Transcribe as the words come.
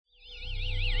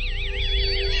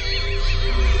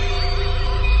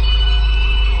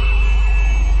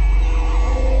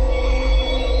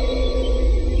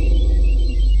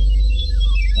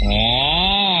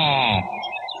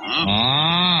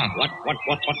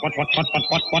Look. Look.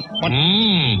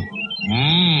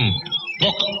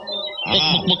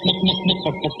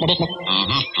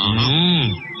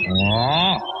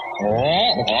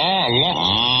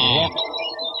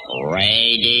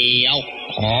 Radio.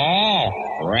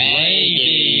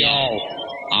 Radio.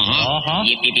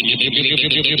 Yip, yip, yip, yip, yip,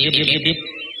 yip, yip, yip, yip, yip.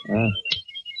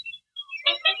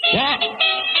 What?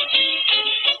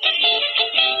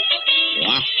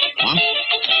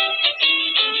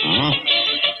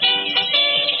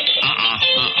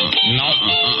 No.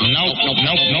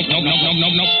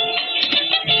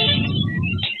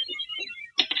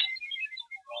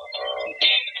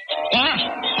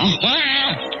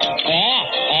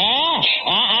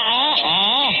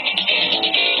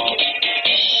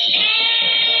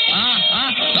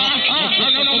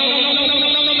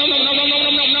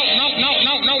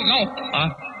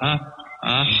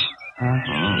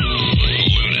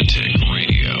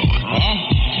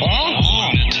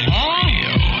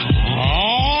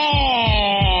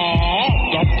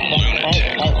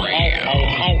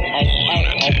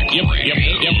 Lunatic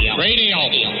Radio.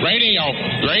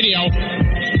 Lunatic Radio.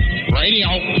 Radio.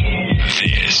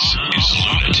 This is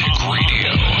Lunatic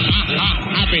Radio.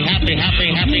 Happy.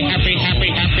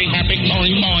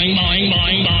 Boing.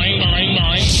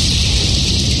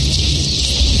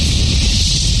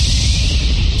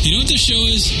 You know what this show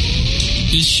is?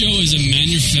 This show is a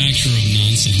manufacturer of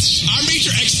nonsense. Our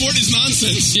major export is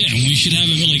nonsense. Yeah, and we should have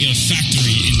like a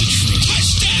factory in Detroit.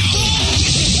 Touchdown!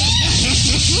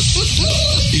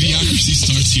 Idiocracy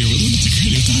starts here with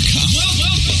lunaticradio.com. Well,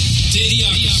 welcome to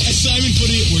Idiocracy. As Simon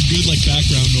put it, we're good like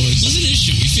background noise. Listen to this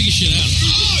show. We figure shit out.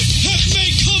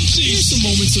 There's some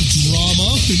moments of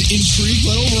drama and intrigue,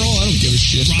 but overall, I don't give a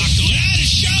shit. Rock on. The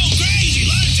show, crazy,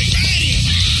 Lunatic Radio.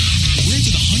 We're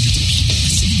into the hundreds of people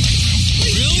listening right now.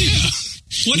 Really? Yeah.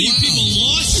 What are you people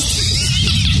lost?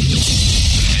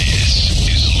 This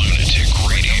is Lunatic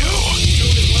Radio.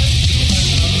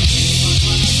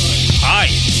 Hi.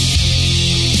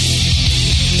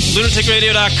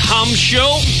 LunaticRadio.com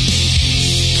show.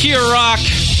 Kia Rock,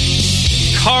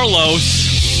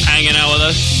 Carlos hanging out with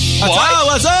us.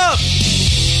 What's up?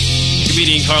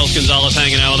 Comedian Carlos Gonzalez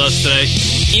hanging out with us today.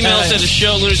 Email us at the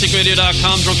show,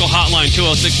 lunaticradio.com. Drunkle hotline,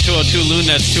 206-202-LUN.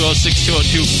 That's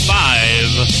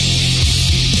 206-202-5.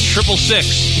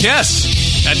 666. Yes.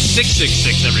 That's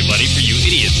 666, everybody, for you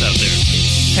idiots out there.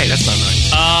 Hey, that's not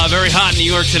nice. Very hot in New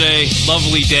York today.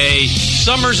 Lovely day.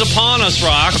 Summer's upon us,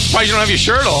 Rock. I'm surprised you don't have your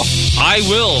shirt off. I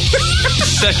will.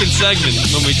 Second segment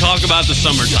when we talk about the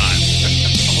summertime.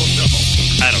 Oh, no.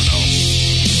 I don't know.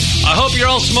 I hope you're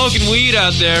all smoking weed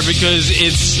out there because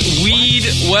it's weed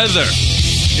weather.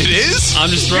 It is?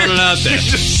 I'm just throwing it out there.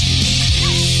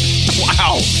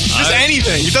 Wow. Just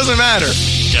anything. It doesn't matter.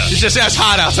 Yeah. It's just as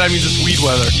hot outside means it's weed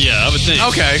weather. Yeah, I would think.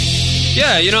 Okay.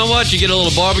 Yeah, you know what? You get a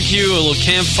little barbecue, a little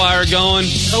campfire going.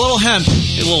 A little hemp.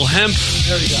 A little hemp.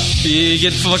 There you go. You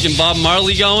get fucking Bob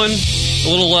Marley going. A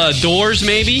little Doors,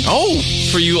 maybe. Oh.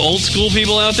 For you old school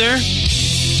people out there.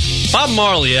 Bob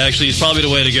Marley, actually, is probably the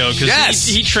way to go because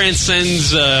he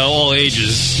transcends all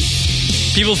ages.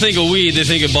 People think of weed, they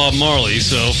think of Bob Marley,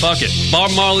 so fuck it.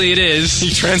 Bob Marley it is.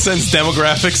 He transcends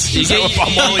demographics. Is that what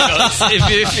Bob Marley does? If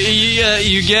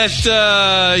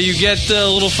you get a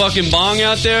little fucking bong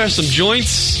out there, some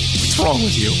joints. What's wrong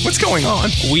with you? What's going on?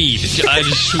 Weed. Weed. I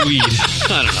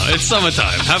don't know. It's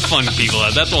summertime. Have fun, people.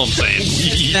 That's all I'm saying.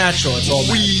 Weed. Natural. It's all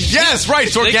weed. Yes, right.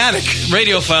 It's organic.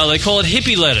 Radiophile. They call it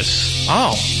hippie lettuce.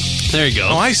 Oh. There you go.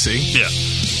 Oh, I see. Yeah.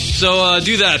 So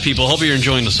do that, people. Hope you're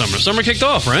enjoying the summer. Summer kicked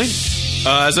off, right?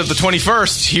 As of the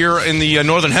 21st here in the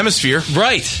Northern Hemisphere.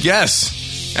 Right.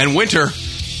 Yes. And winter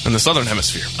in the Southern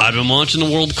Hemisphere. I've been watching the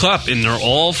World Cup, and they're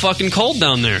all fucking cold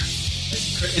down there.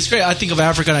 It's great. I think of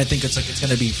Africa, and I think it's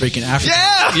going to be freaking Africa.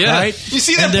 Yeah. Right? You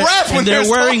see that breath when they're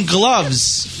wearing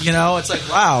gloves. You know, it's like,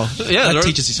 wow. Yeah, that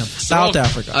teaches you something. South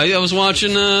Africa. I was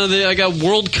watching, I got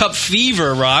World Cup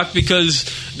fever, Rock, because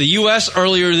the U.S.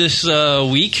 earlier this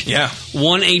week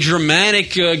won a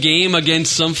dramatic game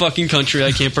against some fucking country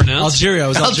I can't pronounce. Algeria. It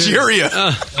was Algeria.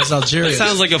 It was Algeria. That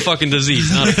sounds like a fucking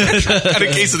disease. Not a got a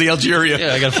case of the Algeria.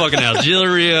 Yeah, I got fucking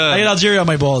Algeria. I got Algeria on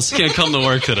my balls. Can't come to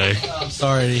work today. I'm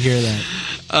sorry to hear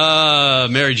that.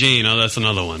 Mary Jane. Oh, that's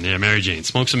another one. Yeah, Mary Jane.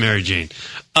 Smoke some Mary Jane.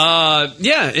 Yeah,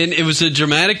 and it was a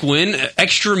dramatic win.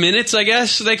 Extra minutes, I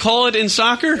guess they call it in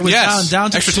soccer. It was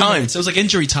down to extra 2 time. minutes. It was like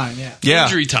injury time. Yeah.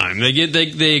 Injury time.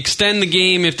 They extend the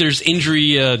game if there's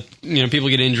injury. People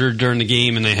get injured during the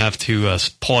game and they have to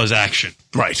pause action.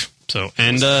 Right. So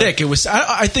and thick. It was.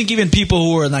 I think even people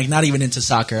who were like not even into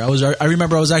soccer. I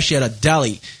remember I was actually at a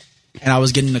deli. and I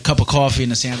was getting a cup of coffee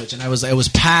and a sandwich, and it was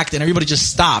packed, and everybody just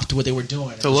stopped what they were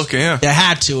doing. To look, yeah. They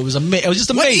had to. It was just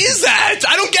amazing. What is that?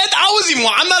 I don't get.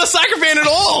 I'm not a soccer fan at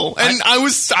all, and I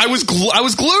was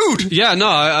glued. Yeah, no,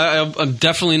 I'm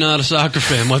definitely not a soccer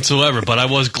fan whatsoever, but I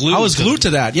was glued. I was glued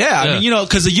to that. Yeah, I mean,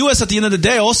 because the U.S. at the end of the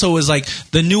day also is like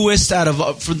the newest out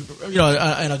of,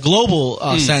 in a global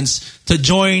sense to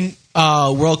join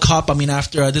World Cup. I mean,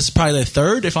 after this is probably their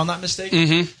third, if I'm not mistaken.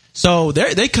 Mm-hmm. So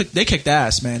they kicked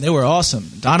ass, man. They were awesome.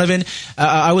 Donovan,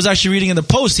 I was actually reading in the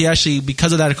Post. He actually,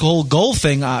 because of that whole goal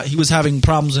thing, he was having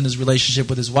problems in his relationship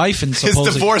with his wife and his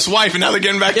divorced wife, and now they're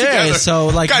getting back together. So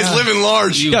like, guy's living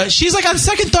large. Yeah, she's like, on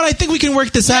second thought, I think we can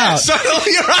work this out. So,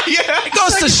 you're right. Yeah, it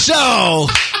goes to show.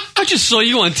 I just saw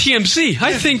you on TMC.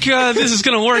 I think this is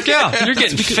going to work out. You're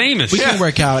getting famous. We can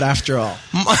work out after all.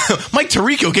 Mike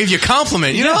Tirico gave you a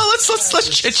compliment. You know,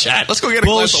 let's chit chat. Let's go get a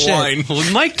glass of wine. Well,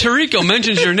 when Mike Tirico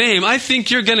mentions your name, I think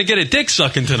you're going to get a dick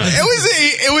sucking tonight.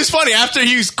 It was funny. After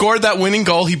he scored that winning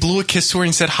goal, he blew a kiss to her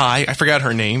and said hi. I forgot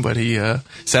her name, but he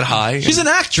said hi. She's an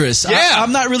actress. Yeah,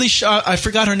 I'm not really sure. I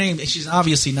forgot her name. She's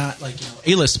obviously not like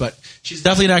A-list, but she's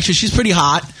definitely an actress. She's pretty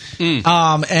hot.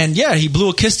 And yeah, he blew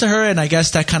a kiss to her, and I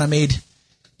guess that kind of made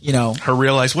her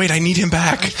realize, wait, I need him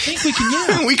back. I think we can.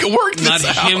 Yeah, we can work this out.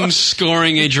 Not him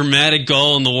scoring a dramatic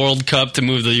goal in the World Cup to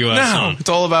move the U.S. on. It's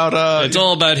all about it's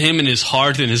all about him and his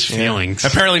heart and his feelings.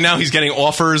 Apparently now he's getting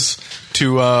offers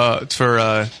to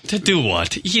do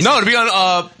what? To be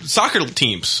on soccer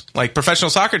teams, like professional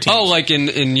soccer teams. Oh, like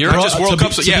in Europe, just World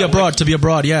Cups. To be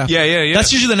abroad. Yeah.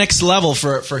 That's usually the next level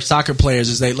for soccer players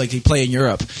is they play in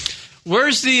Europe.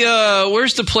 Where's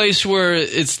the place where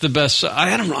it's the best?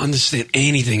 I don't understand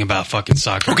anything about fucking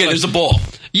soccer. Okay, there's a ball.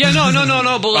 Yeah,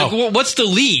 no. But like, what's the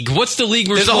league? What's the league?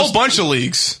 There's a whole bunch of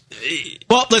leagues.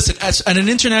 Well, listen, at an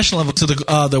international level, to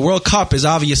the World Cup is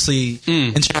obviously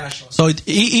international. So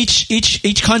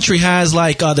each country has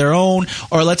like their own,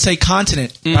 or let's say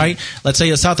continent, right? Let's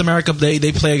say South America,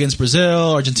 they play against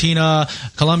Brazil, Argentina,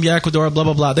 Colombia, Ecuador, blah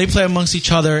blah blah. They play amongst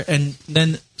each other, and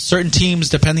then certain teams,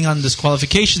 depending on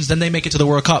disqualifications, then they make it to the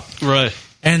World Cup. Right.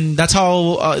 And that's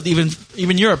how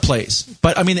even Europe plays.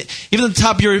 But I mean, even the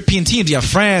top European teams, you have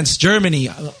France, Germany.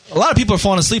 A lot of people are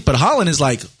falling asleep, but Holland is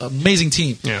like an amazing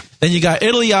team. Yeah. Then you got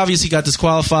Italy, obviously got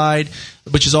disqualified,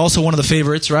 which is also one of the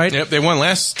favorites, right? Yep, they won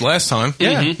last time.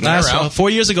 Yeah, 4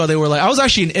 years ago they were like, I was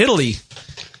actually in Italy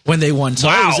when they won. So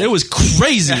wow, it was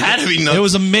crazy. It had to be nuts. It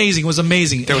was amazing. It was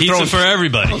amazing. They were pizza for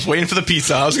everybody. I was waiting for the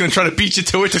pizza. I was going to try to beat you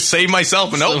to it to save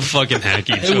myself, but no, fucking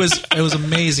hacky. It was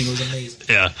amazing. It was amazing.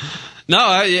 Yeah. No,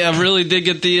 I really did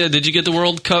get the. Did you get the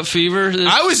World Cup fever?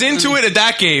 I was into it at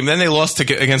that game. Then they lost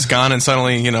against Ghana, and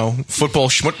suddenly, football,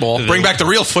 schmutball. Bring back the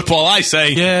real football, I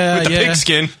say. Yeah, with the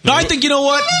pigskin. No, I think, you know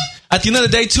what? At the end of the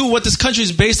day, too, what this country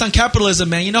is based on capitalism,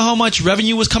 man. You know how much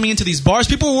revenue was coming into these bars?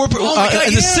 People were in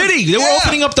the city. They were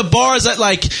opening up the bars at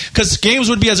because games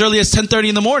would be as early as 10:30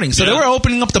 in the morning. So they were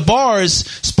opening up the bars,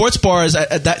 sports bars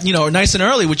at that, nice and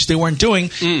early, which they weren't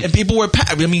doing. And people were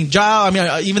packed. I mean,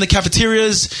 even the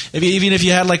cafeterias. Even if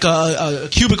you had like a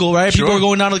cubicle, right? Sure. People were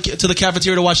going down to the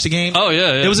cafeteria to watch the game. Oh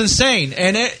yeah. It was insane.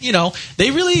 And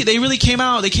they really came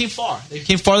out. They came far. They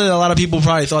came farther than a lot of people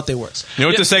probably thought they were. You know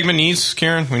what this segment needs,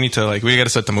 Karen? We need to we got to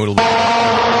set the mood a little bit.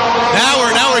 Now we're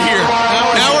here.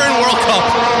 Now we're in World Cup.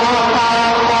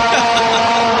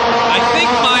 I think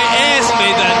my ass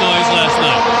made that noise last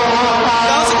night.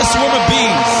 Sounds like a swarm of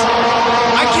bees.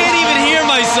 I can't even hear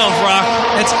myself, Rock.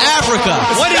 It's Africa.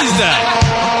 What is that?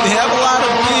 They have a lot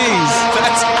of bees.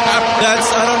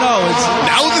 That's I don't know. It's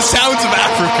now the sounds of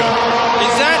Africa.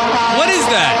 What is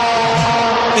that?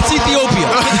 It's Ethiopia.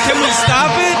 Can we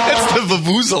stop it? That's the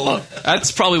vuvuzela.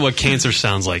 That's probably what cancer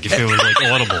sounds like if it was like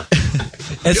audible.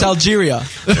 It's Algeria.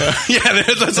 Yeah,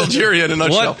 that's Algeria in a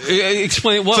nutshell.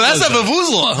 Explain what. So that's a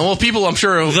vuvuzela. Well, people, I'm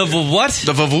sure. The what?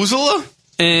 The vuvuzela.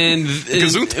 And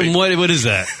what is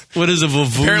that? What is a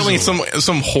vuvuzela? Apparently,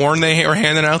 some horn they are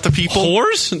handing out to people.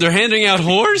 Whores? They're handing out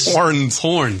whores?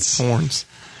 Horns.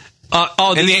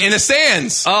 In the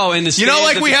stands. Oh, in the stands.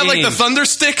 Like we have like the thunder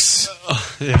sticks.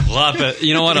 Yeah, a lot better.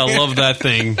 You know what? I love that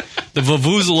thing. The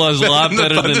vuvuzela is a lot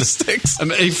better than thunder sticks.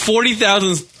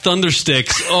 40,000 thunder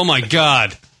sticks. Oh my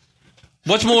god.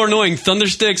 What's more annoying, thunder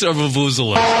sticks or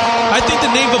vuvuzela? I think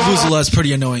the name vuvuzela is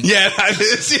pretty annoying. Yeah, that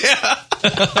is. Yeah.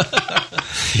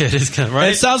 Yeah, it is kind of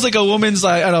right. It sounds like a woman's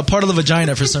part of the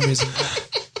vagina for some reason.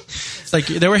 It's like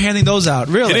they were handing those out.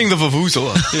 Really, hitting the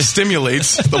vuvuzela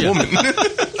stimulates the woman.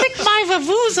 Lick my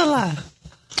vuvuzela.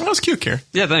 That was cute, Karen.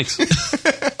 Yeah, thanks.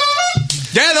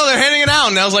 Yeah, no, they're handing it out,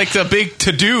 and that was like the big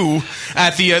to-do.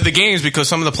 at the games because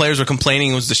some of the players were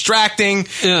complaining it was distracting,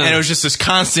 and it was just this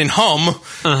constant hum,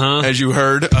 as you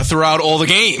heard, throughout all the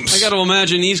games. I got to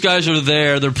imagine these guys are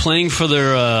there. They're playing for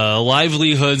their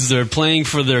livelihoods. They're playing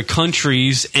for their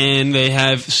countries, and they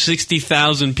have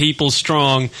 60,000 people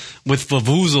strong with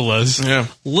vuvuzelas. Yeah,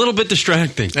 a little bit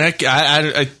distracting.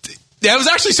 That was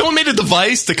actually someone made a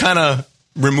device to kind of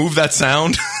remove that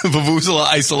sound, vuvuzela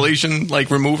isolation,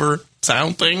 remover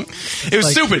sound thing. It was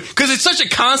stupid because it's such a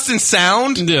constant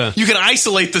sound. Yeah, you can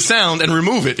isolate the sound and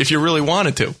remove it if you really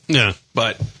wanted to. Yeah,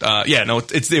 but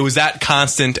it was that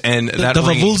constant and the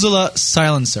ringing. vuvuzela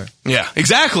silencer. Yeah,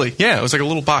 exactly. Yeah, it was like a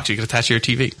little box you could attach to your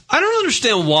TV. I don't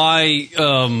understand why,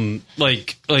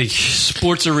 like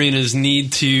sports arenas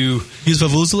need to use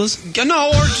vuvuzelas. No,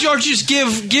 or just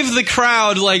give the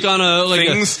crowd on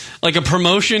a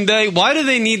promotion day. Why do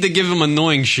they need to give them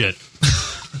annoying shit?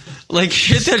 Like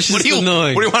shit that's just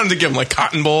annoying. What do you want them to give them? Like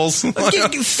cotton balls?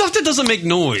 Stuff that doesn't make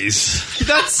noise.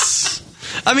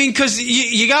 I mean, because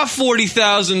you got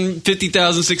 40,000,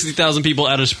 50,000, 60,000 people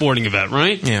at a sporting event,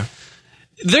 right? Yeah.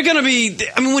 They're going to be,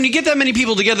 when you get that many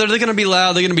people together, they're going to be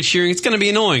loud, they're going to be cheering. It's going to be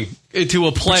annoying to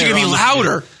a player. It's going to be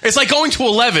louder. It's like going to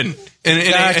 11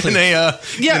 in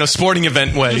a sporting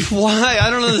event way. Why? I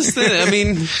don't understand. I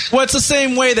mean, well, it's the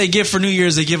same way they give for New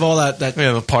Year's. They give all that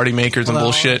the party makers and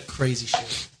bullshit. Crazy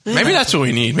shit. Maybe that's what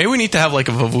we need. Maybe we need to have a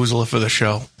vuvuzela for the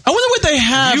show. I wonder what they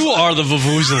have. You are the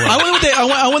vuvuzela.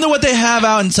 I wonder what they have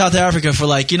out in South Africa for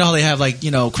how they have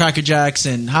Cracker Jacks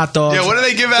and hot dogs. Yeah, what do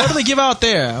they give out? What do they give out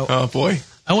there? Oh boy.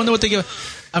 I wonder what they give.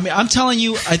 I mean, I'm telling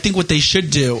you, I think what they should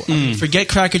do, forget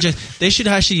Cracker Jacks, they should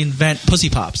actually invent Pussy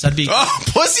Pops. That'd be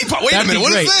Pussy Pops. Wait a minute,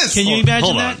 what is this? Can you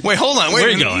imagine that? Wait, hold on. Where are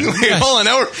you going? Wait, hold on.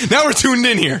 Now we're tuned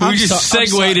in here. We just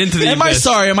segued into the. Am I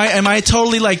sorry? Am I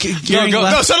totally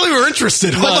No, suddenly we're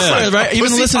interested. Right?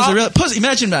 Even the listeners are real.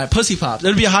 Imagine that Pussy Pop.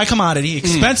 That'd be a high commodity,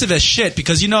 expensive as shit.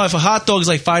 Because if a hot dog is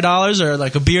like $5 or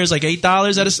like a beer is like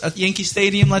 $8 at Yankee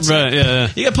Stadium, let's say, right? Yeah.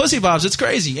 You get Pussy Pops. It's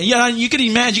crazy. And you can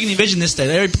envision this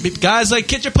day. Guys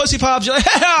get your Pussy Pops. You're like,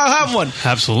 hey, I'll have one.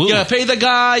 Absolutely. You gotta pay the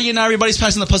guy. Everybody's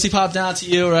passing the Pussy Pop down to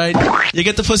you, right? You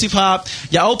get the Pussy Pop.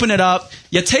 You open it up.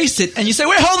 You taste it, and you say,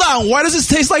 "Wait, hold on. Why does this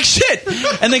taste like shit?"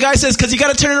 And the guy says, "Because you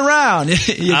got to turn it around.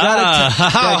 you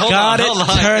got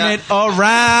to turn it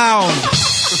around."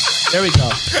 There we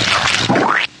go.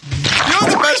 You know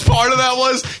what the best part of that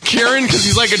was? Kieran, because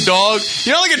he's like a dog.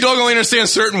 Like a dog only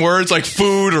understands certain words like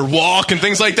food or walk and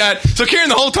things like that. So Kieran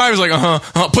the whole time is like,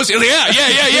 pussy.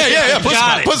 Yeah.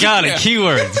 Pussy, got it.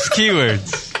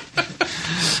 Keywords.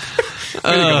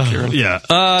 Way to go, Kieran. Yeah.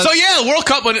 The World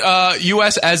Cup,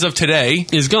 U.S. as of today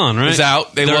is gone, right? Is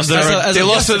out. They lost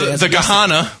to the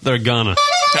Ghana. They're Ghana.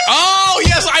 Oh,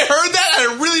 yes, I heard that.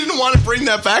 I really didn't want to bring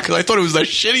that back because I thought it was the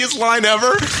shittiest line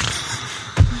ever.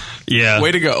 Yeah.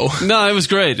 Way to go. No, it was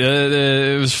great.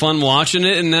 It was fun watching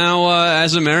it, and now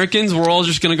as Americans, we're all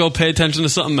just going to go pay attention to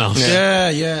something else.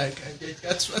 Yeah.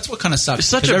 That's what kind of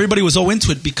sucks. Everybody was so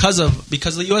into it because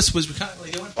the U.S. was kind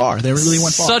of they went far. They really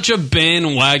went far. Such a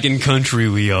bandwagon country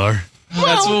we are. Well,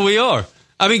 that's what we are.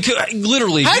 I mean,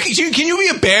 literally. Can you be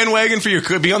a bandwagon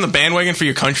be on the bandwagon for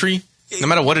your country, no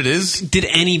matter what it is? Did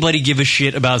anybody give a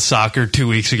shit about soccer 2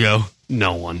 weeks ago?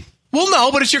 No one. Well,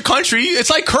 no, but it's your country. It's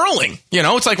like curling.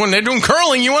 It's like when they're doing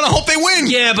curling, you want to hope they win.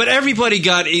 Yeah, but everybody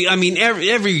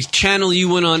every channel you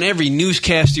went on, every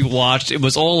newscast you watched, it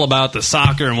was all about the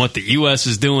soccer and what the U.S.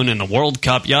 is doing in the World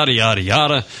Cup, yada, yada,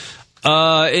 yada.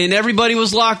 And everybody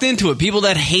was locked into it. People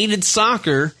that hated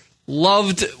soccer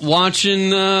loved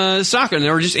watching soccer, and they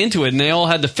were just into it. And they all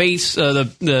had the face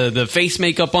the face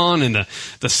makeup on and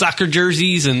the soccer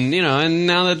jerseys, and and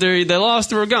now that they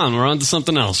lost, we're gone. We're on to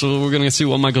something else. So we're gonna see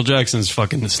what Michael Jackson's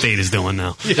fucking state is doing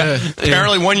now. Yeah.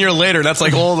 Apparently, 1 year later, that's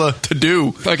like all the to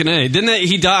do. Fucking A. Didn't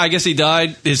he die? I guess he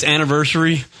died his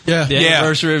anniversary. Yeah, the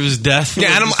anniversary of his death.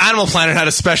 Yeah, Animal Planet had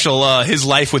a special His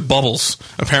Life with Bubbles.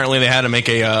 Apparently, they had to make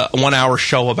a 1 hour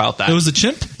show about that. It was a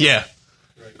chimp. Yeah.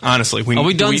 Honestly, are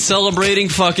we done celebrating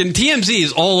fucking TMZ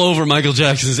is all over Michael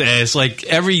Jackson's ass. Like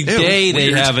every day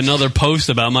they have another post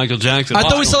about Michael Jackson. I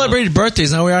thought we celebrated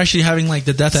birthdays. Now we're actually having like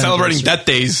the death celebrating death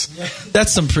days.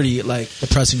 That's some pretty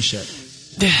depressing shit.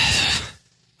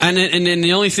 And then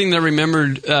the only thing that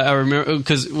I remember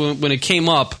because when it came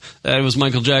up that it was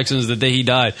Michael Jackson's the day he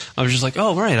died, I was just like,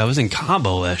 oh right, I was in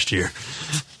Cabo last year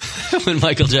when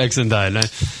Michael Jackson died.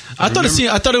 I thought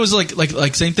it was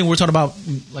like same thing we were talking about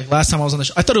like last time I was on the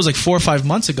show. I thought it was like 4 or 5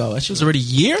 months ago. That shit was already a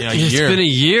year. Yeah, it's been a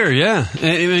year. Yeah,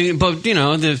 I mean, but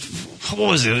what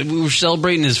was it? We were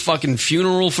celebrating his fucking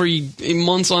funeral for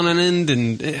months on end,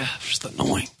 and just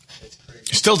annoying.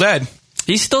 He's still dead.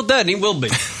 He's still dead. And he will be.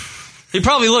 He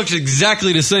probably looks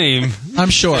exactly the same. I'm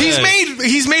sure. He's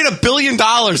made $1 billion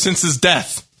since his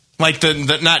death. Like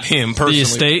the not him personally. The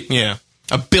estate? Yeah.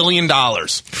 $1 billion.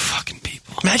 Fucking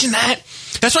people. Imagine that.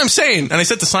 That's what I'm saying. And I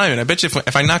said to Simon, I bet you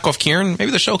if I knock off Kieran,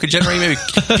 maybe the show could generate maybe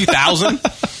a few thousand.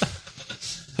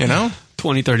 You know?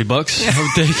 $20-$30, I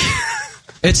would think.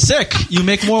 It's sick. You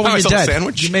make more when you're dead.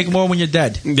 Sandwich? You make more when you're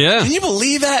dead. Yeah. Can you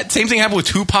believe that? Same thing happened with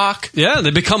Tupac. Yeah,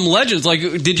 they become legends. Like,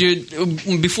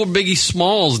 before Biggie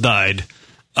Smalls died,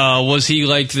 was he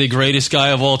like the greatest guy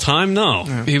of all time? No.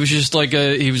 Yeah. He was just like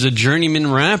he was a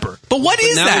journeyman rapper. But what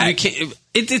is that?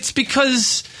 It's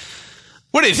because...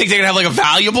 What do you think they're gonna have like a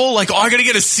valuable? Like, I gotta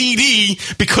get a CD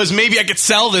because maybe I could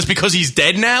sell this because he's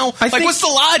dead now. What's the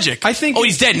logic? I think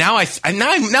he's dead now.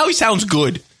 Now he sounds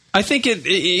good. I think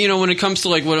when it comes to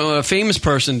like when a famous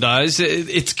person dies,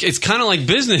 it's kind of like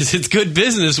business. It's good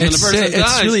business when the person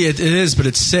dies. It is, but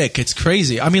it's sick. It's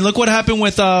crazy. I mean, look what happened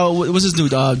with what's his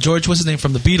dude George? What's his name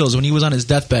from the Beatles when he was on his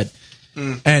deathbed,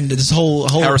 and this whole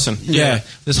Harrison. Yeah,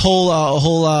 this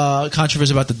whole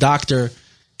controversy about the doctor.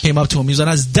 Came up to him. He was on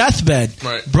his deathbed,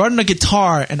 brought in a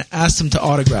guitar, and asked him to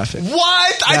autograph it.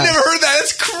 What? I never heard that.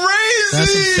 That's crazy.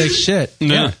 That's some sick shit.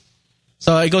 Yeah.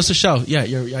 So it goes to show. Yeah,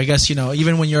 I guess,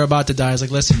 even when you're about to die, it's like,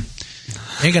 listen,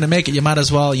 you ain't going to make it. You might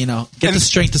as well, get the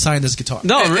strength to sign this guitar.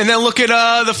 No, and then look at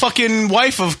the fucking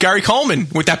wife of Gary Coleman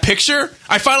with that picture.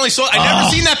 I finally saw it. I'd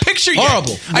never seen that picture yet.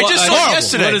 Horrible. I just saw it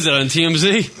yesterday. What is it, on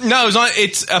TMZ? No,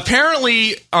 it's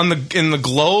apparently in the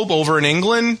Globe over in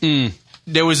England.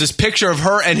 There was this picture of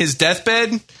her and his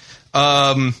deathbed,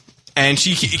 and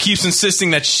she keeps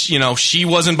insisting that she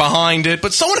wasn't behind it,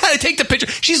 but someone had to take the picture.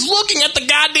 She's looking at the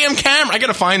goddamn camera. I got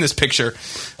to find this picture.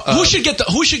 Who should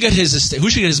get his estate?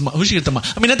 Who should get the money?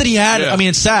 I mean, not that he had. Yeah. I mean,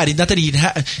 it's sad. Not that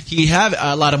he have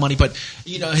a lot of money, but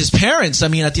his parents. I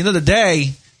mean, at the end of the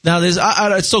day. Now,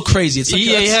 it's so crazy. It's like,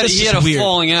 he had a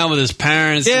falling out with his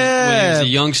parents. Yeah. When he was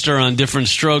a youngster on different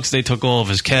strokes, they took all of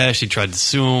his cash. He tried to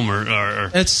sue him, or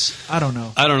I don't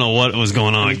know. I don't know what was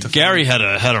going on. Gary had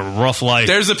a rough life.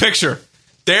 There's the picture.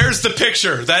 There's the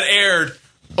picture that aired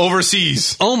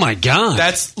overseas. Oh my god,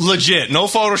 that's legit. No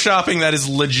photoshopping. That is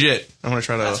legit. I'm gonna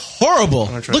try to. That's horrible.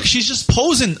 Look, she's just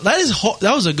posing.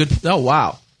 That was a good. Oh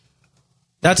wow.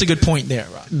 That's a good point there,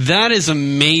 Rob. That is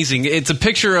amazing. It's a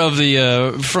picture of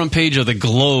the front page of the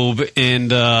Globe,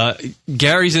 and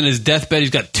Gary's in his deathbed.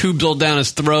 He's got tubes all down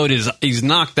his throat. He's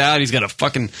knocked out. He's got a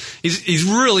fucking. He's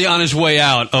really on his way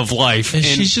out of life. And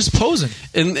she's just posing.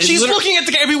 And she's looking at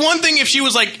the. It'd be one thing if she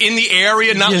was like in the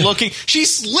area, not looking.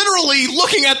 She's literally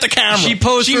looking at the camera.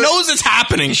 She knows it's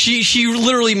happening. She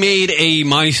literally made a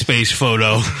MySpace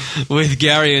photo with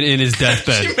Gary in his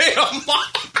deathbed. She made a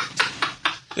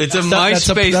It's a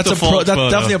MySpace default photo.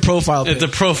 That's definitely a profile pic. It's a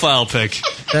profile pic.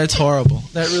 That's horrible.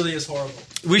 That really is horrible.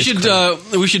 We should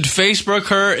Facebook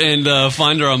her and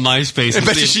find her on MySpace. I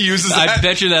bet you she uses that. I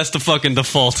bet you that's the fucking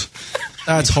default.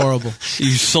 That's horrible.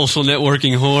 You social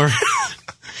networking whore.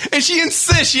 And she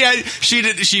insists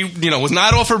she was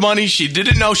not offered money. She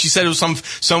didn't know. She said it was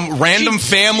some random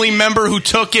family member who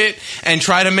took it and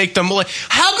tried to make them.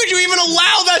 How could you even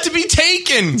allow that to be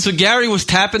taken? So Gary was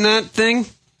tapping that thing.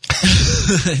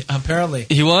 Apparently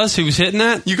he was hitting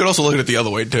that. You could also look at it the other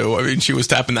way too. I mean, she was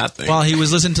tapping that thing while he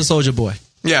was listening to Soulja Boy.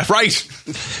 Yeah, right.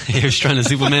 He was trying to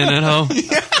Superman that hoe.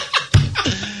 Yeah.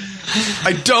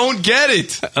 I don't get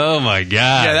it. Oh my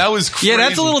god. Yeah, that was crazy. Yeah,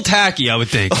 that's a little tacky, I would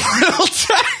think. A little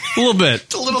tacky. A little bit.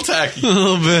 It's a little tacky. A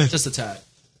little bit. Just a tad.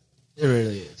 It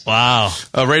really is. Wow.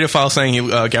 Radiophile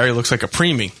saying Gary looks like a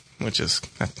preemie, which is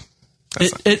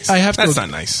that's not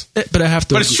nice. But I have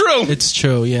to. But it's true. It's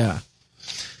true. Yeah.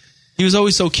 He was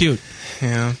always so cute.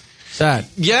 Yeah. Sad.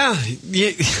 Yeah.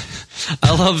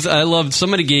 I loved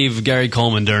somebody gave Gary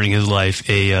Coleman during his life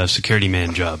a security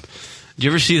man job. Did you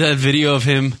ever see that video of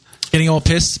him getting all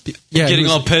pissed? Yeah. Getting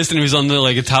all pissed and he was on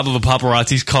the top of a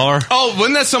paparazzi's car. Oh,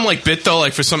 wasn't that some bit though,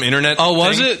 for some internet Oh,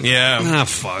 was thing? it? Yeah. Ah,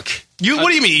 fuck. What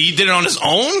do you mean? He did it on his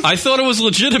own? I thought it was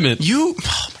legitimate. Oh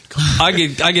my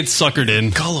god. I get suckered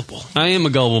in. Gullible. I am a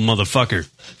gullible motherfucker.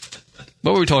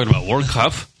 What were we talking about? World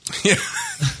Cup? Yeah.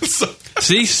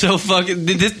 See, so fucking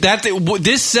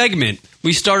this segment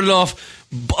we started off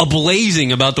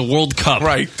ablazing about the World Cup.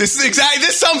 Right. This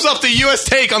sums up the U.S.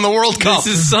 take on the World Cup.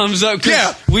 This sums up.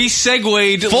 Yeah. We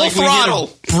segued full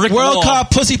throttle. Brick World wall.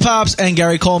 Cup, Pussy Pops, and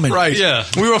Gary Coleman. Right. Yeah.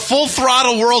 We were full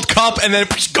throttle World Cup, and then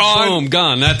gone. Boom,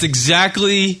 gone. That's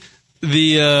exactly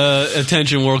the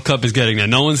attention World Cup is getting now.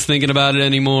 No one's thinking about it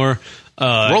anymore.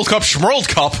 World Cup.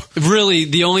 Really,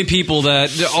 the only people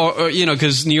that are,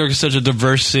 because New York is such a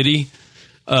diverse city,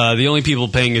 The only people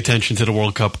paying attention to the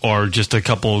World Cup are just a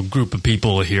couple group of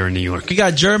people here in New York. You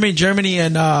got Germany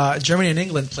and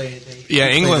England played.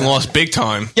 England lost big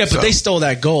time. Yeah, but they stole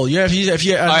that goal. I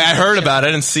heard about it.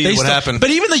 I didn't see what happened. But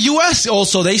even the U.S.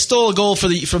 also, they stole a goal from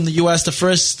the U.S. the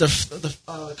first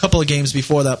couple of games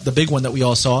before the big one that we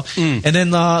all saw. And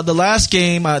then the last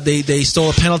game, they stole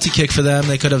a penalty kick for them.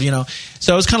 They could have,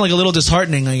 so it was kind of like a little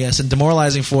disheartening, I guess, and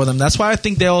demoralizing for them. That's why I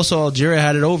think Algeria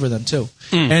had it over them too.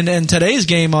 And today's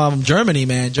game, Germany,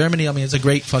 it's a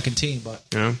great fucking team, but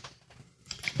yeah.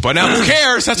 But now who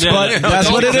cares? That's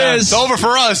what it is. It's over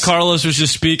for us. Carlos was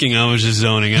just speaking. I was just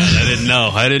zoning out. I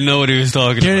didn't know what he was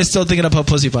talking You're about. still thinking about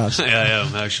Pussy Pops. Yeah, I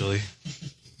am, actually.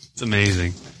 It's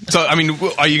amazing. So, are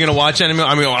you going to watch any?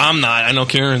 I'm not. I know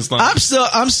Kieran's not.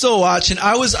 I'm still watching.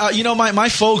 I was, my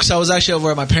folks, I was actually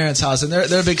over at my parents' house, and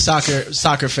they're big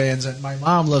soccer fans, and my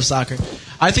mom loves soccer.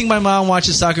 I think my mom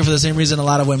watches soccer for the same reason a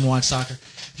lot of women watch soccer.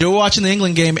 They were watching the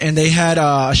England game, and they had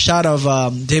a shot of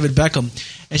David Beckham.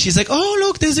 And she's like, "Oh,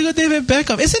 look, there's a good David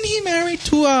Beckham. Isn't he married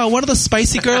to one of the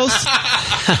spicy girls?"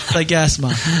 Like, yes,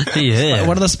 Mom. Yeah.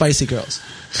 One of the spicy girls.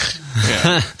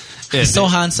 Yeah. He's so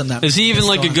handsome. Is he even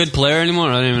like a good player anymore?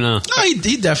 I don't even know. No,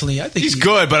 he definitely. I think he's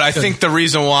good, but I think the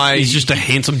reason why he's just a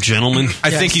handsome gentleman. I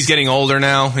think he's getting older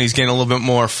now. He's getting a little bit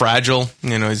more fragile.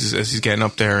 As he's getting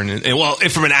up there, and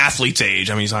from an athlete's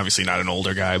age. He's obviously not an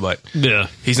older guy, but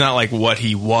he's not like what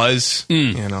he was.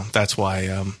 That's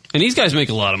why. And these guys make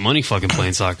a lot of money fucking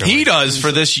playing soccer. He does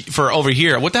for over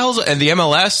here. What the hell is it? And the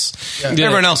MLS? Yeah.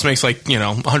 Everyone else makes like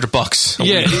 $100.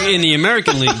 Yeah, in the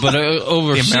American League, but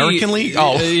overseas. The American League?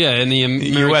 Oh, yeah, in the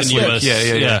American US.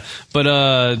 Yeah. But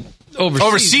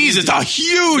overseas, it's a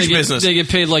huge business. They get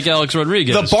paid like Alex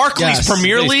Rodriguez. The Barclays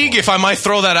Premier League, if I might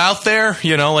throw that out there,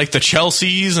 like the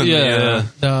Chelseas and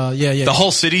the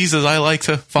whole cities, as I like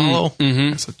to follow.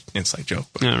 That's an inside joke.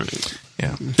 All right.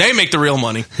 Yeah, they make the real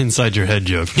money. Inside your head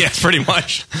joke. Yeah, pretty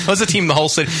much. What's the team? The whole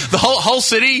city. The whole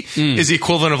city is the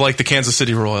equivalent of like the Kansas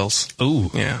City Royals. Ooh,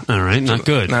 yeah. All right, not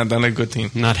good. Not a good team.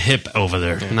 Not hip over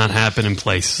there. Yeah. Not happening in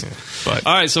place. Yeah. But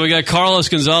all right, so we got Carlos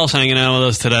Gonzalez hanging out with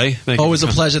us today. Always a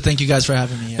pleasure. Thank you guys for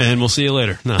having me. Yeah. And we'll see you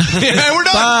later. No. Yeah, we're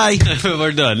done. Bye.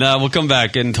 We're done. Now we'll come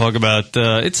back and talk about.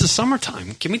 It's the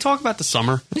summertime. Can we talk about the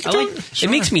summer? Sure.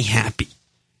 It makes me happy.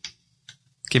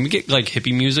 Can we get like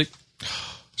hippie music?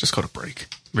 Just go to break.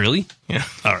 Really? Yeah.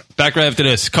 All right. Back right after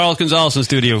this. Carlos Gonzalez in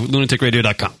studio,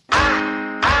 lunaticradio.com.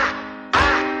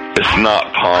 It's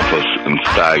not pompous and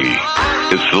staggy.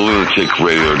 It's the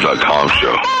lunaticradio.com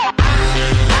show.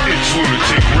 It's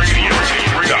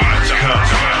lunaticradio.com.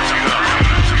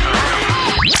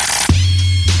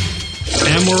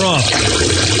 And we're off.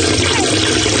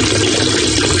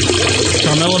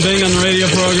 Carmella Bing on the radio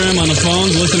program, on the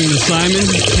phones, listening to Simon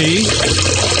P.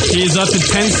 He is up to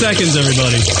 10 seconds,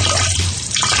 everybody.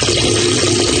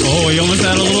 Oh, he almost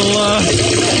had a little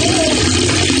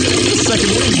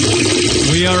second win.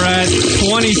 We are at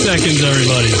 20 seconds,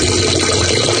 everybody.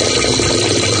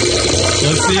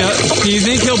 Let's see. Do you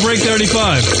think he'll break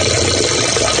 35?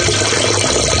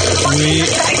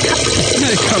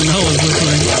 Carmella's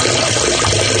listening.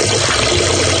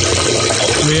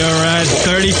 We are at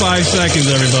 35 seconds,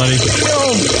 everybody.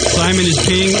 Simon is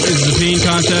the peeing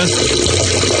contest.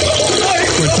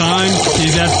 For time,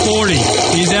 he's at 40.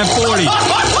 He's at 40.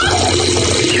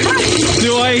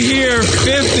 Do I hear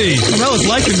 50? Carmella's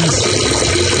liking this.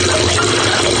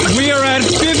 We are at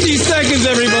 50 seconds,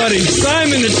 everybody.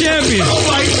 Simon, the champion.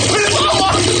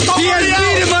 He has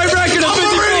beaten my record of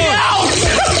 54.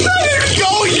 Not even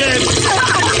go yet.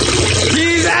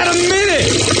 He's at a minute.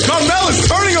 Carmella's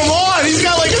turning him on. He's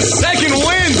got like a second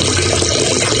win.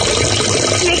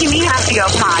 It's making me have to go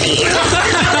potty.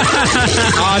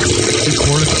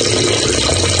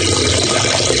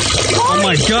 Oh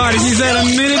my God, he's at a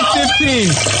minute 15.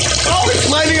 Oh, it's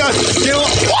lighting up.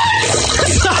 What?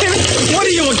 What are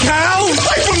you, a cow?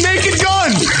 Like from Naked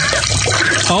Gun.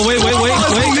 Oh, wait.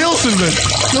 Nielsen.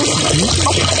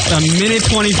 A minute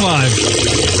 25.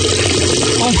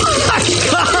 Oh my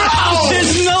God.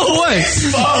 There's no way.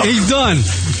 He's done.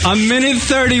 A minute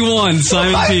 31,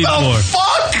 Simon Pete for.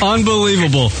 Fuck?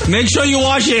 Unbelievable. Make sure you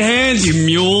wash your hands, you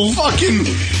mule. Fucking.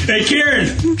 Hey,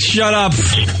 Kieran. Shut up.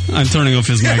 I'm turning off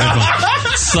his microphone.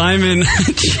 Simon. What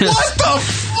the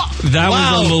fuck? That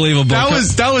was unbelievable. That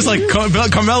was like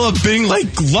Carmella Bing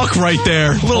like luck right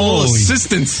there. Little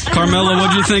assistance. Carmella,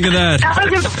 what'd you think of that?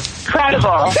 That was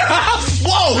incredible.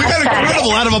 Whoa, we got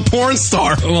incredible out of a porn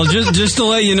star. Well, just to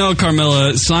let you know,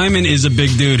 Carmella, Simon is a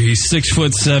big dude. He's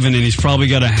 6'7", and he's probably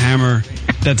got a hammer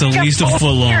that's at least a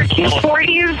foot long.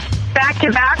 40s back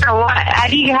to back or what? How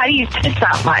do you fit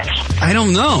that much? I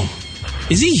don't know.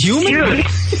 Is he human? Dude.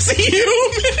 Is he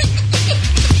human?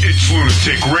 It's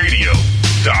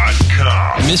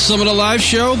lunaticradio.com. Miss some of the live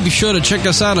show? Be sure to check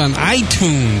us out on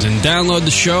iTunes and download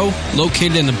the show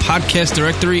located in the podcast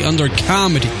directory under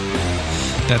comedy.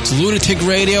 That's Lunatic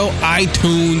Radio,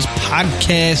 iTunes,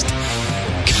 podcast,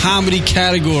 comedy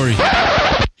category.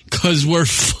 Because we're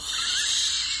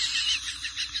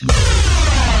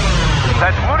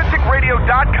That's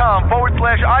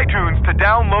lunaticradio.com/iTunes to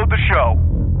download the show.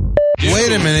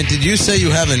 Wait a minute, did you say you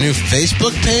have a new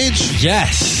Facebook page?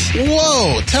 Yes.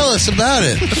 Whoa, tell us about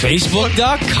it.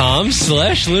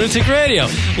 Facebook.com/Lunatic Radio.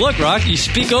 Look, Rock, you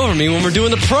speak over me when we're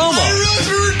doing the promo. I realized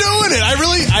we were doing it. I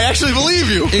actually believe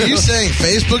you. Are you saying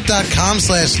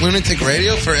Facebook.com/Lunatic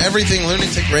Radio for everything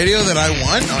Lunatic Radio that I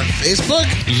want on Facebook?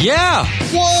 Yeah.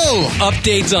 Whoa.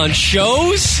 Updates on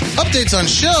shows. Updates on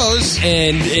shows.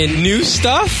 And new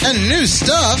stuff. And new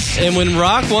stuff. And when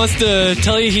Rock wants to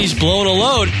tell you he's blowing a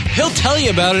load, he'll tell you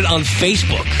about it on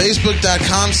Facebook.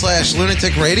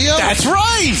 Facebook.com/Lunatic Radio? That's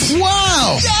right.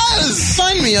 Wow. Yes.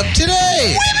 Sign me up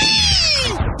today.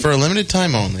 Whippy. For a limited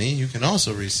time only, you can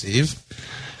also receive...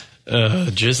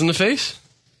 jizz in the face?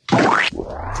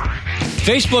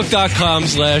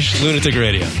 Facebook.com/Lunatic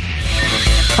Radio.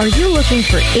 Are you looking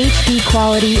for HD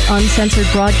quality,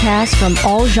 uncensored broadcasts from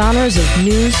all genres of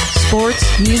news, sports,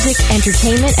 music,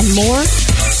 entertainment, and more?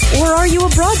 Or are you a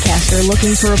broadcaster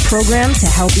looking for a program to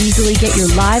help easily get your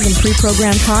live and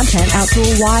pre-programmed content out to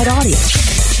a wide audience?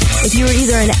 If you are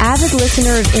either an avid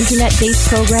listener of internet-based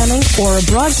programming or a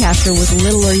broadcaster with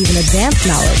little or even advanced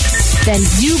knowledge, then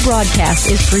U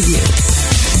Broadcast is for you.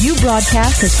 U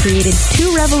Broadcast has created two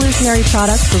revolutionary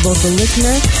products for both the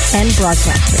listener and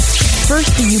broadcaster.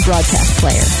 First, the U Broadcast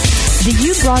Player. The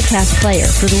U Broadcast Player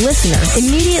for the listener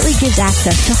immediately gives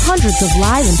access to hundreds of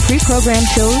live and pre-programmed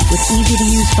shows with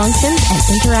easy-to-use functions and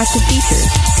interactive features.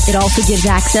 It also gives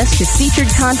access to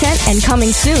featured content and,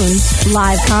 coming soon,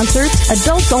 live concerts,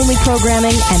 adults-only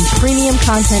programming, and premium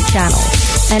content channels.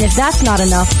 And if that's not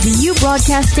enough, the U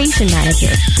Broadcast Station Manager.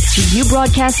 The U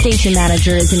Broadcast Station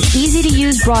Manager is an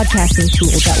easy-to-use broadcasting tool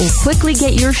that will quickly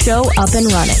get your show up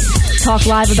and running. Talk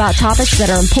live about topics that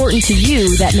are important to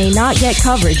you that may not get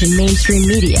coverage in mainstream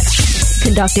media.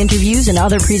 Conduct interviews and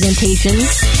other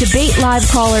presentations, debate live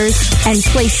callers, and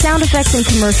play sound effects and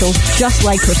commercials just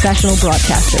like professional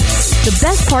broadcasters. The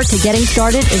best part to getting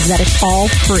started is that it's all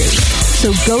free.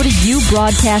 So go to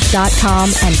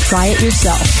ubroadcast.com and try it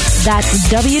yourself. That's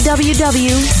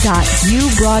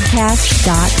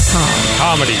www.ubroadcast.com.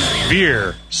 Comedy,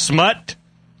 beer, smut,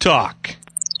 talk.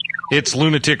 It's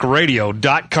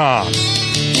lunaticradio.com.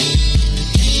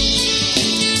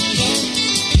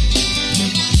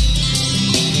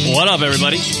 What up,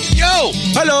 everybody? Yo!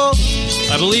 Hello!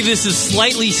 I believe this is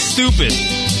Slightly Stupid.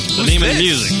 The name of the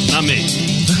music, not me.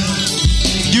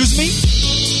 Excuse me?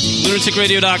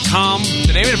 LunaticRadio.com.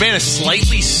 The name of the band is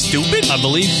Slightly Stupid? I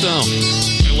believe so. Let me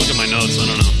look at my notes, I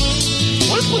don't know.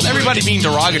 What is with everybody being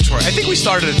derogatory? I think we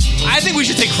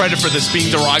should take credit for this being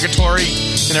derogatory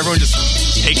and everyone just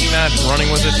taking that and running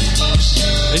with it.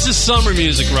 This is summer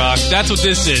music, Rock. That's what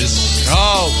this is.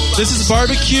 Oh. This is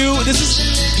barbecue. This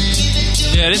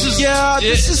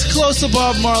is close to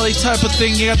Bob Marley type of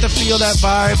thing. You got to feel that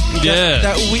vibe.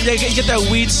 Yeah. You get that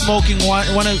weed smoking one.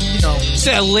 It's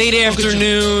that late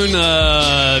afternoon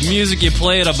music you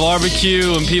play at a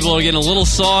barbecue and people are getting a little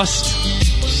sauced.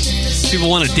 People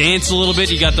want to dance a little bit.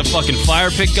 You got the fucking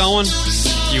fire pit going.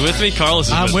 You with me? Carlos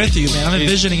is I'm with you, man. I'm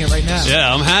envisioning it right now.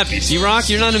 Yeah, I'm happy. See, Rock,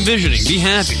 you're not envisioning. Be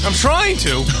happy. I'm trying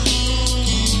to.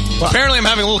 Apparently, I'm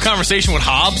having a little conversation with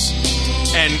Hobbs,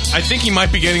 and I think he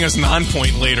might be getting us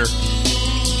non-point later.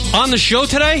 On the show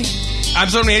today? I'm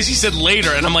sorry, as he said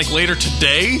later, and I'm like, later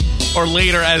today? Or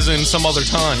later as in some other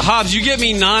time? Hobbs, you get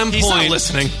me 9 points. He's not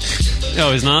listening.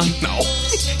 No, he's not? No.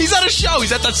 He's at a show.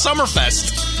 He's at that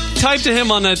Summerfest. Type to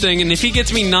him on that thing, and if he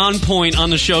gets me non-point on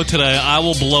the show today, I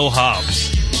will blow Hobbs.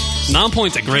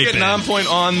 Non-point's a great band. Get non-point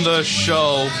on the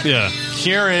show. Yeah.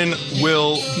 Kieran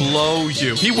will blow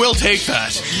you. He will take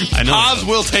that. I know. Hobbs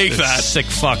will take that. Sick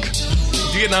fuck.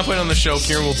 If you get non-point on the show,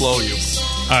 Kieran will blow you.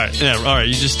 All right. Yeah. All right.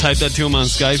 You just typed that to him on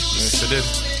Skype? Yes, I did.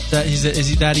 Is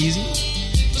he that easy?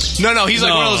 No, he's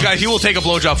like one of those guys. He will take a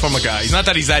blowjob from a guy. He's not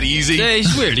that he's that easy. Yeah,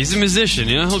 he's weird. He's a musician,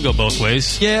 you know? He'll go both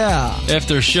ways. Yeah.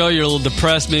 After a show, you're a little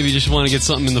depressed. Maybe you just want to get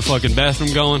something in the fucking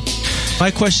bathroom going. My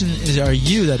question is, are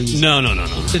you that easy? No.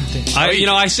 Didn't think.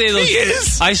 I say those. He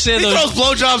is. I say he those. Throws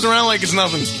blowjobs around like it's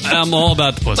nothing. I'm all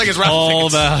about the pussy. It's like his raffle all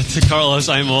tickets. about Carlos.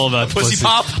 I'm all about the pussy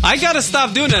pop. I gotta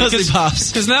stop doing that. Pussy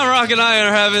pops. Because now Rock and I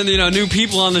are having new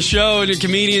people on the show and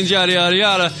comedians, yada yada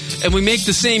yada, and we make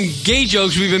the same gay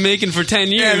jokes we've been making for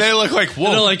 10 years. Yeah, and they look like whoa.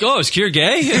 And they're like, oh, is Kier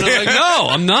gay? And I'm like, no,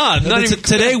 I'm not.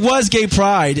 Today was Gay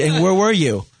Pride, and where were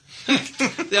you?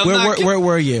 Where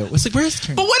were you? It's like, where's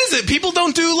the But what is it? People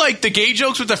don't do like the gay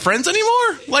jokes with their friends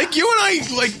anymore. Like you and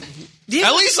I, like. Yeah.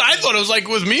 At least I thought it was like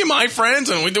with me and my friends,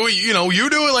 and we do it. You know, you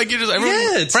do it like you just.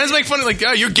 Everyone, friends make fun of like,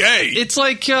 yeah, you're gay. It's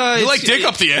like you like dick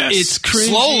up the ass. It's cringy.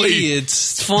 Slowly.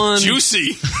 It's fun.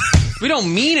 Juicy. We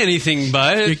don't mean anything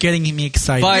by it. You're getting me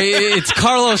excited. It's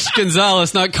Carlos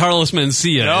Gonzalez, not Carlos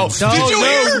Mencia. No. Did you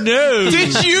hear? No.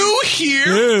 Did you hear?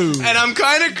 No. And I'm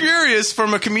kind of curious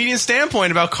from a comedian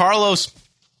standpoint about Carlos.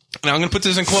 And I'm going to put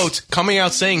this in quotes. Coming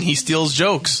out saying he steals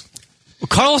jokes.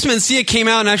 Carlos Mencia came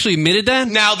out and actually admitted that?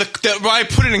 Now, why I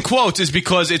put it in quotes is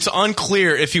because it's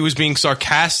unclear if he was being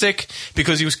sarcastic,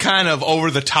 because he was kind of over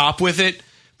the top with it.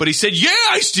 But he said, yeah,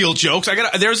 I steal jokes.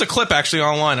 There's a clip actually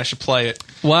online. I should play it.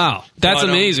 Wow. That's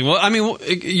amazing. Well, I mean,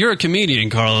 you're a comedian,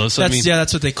 Carlos.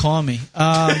 That's what they call me.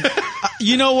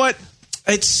 You know what?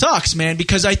 It sucks, man,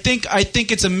 because I think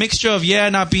it's a mixture of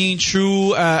not being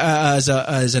true as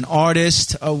an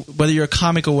artist, whether you're a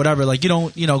comic or whatever. Like you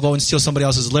don't go and steal somebody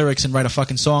else's lyrics and write a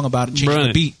fucking song about it, change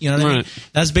the beat. You know what I mean?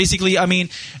 That's basically. I mean,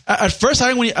 at first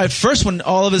when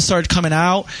all of it started coming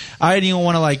out, I didn't even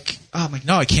want to I'm like,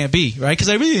 no, it can't be, right? Because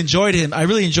I really enjoyed him. I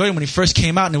really enjoyed him when he first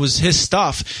came out, and it was his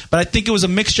stuff. But I think it was a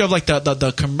mixture of like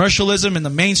the commercialism and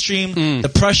the mainstream, the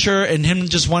pressure, and him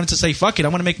just wanting to say, "Fuck it, I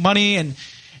want to make money," and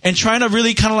trying to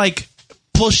really kind of like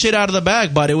pull shit out of the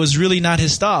bag, but it was really not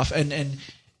his stuff. And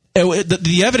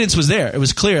the evidence was there. It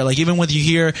was clear. Like even when you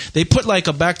hear, they put like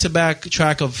a back-to-back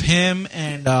track of him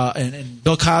and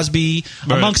Bill Cosby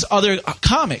amongst other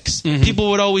comics. Mm-hmm.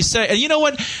 People would always say, and you know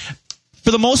what? For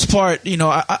the most part,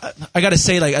 I got to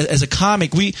say, like as a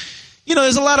comic,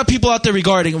 there's a lot of people out there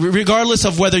regardless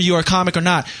of whether you're a comic or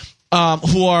not,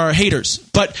 who are haters.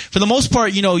 But for the most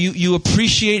part, you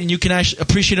appreciate and you can actually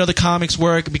appreciate other comics'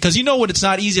 work because it's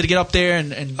not easy to get up there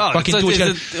and fucking do what you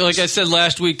gotta. Like I said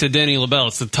last week to Danny LaBelle,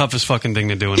 it's the toughest fucking thing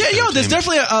to do. There's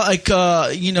definitely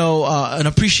an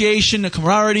appreciation, a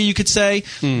camaraderie, you could say.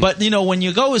 But when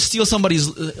you go and steal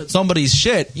somebody's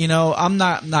shit, I'm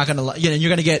not gonna. You're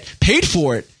gonna get paid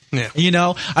for it.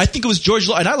 Yeah. I think it was George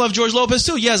and I love George Lopez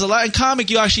too. Yeah, as a Latin comic,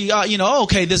 you actually,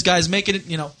 okay, this guy's making it,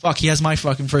 fuck, he has my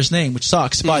fucking first name, which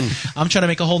sucks, but I'm trying to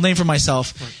make a whole name for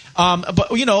myself. But,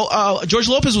 George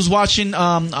Lopez was watching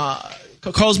Carlos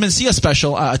Mencia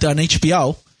special on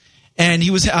HBO, and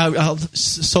he was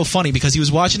so funny because he was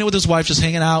watching it with his wife, just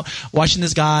hanging out, watching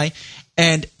this guy,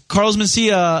 and Carlos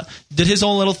Mencia did his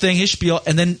own little thing, his spiel,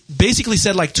 and then basically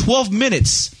said like 12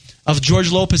 minutes of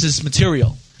George Lopez's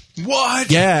material. What?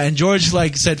 Yeah, and George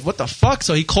said, "What the fuck?"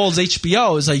 So he calls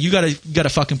HBO. It's like you gotta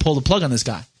fucking pull the plug on this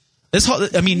guy. Wow. How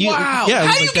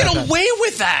do you get away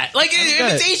with that? Like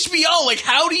if it's HBO, like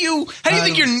how do you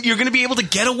think you're going to be able to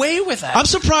get away with that? I'm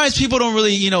surprised people don't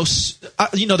really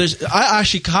I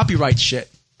actually copyright shit.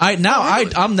 I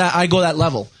go that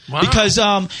level. Wow. Because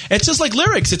it's just like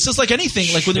lyrics. It's just like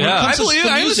anything. Like when it comes to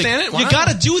music, understand it. Wow. You got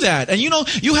to do that. And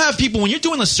you have people when you're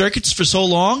doing the circuits for so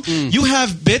long. You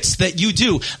have bits that you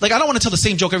do. Like I don't want to tell the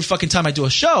same joke every fucking time I do a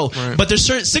show, but there's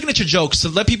certain signature jokes to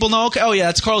let people know. Okay, oh yeah,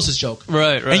 that's Carlos's joke.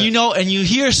 Right. And and you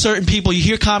hear certain people, you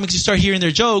hear comics, you start hearing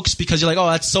their jokes because you're like, oh,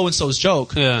 that's so and so's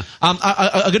joke. Yeah.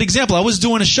 A good example. I was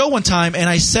doing a show one time and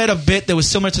I said a bit that was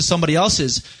similar to somebody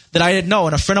else's that I didn't know,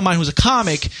 and a friend of mine who's a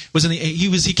comic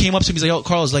he came up to me, he's like, oh,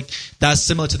 Carlos, like that's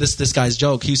similar to this guy's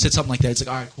joke. He said something like that. It's like,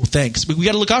 all right, cool, thanks. We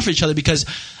got to look out for each other because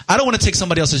I don't want to take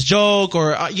somebody else's joke,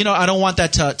 or I don't want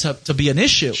that to be an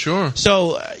issue. Sure.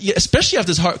 So especially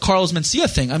after this Carlos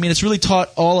Mencia thing, I mean, it's really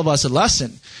taught all of us a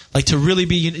lesson. Like to really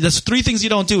be, there's three things you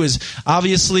don't do is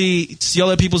obviously steal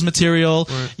other people's material.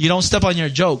 Right. You don't step on your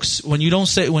jokes. When you don't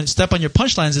step on your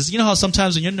punchlines is, how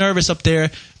sometimes when you're nervous up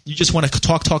there, you just want to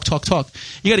talk.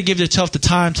 You got to give yourself the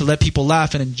time to let people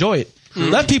laugh and enjoy it.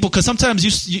 Let people, because sometimes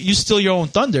you steal your own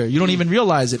thunder. You don't even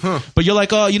realize it. But you're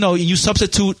like, you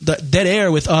substitute the dead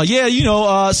air with, you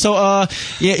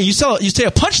say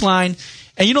a punchline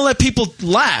and you don't let people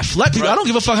laugh. Let people, I don't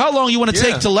give a fuck how long you want to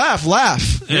take to laugh.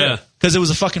 Yeah. Because it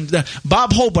was a fucking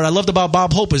Bob Hope. What I loved about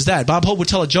Bob Hope is that Bob Hope would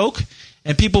tell a joke,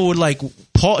 and people would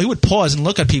he would pause and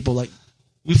look at people like,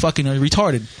 "We fucking are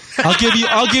retarded." I'll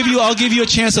give you a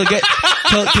chance to get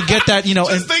that.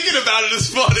 Just thinking about it is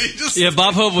funny.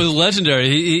 Bob Hope was legendary.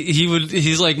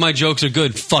 He's like, my jokes are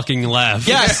good. Fucking laugh.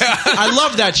 Yes, I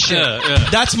love that shit. Yeah.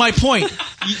 That's my point.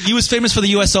 He was famous for the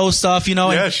USO stuff, and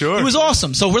yeah, sure. He was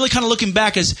awesome. So really, kind of looking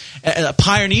back as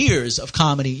pioneers of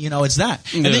comedy, it's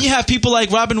that. And then you have people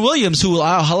like Robin Williams, who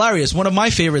are hilarious. One of my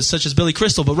favorites, such as Billy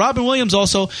Crystal. But Robin Williams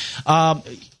also.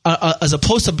 As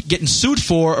opposed to getting sued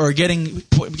for or getting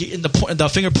the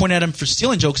finger pointed at him for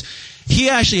stealing jokes, he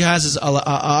actually has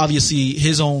obviously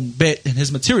his own bit and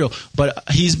his material. But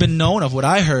he's been known, of what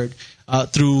I heard,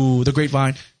 through the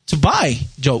grapevine to buy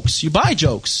jokes. You buy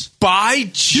jokes. Buy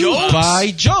jokes? You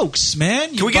buy jokes,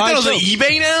 man. Can we get that on the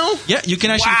eBay now? Yeah, you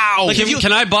can actually. Wow. Like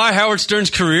Can I buy Howard Stern's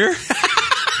career?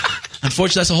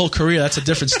 Unfortunately, that's a whole career. That's a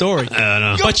different story. I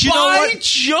know. But you know what?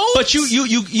 Jokes? But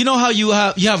you know how you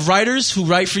have writers who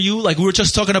write for you. Like we were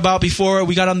just talking about before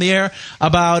we got on the air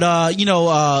about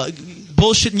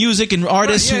bullshit music and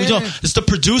artists who it's the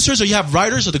producers, or you have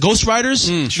writers or the ghost writers.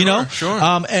 Sure.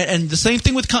 And the same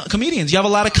thing with comedians. You have a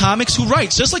lot of comics who write,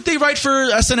 just like they write for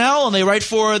SNL and they write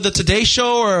for the Today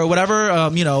Show or whatever.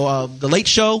 The Late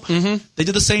Show. Mm-hmm. They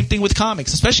do the same thing with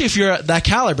comics, especially if you're that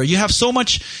caliber. You have so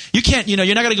much. You can't.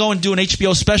 You're not going to go and do an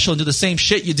HBO special and do the same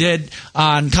shit you did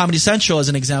on Comedy Central, as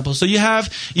an example. So you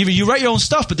write your own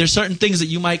stuff, but there's certain things that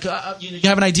you might you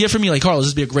have an idea for me, like Carlos,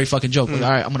 this would be a great fucking joke. Like, all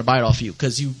right, I'm going to buy it off you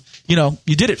because you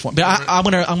did it for me. But I'm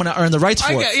gonna earn the rights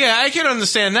for it. Yeah, I can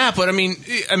understand that. But I mean,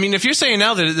 if you're saying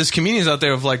now that there's comedians out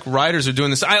there of like writers who are doing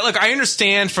this, I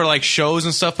understand for like shows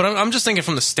and stuff. But I'm just thinking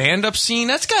from the stand-up scene,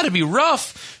 that's got to be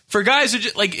rough for guys who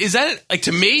just, like, is that like,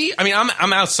 to me? I mean,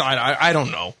 I'm outside. I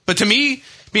don't know, but to me,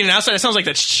 being an outsider, it sounds like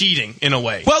that's cheating in a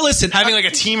way. Well, listen, having like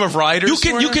a team of writers.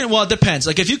 You can. Well, it depends.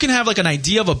 Like if you can have like an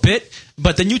idea of a bit,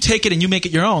 but then you take it and you make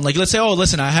it your own. Like let's say, oh,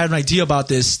 listen, I had an idea about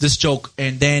this joke,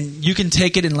 and then you can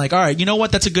take it and like, all right, you know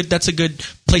what? That's a good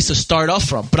place to start off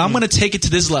from. But I'm going to take it to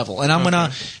this level, and I'm going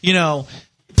to,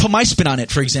 put my spin on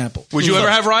it, for example. Would you ever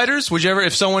have writers? Would you ever,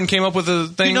 if someone came up with a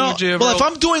thing? Would you ever? Well, if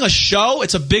I'm doing a show,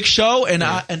 it's a big show, and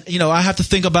I have to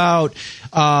think about.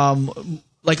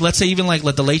 Like, let's say even like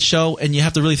the Late Show, and you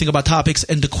have to really think about topics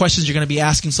and the questions you're going to be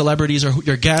asking celebrities or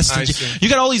your guests. You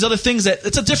got all these other things that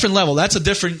it's a different level. That's a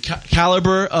different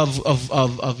caliber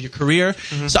of your career.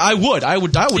 Mm-hmm. So I would.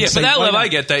 Yeah, for that level, I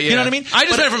get that. Yeah. You know what I mean? I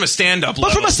just meant from a stand-up level.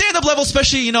 But from a stand-up level,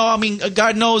 especially,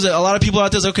 God knows that a lot of people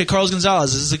out there say, okay, Carlos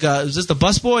Gonzalez, is this the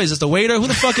busboy? Is this the waiter? Who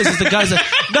the fuck is this? The guys that?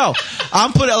 No,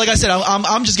 like I said,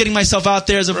 I'm just getting myself out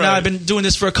there as of now. I've been doing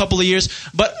this for a couple of years,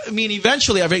 but I mean,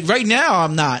 eventually, right now,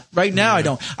 I'm not. Right now, I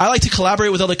don't. I like to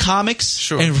collaborate with other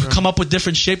comics and come up with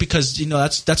different shit because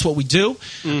that's what we do.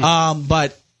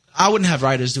 But I wouldn't have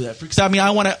writers do that because I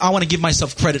want to give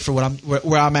myself credit for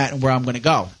where I'm at and where I'm going to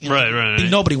go. Right.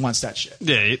 Nobody wants that shit.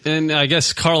 Yeah, and I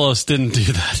guess Carlos didn't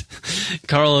do that.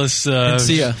 Carlos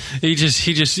Mencia. He just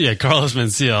Carlos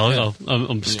Mencia.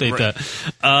 I'll state that.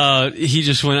 He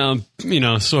just went out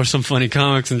and saw some funny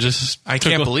comics and just. I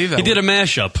can't believe that. He did a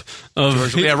mashup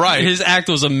of. His act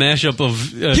was a mashup of.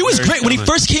 He was great when he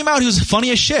first came out. He was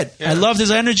funny as shit. Yeah. I loved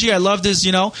his energy. I loved his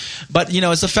but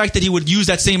it's the fact that he would use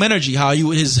that same energy. How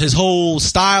his whole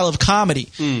style of comedy,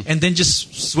 and then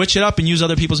just switch it up and use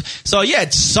other people's. So yeah,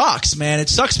 it sucks, man. It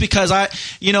sucks because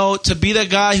to be that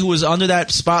guy who was under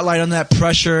that spotlight, under that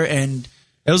pressure, and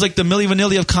it was like the Milli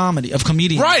Vanilli of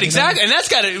comedians. Right, exactly, and that's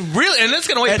got to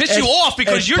piss you off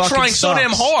because you're trying so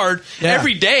damn hard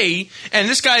every day, and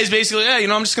this guy is basically,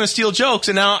 I'm just going to steal jokes,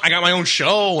 and now I got my own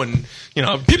show, and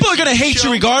people are going to hate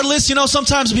you regardless.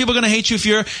 Sometimes people are going to hate you if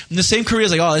you're in the same career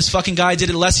as like, oh, this fucking guy did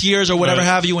it less years or whatever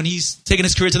have you, and he's taking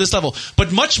his career to this level.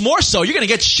 But much more so, you're going to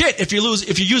get shit if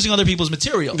you're using other people's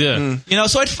material. Yeah.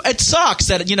 So it sucks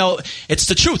that it's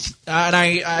the truth,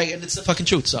 and it's the fucking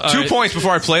truth. So. 2 points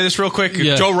before I play this real quick.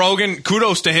 Yeah. Joe Rogan,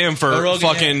 kudos to him for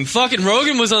fucking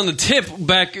Rogan was on the tip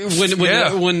back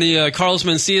when the Carlos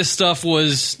Mencia stuff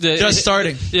was just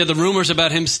starting. Yeah, the rumors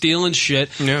about him stealing shit.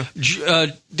 Yeah.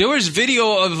 There was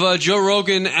video of Joe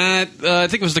Rogan at I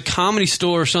think it was the Comedy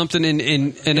Store or something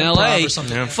in L.A.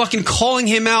 Fucking calling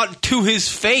him out to his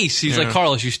face. He's like,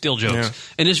 Carlos, you steal jokes. Yeah.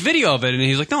 And there's video of it, and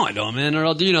he's like, no, I don't, man.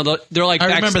 They're like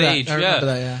backstage. I remember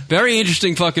that. Very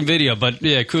interesting fucking video. But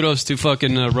yeah, kudos to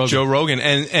fucking Rogan. Joe Rogan.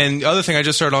 And the other thing I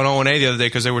just heard on O&A the other day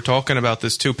because they were talking about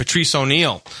this too. Patrice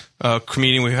O'Neal, a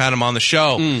comedian, we had him on the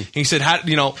show. He said,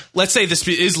 let's say this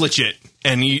is legit.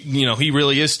 And he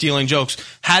really is stealing jokes.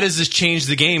 How does this change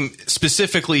the game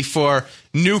specifically for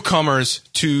newcomers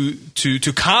to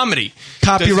comedy?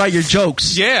 Copyright your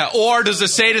jokes. Yeah, or does it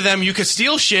say to them you could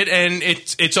steal shit and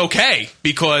it's okay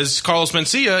because Carlos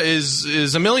Mencia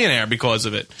is a millionaire because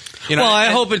of it? I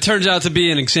hope it turns out to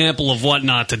be an example of what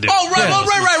not to do. Oh,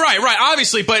 right.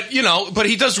 Obviously, but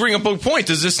he does bring up a point.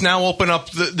 Does this now open up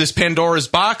this Pandora's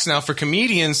box now for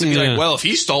comedians to be like, well, if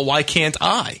he stole, why can't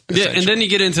I? Yeah, and then you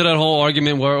get into that whole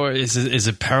argument where is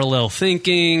it parallel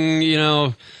thinking?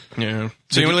 Yeah.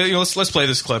 So let's play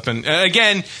this clip, and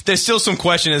again, there's still some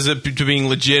question as to being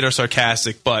legit or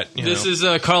sarcastic, but this is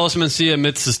Carlos Mencia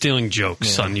admits to stealing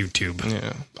jokes on YouTube.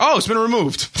 Yeah. Oh, it's been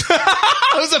removed.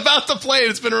 I was about to play it.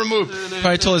 It's been removed.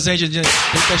 Probably told his agent, take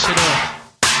that shit off.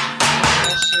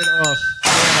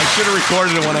 I should have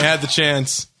recorded it when I had the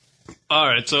chance. All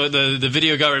right, so the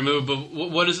video got removed, but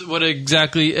what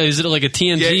exactly is it? Like a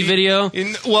TMZ video?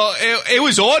 Well, it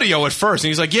was audio at first, and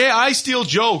he's like, "Yeah, I steal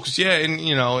jokes." Yeah, and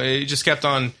it just kept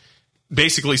on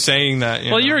basically saying that.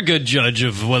 You're a good judge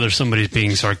of whether somebody's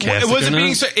being sarcastic. It wasn't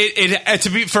being.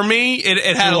 For me,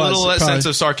 it had a little sense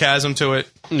of sarcasm to it.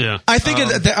 Yeah, I think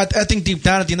I think deep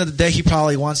down at the end of the day, he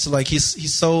probably wants to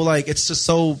he's so it's just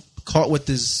so caught with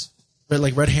this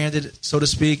red-handed, so to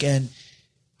speak, and.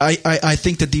 I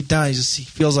think that deep down he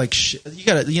feels like shit. You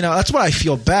gotta, that's why I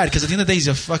feel bad, because at the end of the day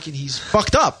he's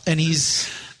fucked up, and he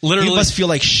must feel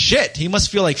like shit. He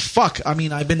must feel like fuck. I mean,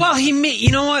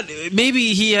 you know what?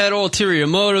 Maybe he had ulterior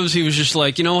motives. He was just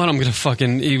like, you know what?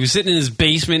 He was sitting in his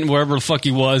basement, wherever the fuck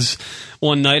he was,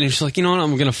 one night, and he's like, you know what?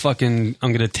 I'm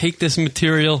gonna take this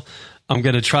material. I'm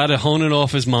going to try to hone it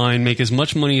off his mind, make as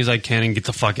much money as I can, and get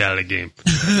the fuck out of the game.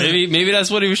 Maybe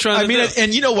that's what he was trying to do.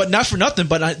 And you know what? Not for nothing,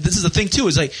 but this is the thing, too,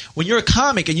 is like, when you're a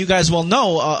comic, and you guys well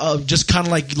know, just kind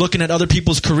of like looking at other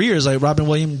people's careers, like Robin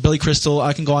Williams, Billy Crystal,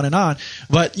 I can go on and on.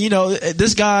 But,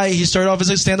 this guy, he started off as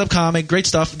a stand-up comic, great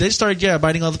stuff. They started,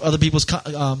 biting other people's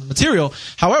material.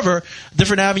 However,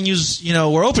 different avenues,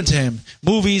 were open to him.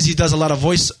 Movies, he does a lot of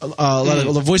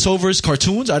voiceovers,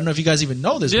 cartoons. I don't know if you guys even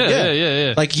know this.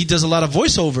 Yeah. Like, he does a lot of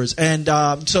voiceovers, and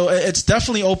so it's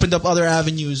definitely opened up other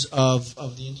avenues of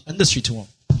the industry to him.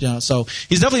 So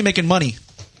he's definitely making money.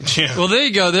 Yeah. Well, there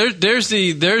you go.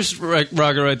 There's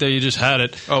Roger right there. You just had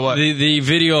it. Oh, what? The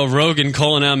video of Rogan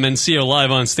calling out Mencia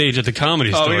live on stage at the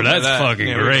Comedy Store. That's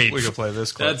fucking great. We can play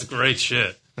this clip. That's great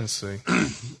shit. Let's see.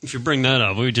 If you bring that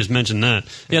up, we just mentioned that.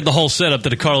 He had the whole setup to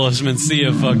the Carlos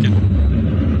Mencia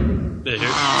fucking. There you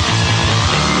go.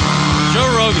 Joe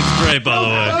Rogan's great, by the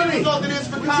way.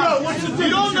 You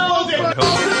don't know that.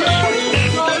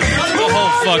 The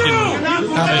whole fucking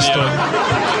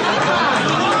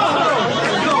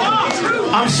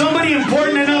I'm somebody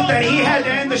important enough that he had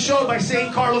to end the show by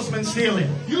saying Carlos Mencia.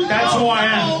 That's who I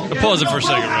am. Pause it for a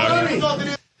second,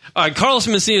 Roger. All right, Carlos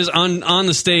Mencia is on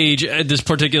the stage at this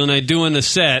particular night doing the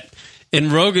set,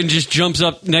 and Rogan just jumps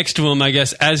up next to him, I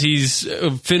guess, as he's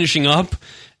finishing up.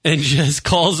 And just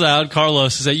calls out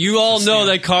Carlos and says, you all know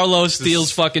that Carlos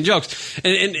steals fucking jokes.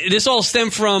 And this all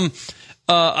stemmed from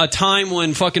a time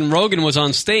when fucking Rogan was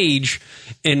on stage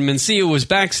and Mencia was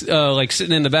back,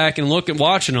 sitting in the back and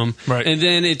watching him. Right. And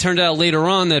then it turned out later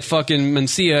on that fucking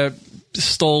Mencia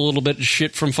stole a little bit of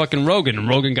shit from fucking Rogan, and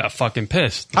Rogan got fucking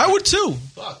pissed. I would too.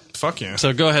 Fuck yeah.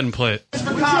 So go ahead and play it. You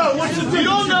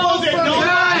don't know that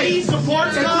nobody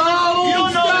supports him. You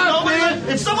don't know that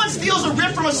nobody. If someone steals a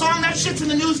riff from a song, that shit's in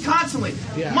the news constantly.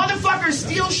 Yeah. Motherfuckers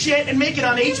steal shit and make it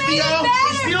on HBO.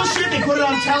 They steal shit, they put it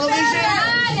on television.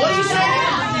 What are you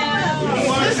saying?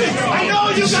 Listen, I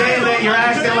know you saying that you're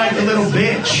acting like a little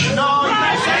bitch. No, you're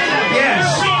not saying that.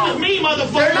 Yes. They're agreeing with me,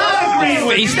 motherfucker. They're not agreeing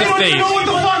with me. They don't even know what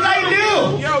the fuck I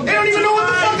do. They don't even know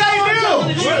what the fuck I do.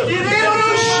 They don't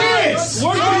know shit.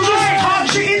 You just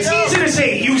talk shit. It's easy to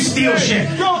say you steal shit.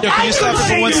 Can you stop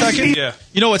for 1 second? Yeah.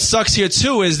 You know what sucks here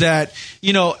too is that,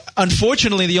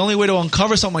 unfortunately the only way to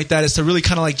uncover something like that is to really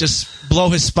kind of like just blow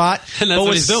his spot. And that's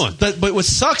what he's doing. But what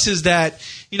sucks is that,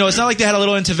 it's not like they had a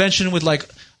little intervention with like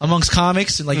amongst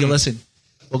comics and like, listen,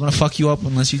 we're gonna fuck you up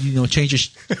unless you change your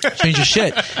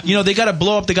shit. They gotta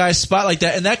blow up the guy's spot like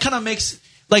that, and that kind of makes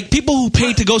like people who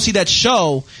paid to go see that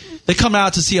show. They come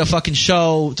out to see a fucking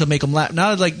show to make them laugh.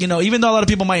 Now, even though a lot of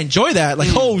people might enjoy that,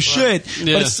 oh shit,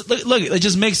 yeah. But it's, look, it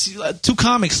just makes two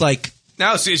comics like.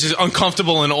 Now it's just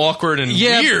uncomfortable and awkward and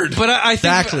weird. But I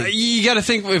think you got to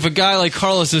think if a guy like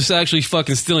Carlos is actually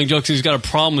fucking stealing jokes, and he's got a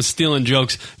problem with stealing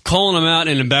jokes, calling them out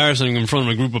and embarrassing them in front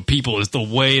of a group of people is the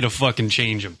way to fucking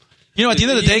change them. At the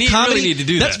end of the day, comedy. Really need to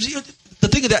do that. The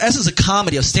thing of the essence of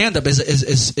comedy, of stand-up,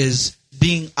 is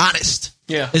being honest.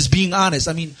 Yeah. Is being honest.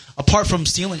 I mean, apart from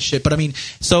stealing shit, but I mean,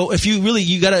 so if you really,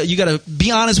 you gotta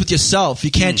be honest with yourself.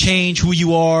 You can't change who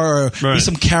you are or be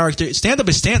some character. Stand-up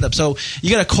is stand-up, so you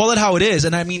gotta call it how it is.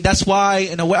 And I mean, that's why,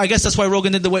 in a way, I guess that's why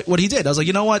Rogan did what he did. I was like,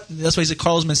 you know what? That's why he said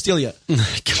Carlos Mencia.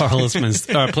 Carlos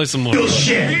Mencia. All right, play some more.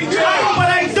 Shit. But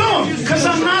I don't, because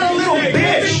I'm not a little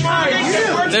bitch.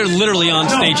 They're literally on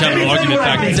stage having an argument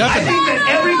back there. I think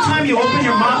that every time you open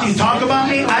your mouth, you talk about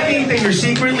me. I think that you're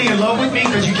secretly in love with me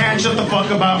because you can't shut the fuck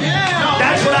about me.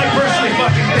 That's what I personally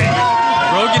fucking think.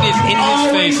 Rogan is in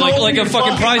his face like a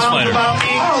fucking prize fighter.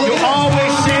 You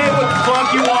always say what the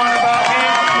fuck you want about me.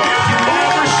 You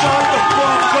never shut the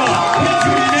fuck up.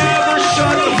 You never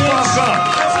shut the fuck up.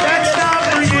 That's not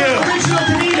for you.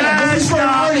 That's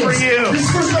not for you. This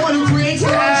is for someone who creates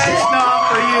their own shit. That's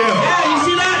not for you. Yeah, you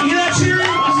see that? You not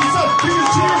cheering? This is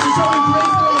cheers for someone who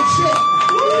creates their own shit.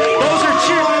 Those are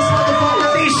cheers.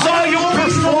 They saw you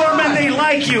perform and they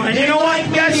like you. And you know what?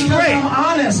 That's great.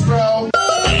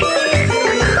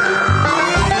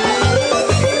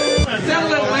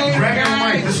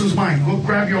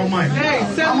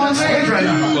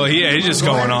 he's just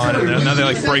going on. And now they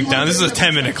like break down. This is a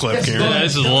 10-minute clip here. Yeah,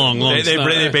 this is long.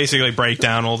 They basically break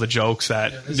down all the jokes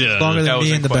that. Longer that than was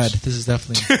me in in the bed. question. This is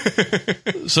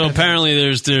definitely. So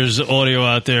apparently there's audio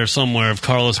out there somewhere of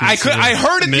Carlos Mencia. I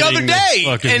heard it the other admitting day,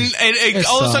 that fucking- and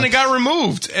all of a sudden it got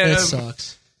removed. It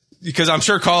sucks. Because I'm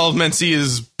sure Carlos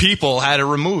Mencia's people had it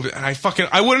removed, and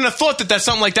I wouldn't have thought that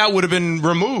something like that would have been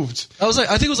removed. I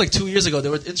think it was like 2 years ago. They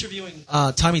were interviewing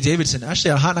Tommy Davidson,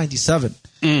 actually on Hot 97,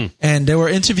 and they were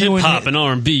interviewing hip hop and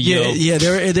R&B. Yeah,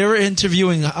 they were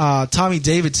interviewing Tommy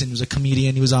Davidson, who's a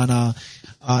comedian. He was on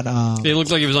It looked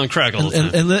like he was on crack all the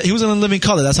time. and he was in Living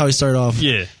Color. That's how he started off.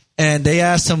 Yeah. And they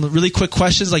asked him really quick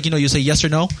questions, like, you say yes or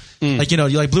no. Like, you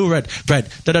like blue, red,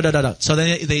 da-da-da-da-da. So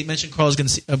then they mentioned Carlos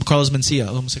Mencia. I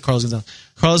almost said Carlos Gonzalez.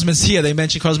 Carlos Mencia, they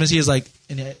mentioned Carlos Mencia is like,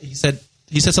 and he said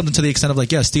something to the extent of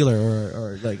like, yeah, stealer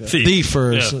or like a thief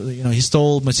or, he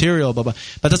stole material, blah, blah.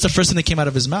 But that's the first thing that came out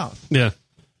of his mouth. Yeah.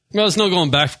 Well, there's no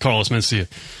going back for Carlos Mencia.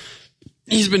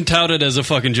 He's been touted as a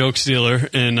fucking joke stealer,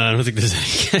 and I don't think there's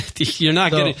any. You're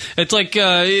not getting. It's like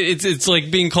it's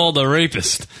like being called a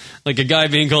rapist, like a guy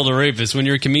being called a rapist. When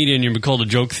you're a comedian, you're called a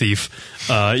joke thief.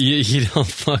 You don't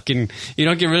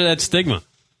get rid of that stigma.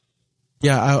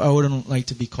 Yeah, I wouldn't like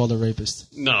to be called a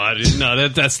rapist. No,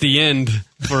 that's the end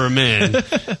for a man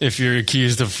if you're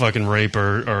accused of fucking rape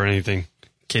or anything.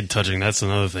 Kid touching, that's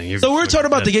another thing. So we're talking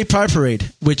about the Gay Pride Parade,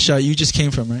 which you just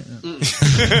came from, right?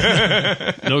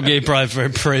 No Gay Pride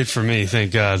Parade for me,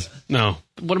 thank God. No.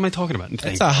 What am I talking about?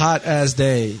 It's a hot-ass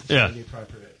day. Yeah.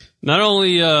 Not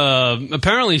only,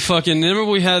 apparently fucking, remember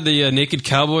we had the Naked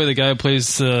Cowboy, the guy who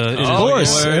plays... of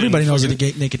course, everybody knows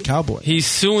the Naked Cowboy. He's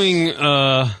suing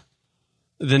the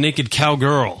Naked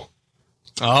Cowgirl.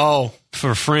 Oh. For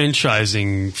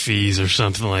franchising fees or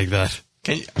something like that.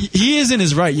 He is in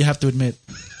his right, you have to admit.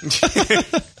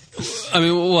 I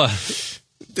mean, what?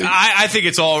 I think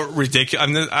it's all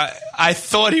ridiculous. I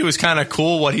thought he was kind of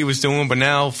cool what he was doing, but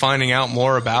now finding out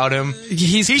more about him,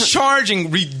 he's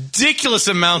charging ridiculous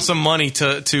amounts of money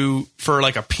for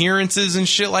like appearances and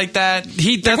shit like that.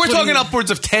 We're talking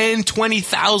upwards of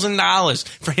 $10,000-$20,000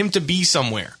 for him to be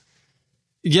somewhere.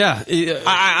 Yeah,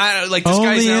 I like this only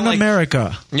guy's in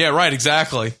America. Yeah, right.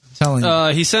 Exactly.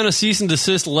 He sent a cease and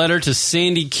desist letter to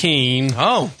Sandy Kane,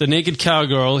 the Naked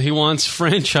Cowgirl. He wants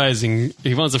franchising.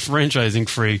 He wants a franchising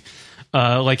free,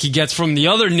 like he gets from the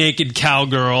other Naked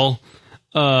Cowgirl,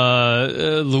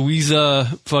 Louisa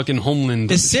fucking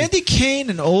Homeland. Is Sandy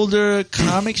Kane an older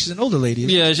comic? She's an older lady.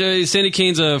 Yeah, Sandy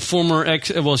Kane's a former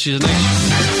ex. Well, she's an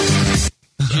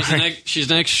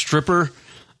ex stripper,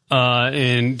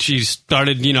 and she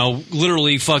started,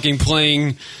 literally fucking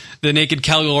playing the Naked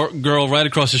Cowgirl right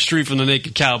across the street from the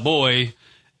Naked Cowboy,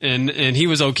 and he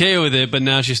was okay with it, but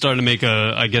now she's starting to make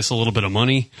I guess a little bit of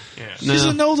money. Yeah. She's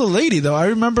an older lady though. I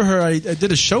remember her. I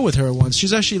did a show with her once.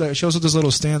 She's actually she also does a little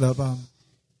stand up.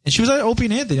 And she was at Opie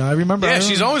and Anthony. I remember. Yeah,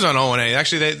 she's always on O&A.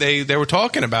 Actually, they were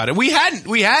talking about it. We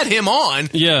had him on.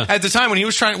 Yeah. At the time when he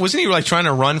was wasn't he like trying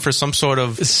to run for some sort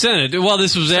of Senate? Well,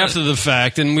 this was after the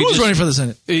fact, and who was running for the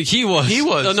Senate? He was. He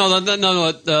was. No.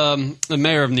 The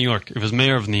mayor of New York. It was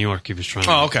mayor of New York. He was trying.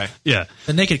 Oh, okay. Yeah.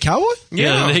 The Naked Cowboy.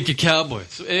 Yeah, the Naked Cowboy.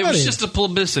 So it was just a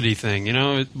publicity thing,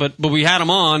 But we had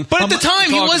him on. But at the time,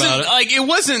 he wasn't like it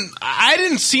wasn't. I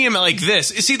didn't see him like this.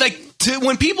 See, like.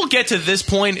 When people get to this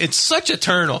point, it's such a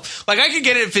turn off. Like, I could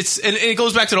get it if it's, and it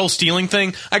goes back to the whole stealing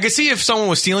thing. I could see if someone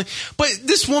was stealing, but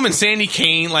this woman, Sandy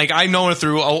Kane, like, I know her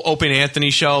through Opie and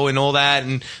Anthony show and all that,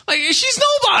 and like, she's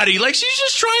nobody. Like, she's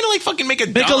just trying to like fucking make a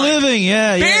living,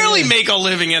 yeah. Barely make a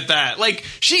living at that. Like,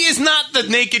 she is not the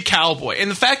Naked Cowboy, and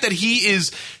the fact that he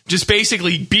is just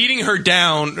basically beating her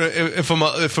down from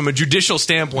a judicial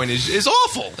standpoint is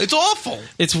awful. It's awful.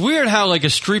 It's weird how like a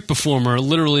street performer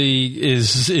literally is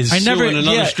suing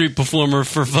another street performer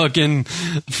for fucking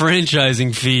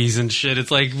franchising fees and shit.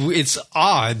 It's like it's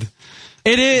odd.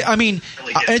 It is. I mean,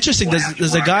 interesting.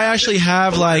 Does the guy actually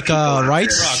have like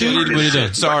rights? What are you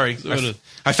doing? Sorry.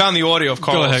 I found the audio of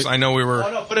Carlos. Go ahead. I know we were.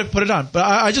 Oh, no, put it on. But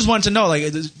I just wanted to know, like,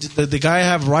 does the guy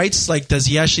have rights? Like, does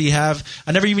he actually have?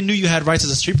 I never even knew you had rights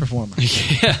as a street performer.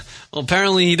 Yeah. Well,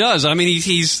 apparently he does. I mean,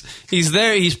 he's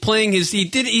there. He's playing his.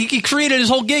 He created his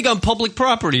whole gig on public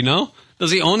property. No.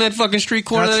 Does he own that fucking street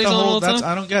corner that he's on all the time?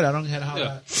 I don't get it. I don't get how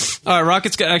that... All right,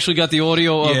 Rocket's actually got the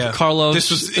audio of Carlos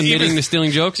admitting to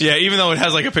stealing jokes. Yeah, even though it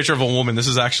has like a picture of a woman, this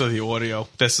is actually the audio.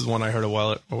 This is one I heard a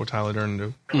while ago with Tyler Durden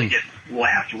do. Really get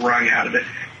laughs wrung out of it.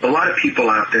 A lot of people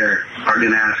out there are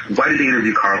going to ask, why did they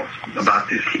interview Carlos about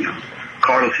this?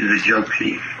 Carlos is a joke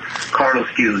thief. Carlos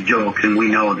steals jokes, and we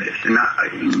know this. And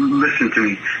listen to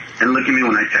me, and look at me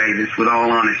when I tell you this with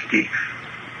all honesty.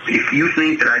 If you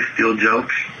think that I steal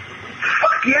jokes,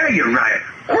 fuck yeah, you're right.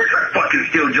 course I fucking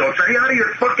steal jokes. Are you out of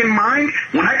your fucking mind?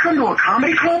 When I come to a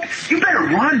comedy club, you better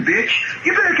run, bitch.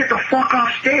 You better get the fuck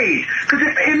off stage. Because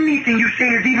if anything you say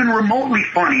is even remotely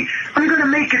funny, I'm going to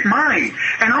make it mine.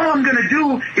 And all I'm going to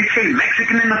do is say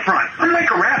Mexican in the front. I'm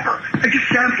like a rapper. I just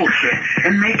sample shit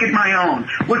and make it my own.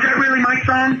 Was that really my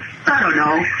song? I don't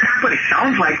know. But it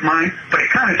sounds like mine. But it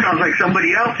kind of sounds like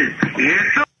somebody else's.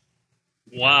 Yeah.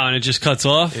 Wow, and it just cuts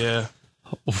off? Yeah.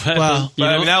 Wow.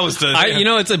 I mean, that was the...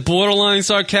 it's a borderline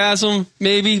sarcasm,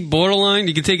 maybe. Borderline.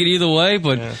 You can take it either way,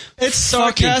 but... It's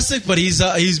sarcastic, but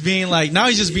he's being like... Now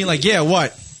he's just being like, yeah,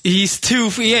 what? He's too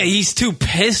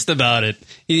pissed about it.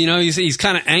 You know, he's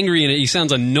kind of angry in it. He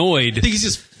sounds annoyed. I think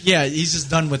he's just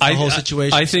done with the whole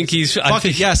situation. I think he's...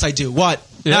 Yes, I do. What?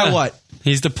 Yeah. Now what?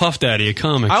 He's the Puff Daddy of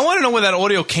comics. I want to know where that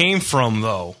audio came from,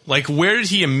 though. Like, where did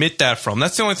he emit that from?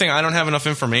 That's the only thing I don't have enough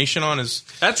information on.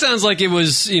 That sounds like it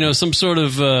was, some sort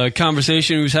of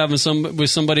conversation he was having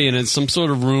with somebody in some sort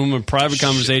of room, a private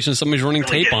conversation. Somebody's running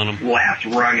tape on him. Last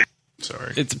rung.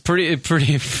 Sorry. It's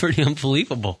pretty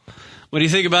unbelievable. What do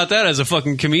you think about that as a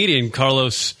fucking comedian,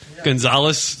 Carlos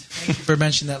Gonzalez? Thank you for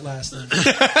mentioning that last name.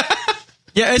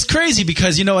 Yeah, it's crazy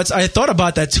because, I thought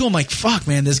about that too. I'm like, fuck,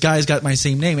 man, this guy's got my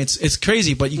same name. It's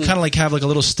crazy, but you kind of like have like a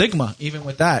little stigma even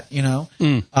with that, I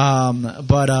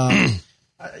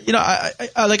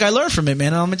learned from it,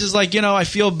 man. And I'm just like, I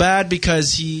feel bad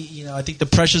because I think the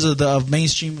pressures of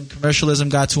mainstream and commercialism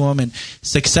got to him, and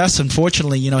success,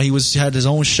 unfortunately, he had his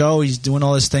own show, he's doing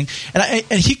all this thing,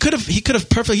 and he could have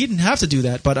perfectly, he didn't have to do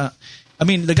that, but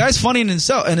the guy's funny in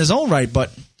his own right,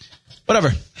 but.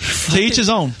 Whatever. To each his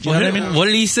own. You know what I mean? What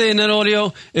did he say in that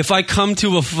audio? If I come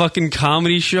to a fucking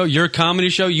comedy show, your comedy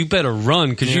show, you better run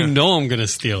because you know I'm going to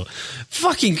steal.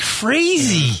 Fucking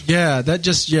crazy. Yeah, that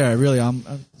just, really.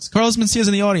 Carlos Mencia's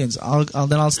in the audience.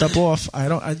 I'll step off.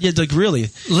 Really.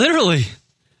 Literally.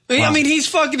 Wow. I mean, he's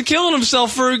fucking killing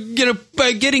himself for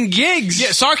getting gigs.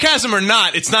 Yeah, sarcasm or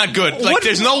not, it's not good. Like,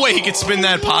 there's no way he could spin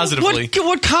that positively.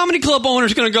 What comedy club owner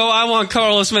is going to go, I want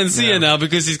Carlos Mencia now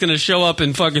because he's going to show up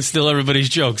and fucking steal everybody's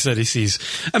jokes that he sees?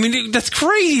 I mean, that's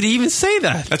crazy to even say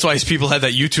that. That's why his people had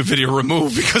that YouTube video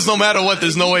removed, because no matter what,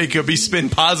 there's no way it could be spin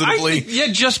positively.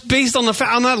 Just based on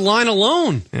on that line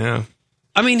alone. Yeah.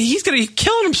 I mean, he's going to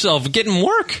kill himself getting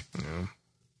work. Yeah.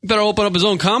 Better open up his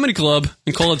own comedy club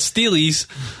and call it Steelies.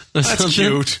 That's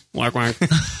cute. Whack, whack.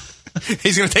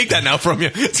 He's going to take that now from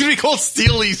you. It's going to be called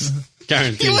Steelies.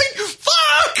 Guaranteed. You're like,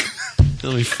 fuck!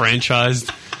 It'll be franchised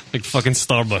like fucking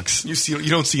Starbucks. You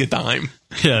don't see a dime.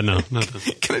 Yeah, no,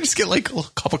 nothing. Can I just get like a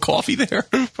cup of coffee there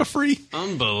for free?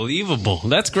 Unbelievable.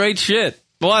 That's great shit.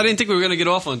 Well, I didn't think we were going to get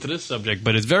off onto this subject,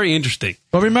 but it's very interesting.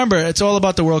 But remember, it's all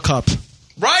about the World Cup.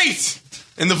 Right!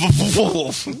 And the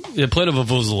vuvuzela. Yeah, play the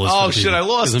vuvuzela. Oh, shit, I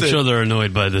lost it. I'm sure they're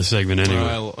annoyed by this segment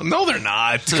anyway. No, they're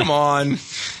not. Come on.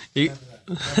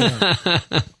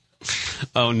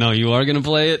 Oh, no, you are going to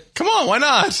play it? Come on, why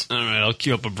not? All right, I'll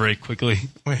cue up a break quickly.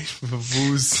 Wait,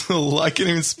 vuvuzela. I can't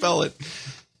even spell it.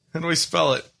 How do I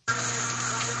spell it?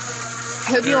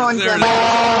 Hope you want them.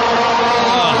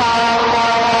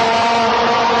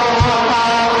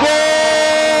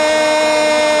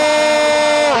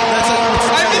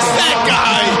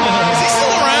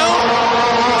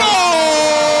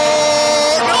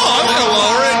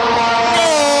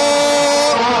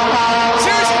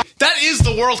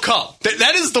 World Cup.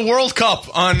 That is the World Cup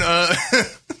on on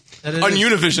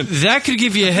Univision. That could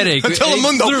give you a headache.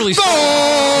 Telemundo. Literally.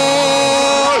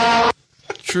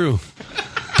 True.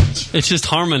 It's just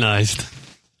harmonized.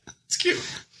 It's cute.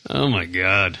 Oh my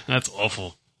god, that's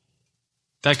awful.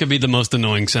 That could be the most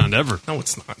annoying sound ever. No,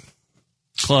 it's not.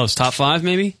 Close. Top 5,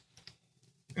 maybe?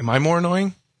 Am I more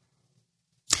annoying?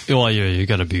 Well, yeah, you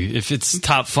gotta be. If it's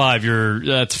top 5,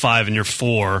 that's 5 and you're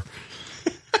 4.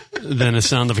 Then the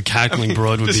sound of a cackling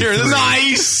broad would be just 3.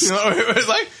 Nice! It's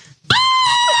like...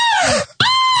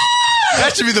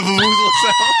 That should be the vuvuzela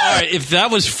sound. All right, if that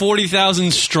was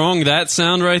 40,000 strong, that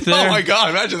sound right there... Oh my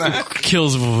god, imagine that.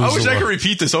 Kills vuvuzela. I wish I could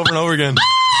repeat this over and over again.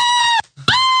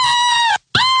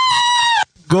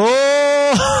 Go!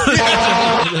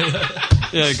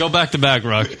 Yeah, go back to back,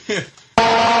 Rock.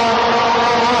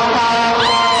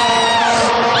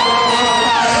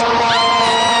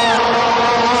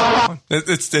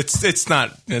 It's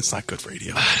not good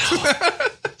radio.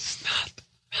 It's not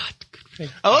good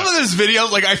radio. I love that there's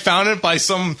videos, like I found it by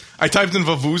I typed in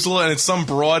vuvuzela and it's some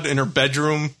broad in her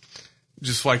bedroom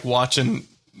just like watching,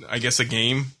 I guess, a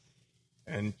game,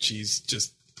 and she's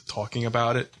just talking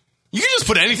about it. You can just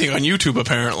put anything on YouTube,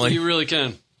 apparently. You really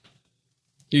can.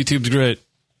 YouTube's great.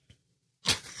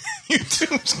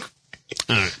 YouTube's great.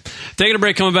 All right. Taking a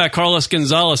break, coming back. Carlos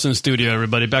Gonzalez in studio,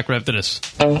 everybody. Back right after this.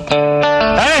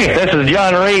 Hey, this is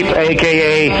John Reap,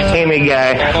 a.k.a. Amy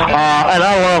Guy, and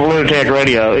I love Lunatic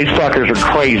Radio. These fuckers are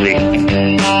crazy.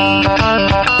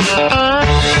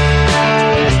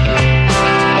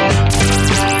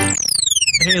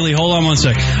 Haley, hold on one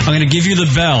sec. I'm going to give you the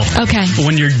bell. Okay.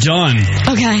 When you're done,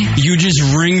 okay, you just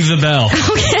ring the bell.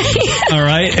 Okay. All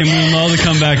right? And we'll know to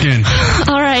come back in.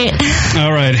 All right.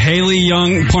 All right. Haley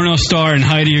Young, porno star, and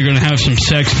Heidi are going to have some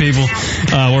sex, people.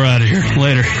 We're out of here.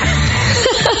 Later.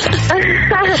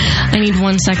 I need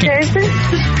 1 second.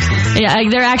 Yeah,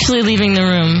 they're actually leaving the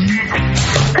room.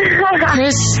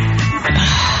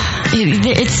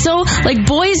 It's so, like,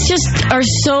 boys just are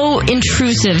so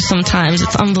intrusive sometimes.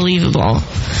 It's unbelievable.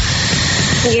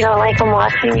 You don't like them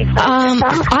watching you?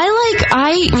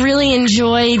 I really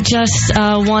enjoy just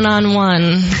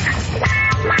one-on-one.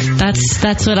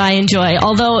 That's what I enjoy.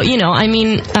 Although, I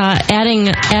mean, adding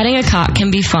a cock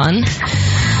can be fun.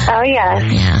 Oh, yeah.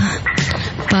 Yeah.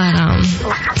 But,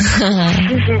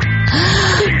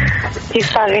 Do you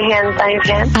still have your hands on your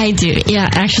pants? I do. Yeah,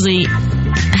 actually,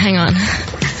 hang on.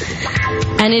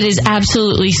 And it is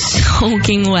absolutely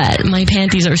soaking wet. My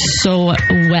panties are so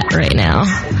wet right now.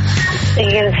 Are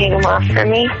you going to take them off for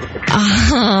me?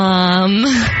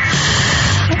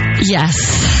 Yes.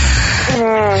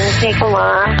 Take them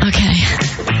off. Okay.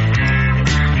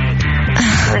 I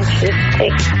want you to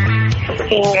stick your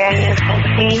finger in your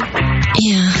pussy.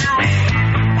 Yeah.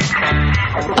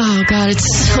 Oh, God, it's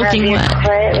soaking wet. Rub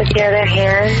your clit with your other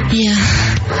hand. Yeah.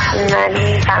 And then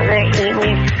you down there eating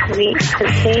your sweet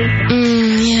pussy.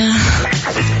 Yeah.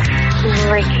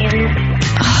 Licking.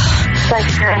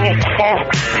 Sucking on your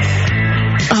tits.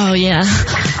 Oh, yeah.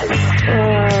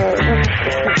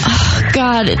 Oh,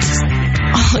 God, it's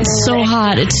so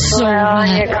hot. It's so wet. On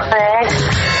your clit.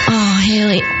 Oh,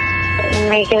 Haley.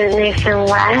 Making it nice and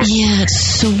wet. Yeah, it's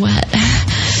so wet.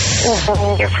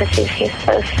 Your pussy feels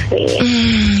so sweet.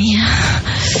 Yeah.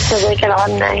 So lick it all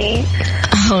night.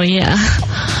 Oh, yeah.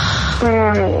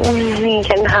 You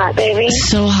getting hot, baby?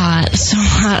 So hot. So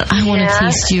hot. I want to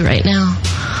taste you right now.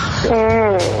 I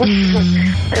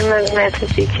love my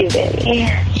pussy too, baby.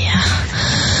 Yeah.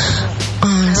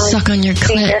 Suck on your clit.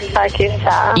 Finger fuck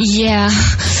yourself. Yeah.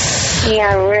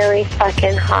 Yeah, really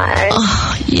fucking hard.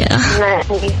 Oh, yeah. Let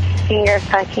me finger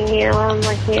fucking you while I'm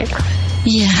looking at your clit.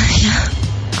 Yeah, yeah.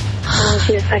 I want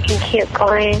you to fucking keep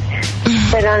going.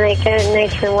 But I'll make it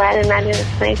nice and wet. Imagine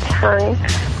with my tongue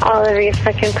all over your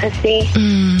fucking pussy.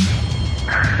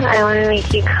 I want to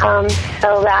make you come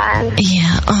so bad.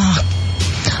 Yeah. Oh,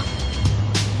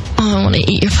 I want to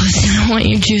eat your pussy. I want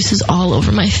your juices all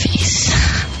over my face.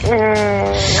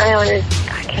 I want to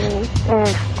fucking...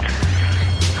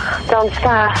 Don't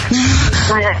stop. I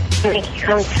want to make you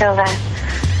come so bad.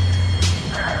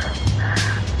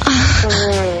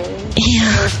 Yeah. I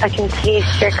want to fucking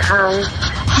taste your cum in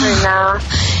your mouth.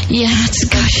 Yeah, it's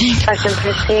gushing. Fucking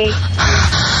pussy.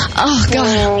 Oh,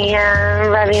 God. Yeah,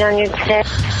 rubbing on your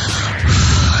tits.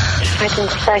 Fucking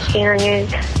sucking on your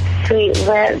sweet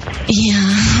lips.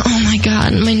 Yeah. Oh, my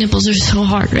God. My nipples are so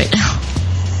hard right now.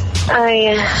 Oh,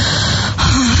 yeah.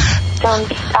 Don't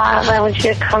stop. I want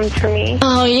you to come for me.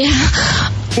 Oh, yeah.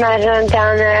 Imagine I'm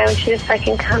down there. I want you to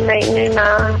fucking come right in your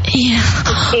mouth. Yeah.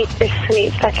 Taste your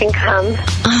sweet fucking cum.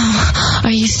 Oh,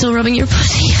 are you still rubbing your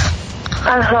pussy?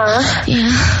 Uh-huh.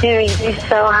 Yeah. Dude, you're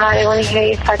so hot. I want to hear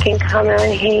you fucking come. I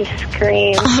want to hear you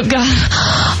scream. Oh, God.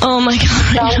 Oh, my God.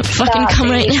 I'm gonna fucking come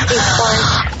right now.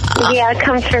 Yeah,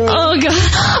 come for me. Oh,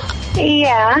 God.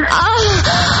 Yeah.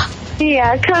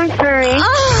 Yeah, come for me.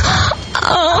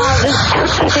 Oh, this is so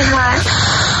fucking hot.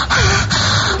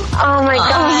 Oh, my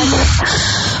God.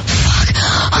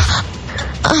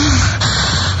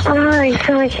 Oh, you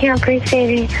feel like you can't breathe,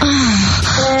 baby.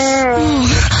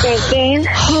 Shaking?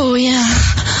 Oh, yeah.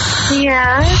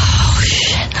 Yeah. Oh,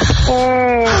 shit.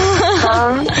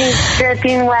 It's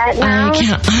dripping wet now.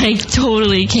 I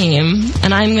totally came,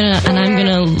 and I'm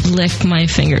gonna lick my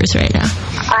fingers right now.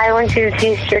 I want you to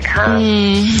taste your cum.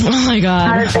 Oh my God.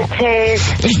 How does it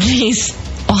taste? It tastes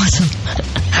awesome.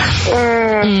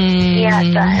 Yeah,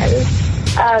 it does.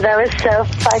 Oh, that was so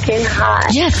fucking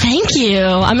hot. Yeah, thank you.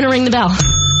 I'm gonna ring the bell.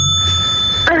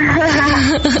 I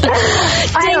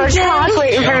have a talk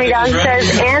waiting for me downstairs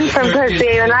and some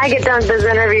pussy. When I get done with this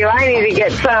interview, I need to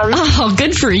get some. Oh,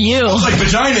 good for you. It's like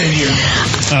vagina in here.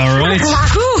 All right.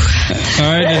 All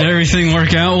right. Did everything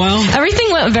work out well?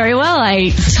 Everything went very well.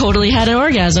 I totally had an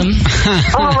orgasm.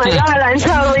 Oh my God, I'm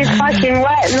totally fucking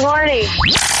wet and horny.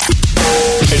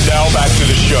 And now back to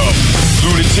the show.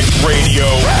 Lunatic Radio.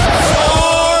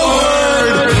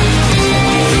 Forward!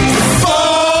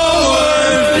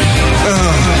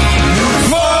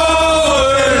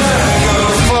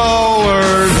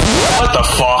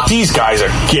 These guys are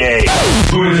gay.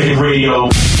 LunaticRadio.com.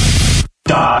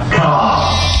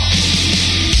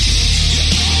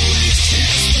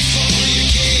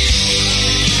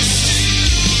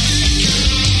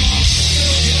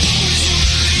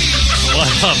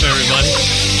 What's up, everybody?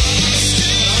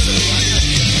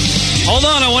 Hold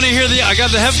on, I want to hear I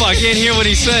got the headphone. I can't hear what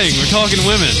he's saying. We're talking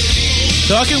women.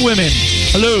 Talking women.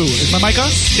 Hello. Is my mic on?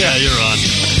 Yeah, you're on.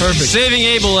 Perfect. Saving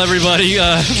Abel, everybody.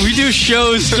 We do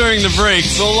shows during the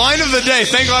breaks. The line of the day.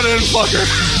 Thank God I didn't fuck her.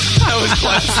 That was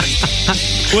classic.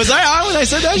 Was I on when I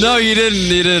said that? No, you didn't.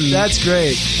 You didn't. That's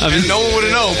great. I mean, no one would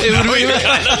have known.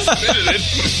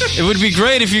 It would be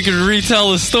great if you could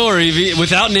retell the story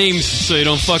without names so you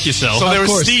don't fuck yourself. So there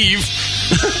was Steve.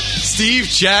 Steve,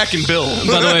 Jack, and Bill.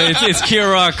 By the way, it's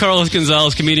Kira, Carlos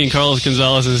Gonzalez, comedian Carlos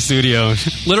Gonzalez in the studio.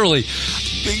 Literally.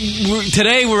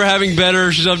 Today we're having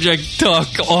better subject talk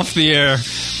off the air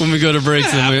when we go to breaks.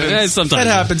 Sometimes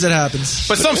It happens.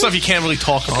 But some stuff you can't really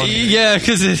talk on. Yeah,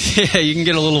 because you can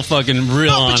get a little fucking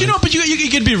real on. But you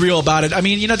can be real about it. I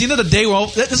mean, at the end of the day,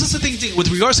 this is the thing with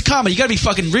regards to comedy. You got to be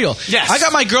fucking real. Yes. I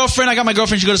got my girlfriend.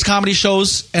 She goes to comedy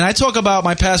shows, and I talk about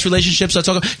my past relationships.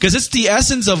 Because it's the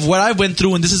essence of what I went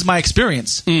through, and this is my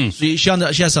experience. So she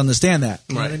has to understand that.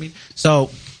 You know what I mean? So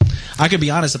I could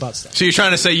be honest about stuff. So you're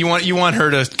trying to say you want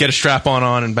her to get a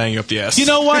strap-on and bang you up the ass. You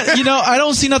know what? I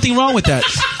don't see nothing wrong with that.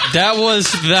 That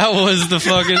was the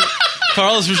fucking...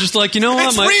 Carlos was just like, you know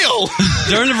what? It's real!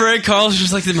 During the break, Carlos was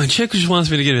just like, my chick just wants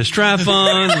me to get a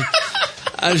strap-on.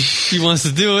 She wants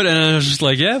to do it, and I was just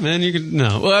like, yeah, man, you can...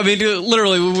 No. Well, I mean,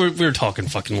 literally, we were talking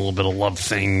fucking a little bit of love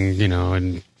thing,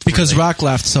 and... Because Rock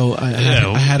left, so I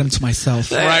had him to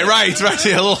myself. Right.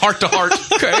 Yeah, a little heart-to-heart.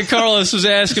 Carlos was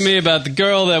asking me about the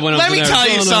girl that went up Let me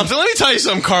tell you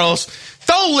something, Carlos.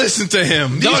 Don't listen to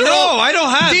him. I don't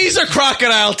have... These are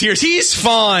crocodile tears. He's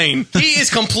fine. He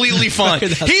is completely fine.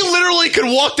 He literally could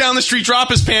walk down the street, drop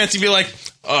his pants, and be like...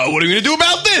 what are you going to do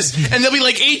about this? And there'll be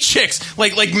like 8 chicks,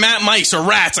 like mice or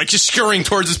rats, like just scurrying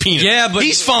towards his penis. Yeah, but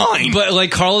he's fine. But like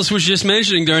Carlos was just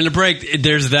mentioning during the break,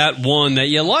 there's that one that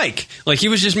you like. Like he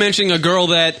was just mentioning a girl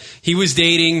that he was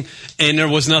dating, and there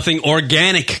was nothing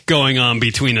organic going on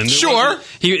between them. Sure,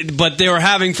 but they were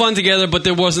having fun together, but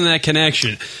there wasn't that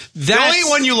connection. The only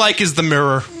one you like is the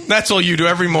mirror. That's all you do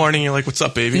every morning. You're like, "What's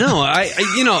up, baby?" No,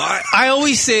 I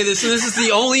always say this, and this is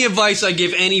the only advice I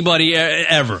give anybody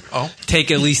ever. Oh,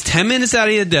 take at least 10 minutes out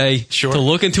of your day to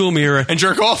look into a mirror and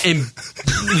jerk off. And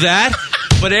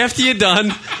but after you're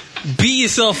done, beat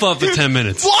yourself up for 10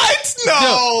 minutes. What?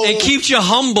 No. It keeps you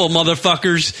humble,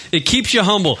 motherfuckers. It keeps you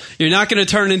humble. You're not going to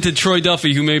turn into Troy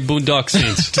Duffy, who made Boondock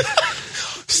Saints.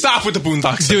 Stop with the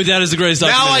Boondock Saints. Dude, that is the greatest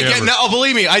documentary ever. Now,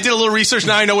 believe me, I did a little research.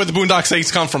 Now I know where the Boondock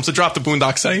Saints come from, so drop the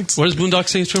Boondock Saints. Where does Boondock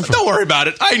Saints come from? Don't worry about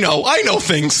it. I know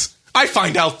things. I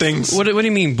find out things. What do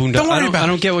you mean, Boondock? Don't worry about it. I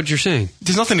don't get what you're saying.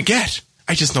 There's nothing to get.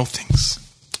 I just know things.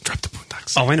 Drop the Boondock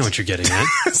Saints. Oh, I know what you're getting at.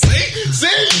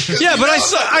 See? Yeah, but I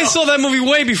saw that movie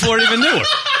way before I even knew it.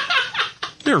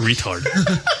 You're a retard.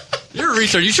 You're a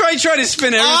retard. You try to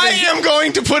spin everything. I am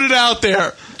going to put it out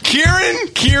there.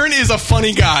 Kieran is a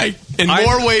funny guy in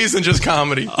more ways than just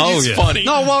comedy. He's funny.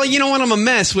 No, well, you know what? I'm a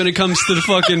mess when it comes to the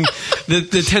fucking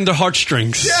the tender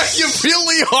heartstrings. Yeah, you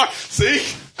really are. See?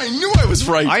 I knew I was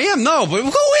right. I am, no, but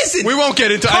who is it? We won't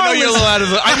get into it. I know you're a little out of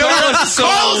the... I know you're so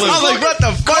what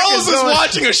the fuck Carlos is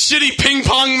watching a shitty ping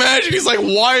pong match. He's like,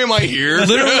 why am I here?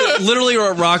 Literally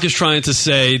what Rock is trying to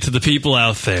say to the people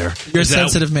out there. You're a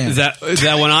sensitive man. That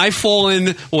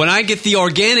when I get the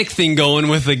organic thing going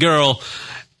with the girl...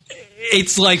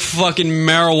 It's like fucking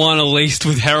marijuana laced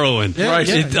with heroin. Yeah, right.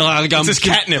 It's just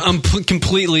catnip. I'm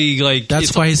completely like...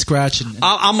 That's why he's scratching.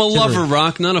 I'm a lover,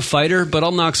 Rock, not a fighter, but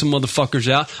I'll knock some motherfuckers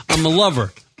out. I'm a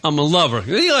lover.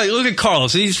 Look at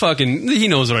Carlos. He's fucking... He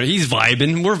knows already. He's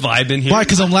vibing. We're vibing here. Why?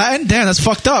 Because I'm Latin? Damn, that's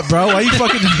fucked up, bro. Why you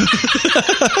fucking...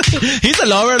 He's a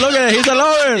lover. Look at it. He's a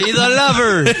lover. He's a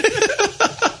lover.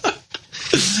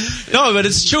 No, but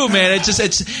it's true, man.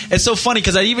 It's so funny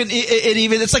because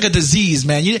it's like a disease,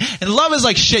 man. And love is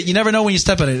like shit. You never know when you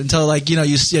step in it until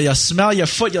you smell your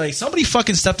foot. You're like, somebody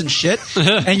fucking stepped in shit,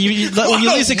 and when you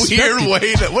least expect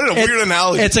it. What a weird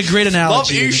analogy. It's a great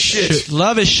analogy. Love is shit.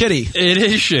 Love is shitty. It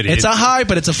is shitty. It's a high,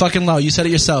 but it's a fucking low. You said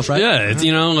it yourself, right? Yeah, it's,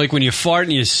 like when you fart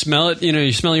and you smell it.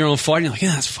 You smell your own fart, and you're like,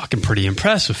 yeah, that's fucking pretty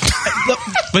impressive.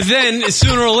 But then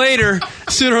sooner or later, he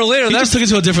just took it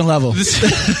to a different level. This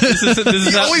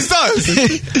is how, always does.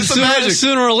 It's magic.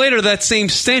 Sooner or later, that same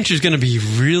stench is going to be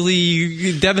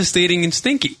really devastating and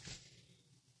stinky.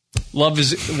 Love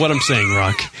is what I'm saying,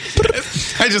 Rock.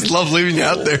 I just love leaving you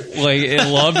out there.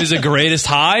 Love is the greatest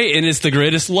high and it's the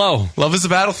greatest low. Love is the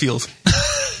battlefield.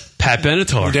 Pat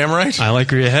Benatar. You're damn right. I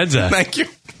like where your head's at. Thank you.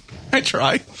 I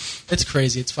try. It's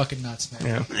crazy. It's fucking nuts,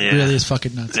 man. Yeah. It really is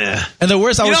fucking nuts. Yeah. And the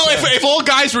worst, if all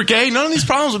guys were gay, none of these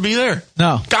problems would be there.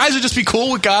 No. Guys would just be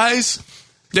cool with guys.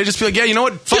 They'd just be like, yeah, you know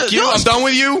what? Fuck you. I'm done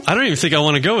with you. I don't even think I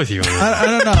want to go with you.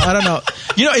 I don't know.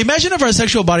 You know, imagine if our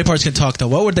sexual body parts can talk, though.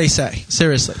 What would they say?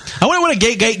 Seriously. I wonder what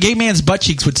a gay man's butt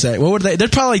cheeks would say. What would they? They're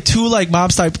probably two like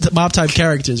mob type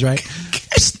characters, right?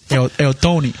 Yo,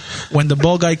 Tony, when the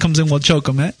bald guy comes in, we'll choke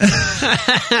him, man.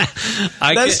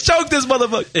 Let's choke this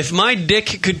motherfucker. If my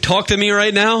dick could talk to me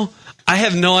right now, I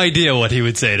have no idea what he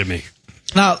would say to me.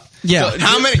 Now, yeah. So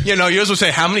how many? You know, yours would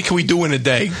say, how many can we do in a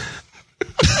day?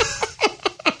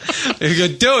 You go,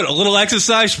 dude, a little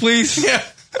exercise, please. Yeah,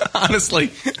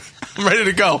 honestly, I'm ready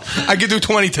to go. I could do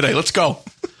 20 today. Let's go.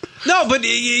 No, but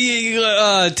you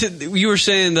were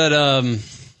saying that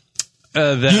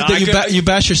you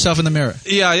bash yourself in the mirror.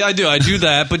 Yeah, I do. I do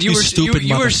that. But you were stupid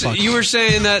you were motherfucker.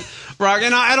 saying that, Rock,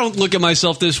 and I don't look at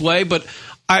myself this way, but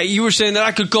you were saying that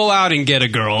I could go out and get a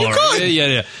girl. You could.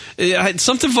 Yeah.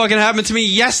 Something fucking happened to me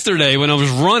yesterday when I was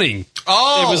running.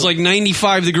 Oh, it was like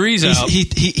 95 degrees out.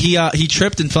 He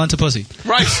tripped and fell into pussy.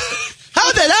 Right.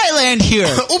 How did I land here?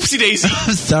 Oopsie daisy.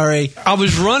 I'm sorry. I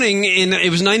was running and it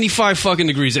was 95 fucking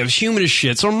degrees. It was humid as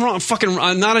shit. So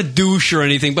I'm not a douche or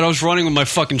anything, but I was running with my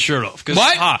fucking shirt off. What? It's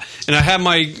hot. And I had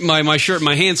my shirt in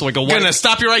my hand, so like a white. Gonna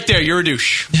stop you right there. You're a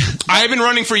douche. I've been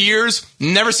running for years.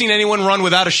 Never seen anyone run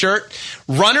without a shirt.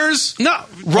 Runners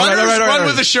run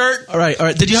with a shirt. All right.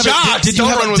 Did you have did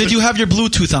you have your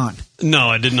Bluetooth on? No,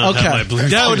 I did not have my Bluetooth.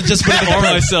 That would have just been or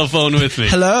my cell phone with me.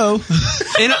 Hello,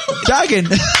 Jogging.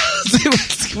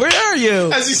 Where are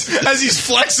you? As he's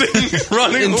flexing,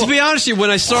 running. And to be honest with you,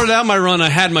 when I started out my run, I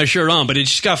had my shirt on, but it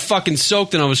just got fucking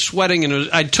soaked and I was sweating and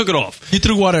I took it off. You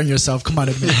threw water on yourself. Come on,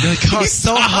 admit. You're like, oh, it's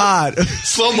so hot.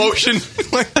 Slow motion.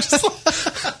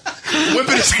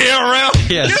 Whipping his hair around.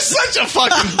 Yeah. You're such a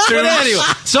fucking dude. But anyway,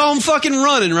 so I'm fucking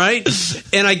running, right?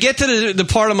 And I get to the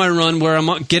part of my run where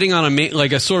I'm getting on a main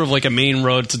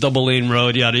road. It's a double lane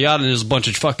road, yada yada, and there's a bunch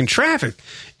of fucking traffic.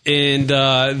 And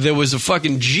there was a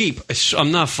fucking Jeep.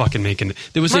 I'm not fucking making it.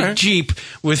 There was a Jeep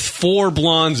with 4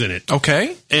 blondes in it.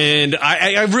 Okay. And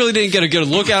I really didn't get a good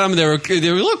look at them. They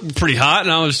were looking pretty hot,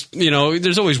 and I was,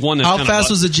 there's always one that's How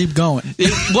fast was the Jeep going?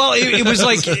 It was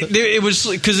like, it was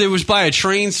because it was by a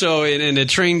train, so, and the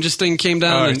train just came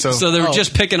down, right, so they were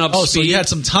just picking up speed. So you had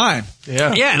some time.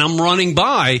 Yeah. Yeah, and I'm running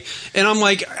by, and I'm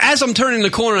like, as I'm turning the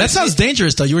corner. That sounds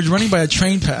dangerous, though. You were running by a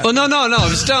train path. Oh, no.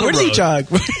 It was down the road. Where did he jog?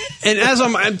 And as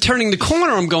I'm turning the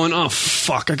corner, I'm going, oh,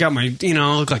 fuck, I got my,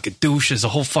 I look like a douche. There's a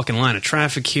whole fucking line of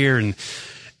traffic here,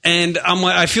 and I'm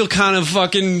like, I feel kind of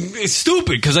fucking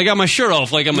stupid because I got my shirt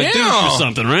off like I'm a douche or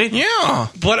something, right? Yeah.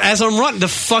 But as I'm running, the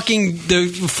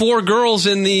 4 girls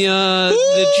in the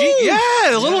Jeep,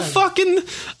 yeah, a little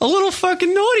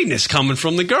fucking naughtiness coming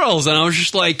from the girls, and I was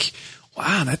just like,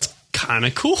 wow, that's kind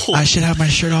of cool. I should have my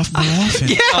shirt off more often.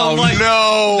 Yeah, I'm like,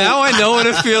 no. Now I know what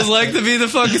it feels like to be the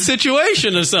fucking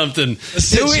situation or something.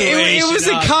 It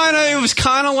was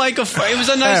kind of like it was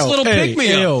a nice little pick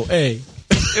me up.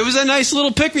 It was a nice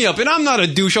little pick me up, and I'm not a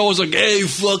douche. I was like, hey,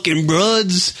 fucking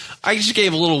bruds. I just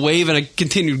gave a little wave and I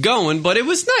continued going, but it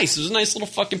was nice. It was a nice little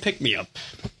fucking pick me up.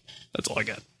 That's all I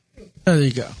got. Oh, there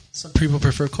you go. Some people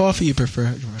prefer coffee. You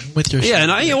prefer with your shirt. Yeah,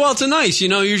 and it's a nice.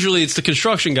 Usually it's the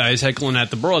construction guys heckling at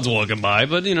the broads walking by,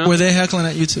 but Were they heckling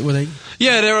at you too? Were they?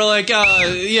 Yeah, they were like,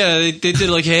 they did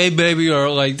like, hey baby, or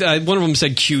like one of them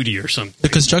said cutie or something. The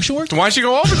construction work? Why'd you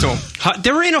go over to them?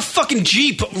 They were in a fucking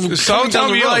Jeep. So tell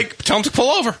them to pull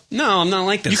over. No, I'm not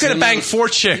like that. You could have banged 4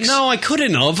 chicks. No, I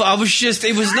couldn't have. I was just.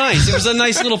 It was nice. It was a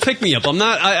nice little pick me up. I'm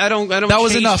not. I don't. That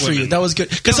was enough for you. That was good.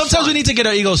 Because sometimes we need to get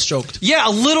our ego stroked. Yeah,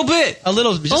 a little bit. A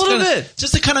little bit.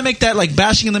 Just to kind of make that like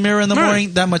bashing in the mirror in the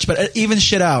morning that much better. Even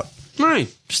shit out. Right.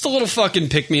 Just a little fucking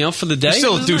pick me up for the day. You're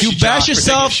still a douchey. You bash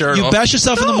yourself. You bash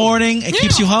yourself in the morning. It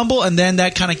keeps you humble, and then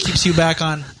that kind of keeps you back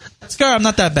on. Scar, I'm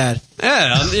not that bad.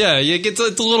 Yeah. It's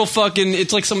a little fucking.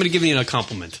 It's like somebody giving you a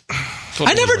compliment.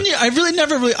 I really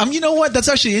never. You know what? That's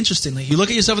actually interesting. Like, you look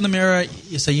at yourself in the mirror.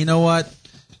 You say, you know what?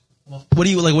 What do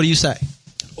you say?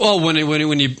 Well,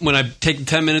 when I take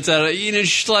 10 minutes out of it, it's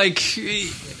just like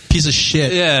piece of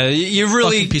shit. Yeah, you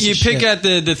pick at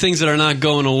the things that are not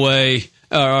going away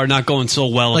or are not going so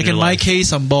well. Like in my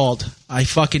case, I'm bald. I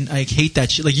hate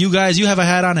that shit. Like you guys, you have a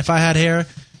hat on. If I had hair,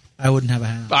 I wouldn't have a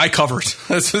hat on. I covered.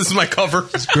 This is my cover.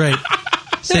 It's great.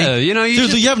 Yeah,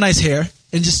 dude, you have nice hair.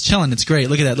 And just chilling, it's great.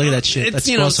 Look at that shit. That's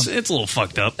awesome. It's a little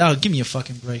fucked up. Oh, give me a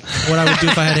fucking break. What I would do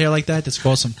if I had hair like that, that's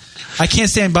awesome. I can't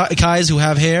stand guys who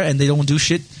have hair and they don't do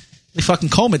shit. They fucking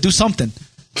comb it. Do something.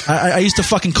 I used to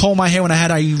fucking comb my hair when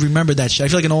I remember that shit. I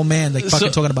feel like an old man, like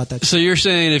fucking talking about that shit. So you're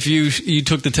saying if you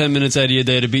took the 10 minutes out of your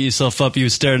day to beat yourself up, you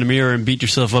would stare in the mirror and beat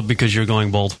yourself up because you're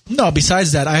going bald? No,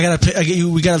 besides that,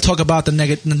 we gotta talk about the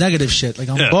negative shit. Like,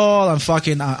 I'm bald,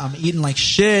 I'm eating like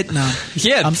shit.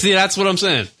 See, that's what I'm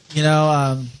saying. You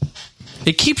know,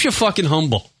 it keeps you fucking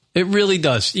humble. It really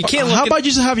does. You can't. How about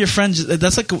you just have your friends?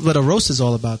 That's like what a roast is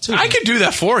all about, too. I could do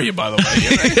that for you, by the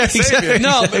way. Exactly.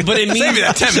 No, but it means save you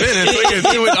that 10 minutes. We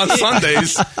can do it on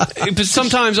Sundays. But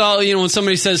sometimes when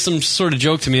somebody says some sort of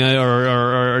joke to me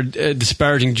or a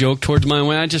disparaging joke towards my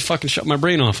way, I just fucking shut my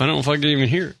brain off. I don't fucking even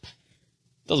hear it.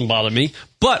 Doesn't bother me.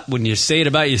 But when you say it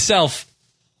about yourself,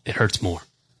 it hurts more.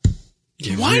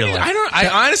 I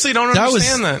honestly don't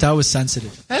understand that. That was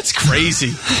sensitive. That's crazy.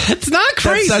 It's not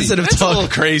crazy. That's sensitive That's talk. a little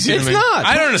crazy. It's to me. not.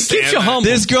 I don't understand. Keeps you humble.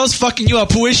 This girl's fucking you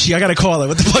up. Who is she? I gotta call her.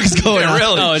 What the fuck is going on?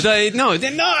 Really? No.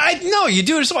 You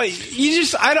do it. So you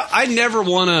just. I never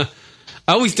want to.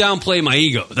 I always downplay my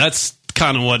ego. That's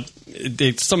kind of what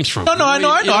it stems from. No, I know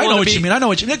what you mean. I know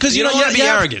what you mean. Because you don't want to be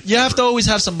arrogant. You have to always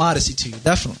have some modesty to you.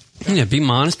 Definitely. Yeah, be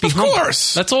modest, be humble. Of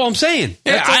course. That's all I'm saying.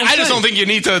 Yeah, I just don't think you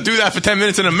need to do that for 10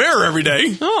 minutes in a mirror every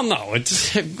day. Oh, no. It's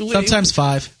sometimes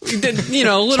 5. Literally.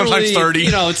 Sometimes 30.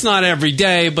 It's not every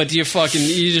day, but you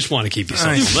just want to keep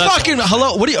yourself. You fucking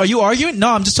hello. What are you arguing? No,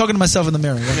 I'm just talking to myself in the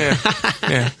mirror.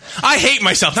 Yeah. I hate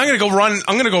myself. I'm gonna go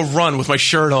run with my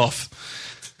shirt off.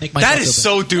 That is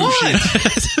so douchey.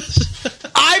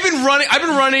 I've been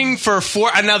running for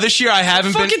 4. And now this year I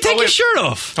haven't been. Fucking take your shirt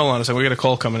off. Hold on a second. We got a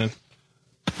call coming in.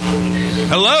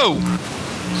 Hello.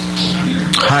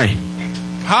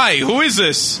 Hi. Who is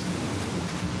this?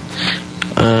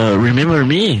 Remember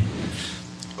me?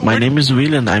 My name is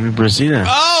William. I'm a Brazilian.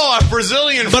 Oh, a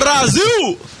Brazilian.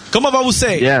 Brasil. Como va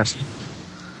você? Yes.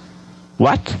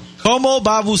 What? Como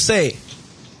va você?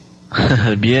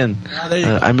 Bien.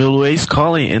 I'm always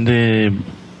calling and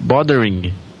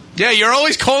bothering. Yeah, you're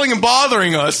always calling and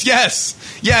bothering us. Yes,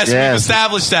 we've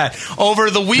established that. Over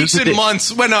the weeks and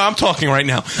months... Well, no, I'm talking right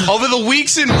now. Over the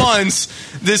weeks and months,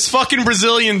 this fucking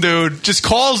Brazilian dude just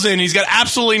calls in. He's got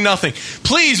absolutely nothing.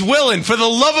 Please, Willin, for the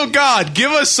love of God,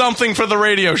 give us something for the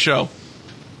radio show.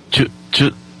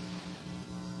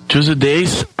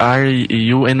 Tuesdays are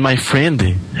you and my friend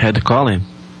had calling.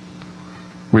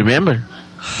 Remember?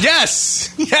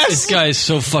 Yes. This guy is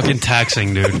so fucking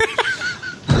taxing, dude.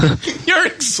 You're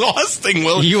exhausting,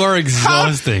 Will. You are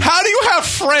exhausting. How do you have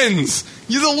friends?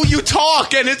 You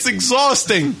talk and it's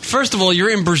exhausting. First of all, you're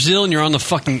in Brazil and you're on the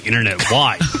fucking internet.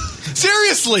 Why?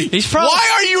 Seriously.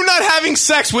 Why are you not having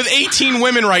sex with 18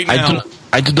 women right now?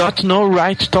 I do not know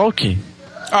right talking.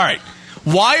 All right.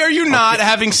 Why are you not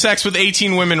having sex with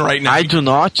 18 women right now? I do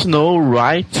not know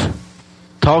right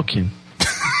talking.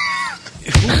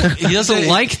 He doesn't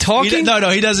like talking? No,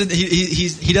 he doesn't.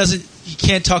 He doesn't. He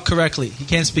can't talk correctly. He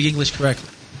can't speak English correctly.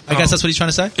 I guess that's what he's trying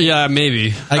to say? Yeah,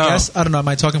 maybe. I guess. I don't know. Am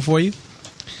I talking for you?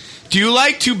 Do you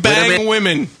like to bang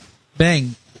women?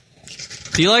 Bang.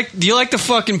 Do you like the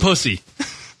fucking pussy?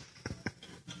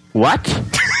 What?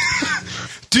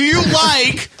 Do you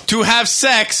like to have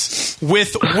sex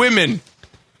with women?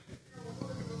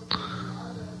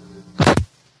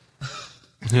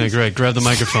 Yeah, great. Grab the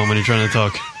microphone when you're trying to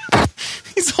talk.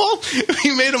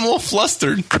 He made him all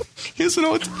flustered. He doesn't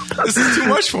know this is too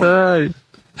much for him.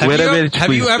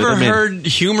 Have you ever heard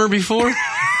humor before?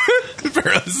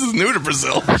 This is new to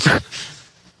Brazil.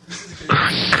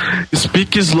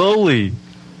 Speak slowly.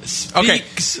 Okay.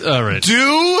 All right.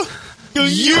 Do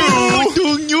you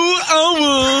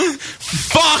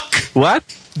fuck? What?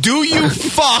 Do you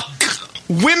fuck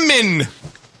women?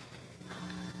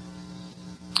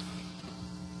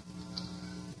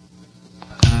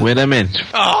 Wait a minute.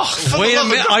 Oh, wait a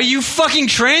minute. Are you fucking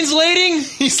translating?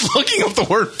 He's looking up the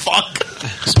word fuck.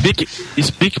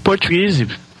 Speak Portuguese.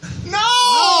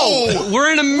 No!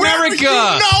 We're in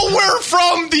America. We're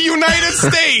from the United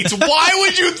States. Why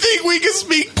would you think we can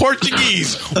speak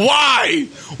Portuguese? Why?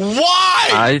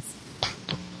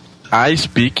 I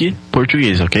speak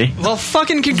Portuguese, okay? Well,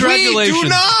 fucking congratulations. We do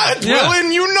not,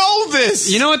 Willin. You know this.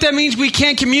 You know what that means? We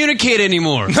can't communicate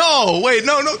anymore. No, wait,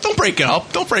 no, don't break it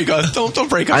up. Don't break us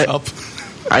up.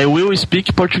 I will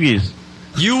speak Portuguese.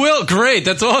 You will? Great,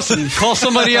 that's awesome. Call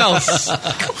somebody else.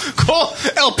 Call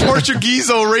El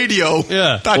Portugueso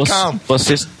Radio.com.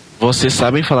 Vocês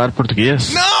sabem falar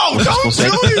português? No, don't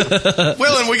do it.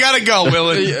 Willin, we gotta go,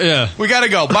 Willin. Yeah. We gotta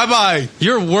go. Bye-bye.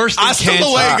 You're worse than Hasta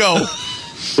luego.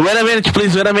 Wait a minute,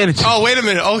 please. Wait a minute. Oh, wait a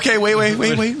minute. Okay, wait.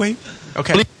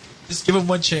 Okay. Please. Just give him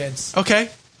one chance. Okay.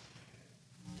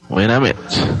 Wait a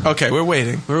minute. Okay, we're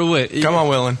waiting. We're waiting. Come on,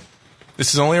 Willin.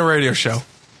 This is only a radio show.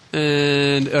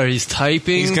 And he's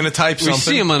typing. He's going to type something. We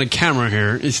see him on a camera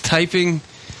here. He's typing.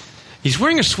 He's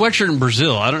wearing a sweatshirt in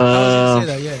Brazil. I don't know how to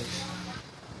say that yet.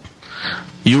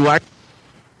 You are.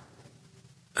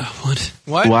 What?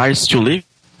 What? We are still living.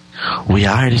 We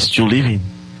are still living.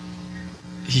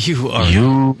 You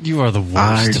are the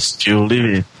worst. Are still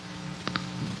living.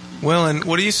 Willen,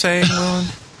 what are you saying, Willen?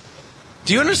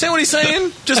 Do you understand what he's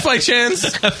saying? Just by chance?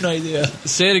 I have no idea.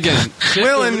 Say it again.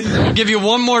 Willen. I'll give you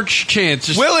one more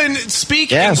chance. Willen,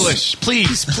 speak English.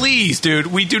 Please, dude.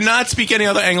 We do not speak any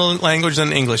other language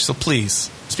than English, so please,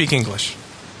 speak English.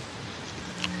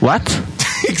 What?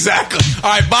 Exactly. All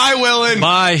right, bye, Willen.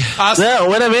 Bye. No,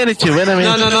 wait a minute. No, wait a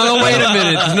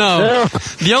minute. No.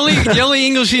 The only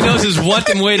English he knows is what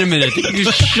and wait a minute.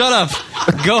 You shut up.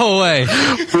 Go away.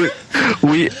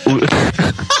 We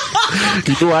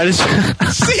you are. He's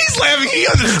laughing. He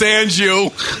understands you.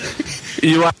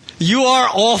 You are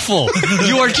awful.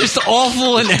 You are just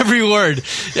awful in every word.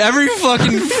 Every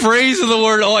fucking phrase of the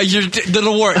word. Oh,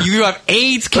 the word. You have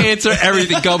AIDS, cancer,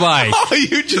 everything. Go by. Oh,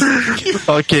 you just.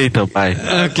 Okay, so bye.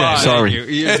 Okay. Sorry.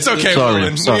 It's okay, Sorry.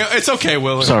 Willen. Sorry. It's okay,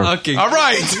 Willen. Sorry. Okay. All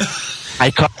right. All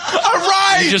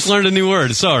right. You just learned a new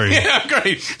word. Sorry. Yeah,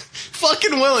 great.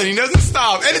 Fucking Willen. He doesn't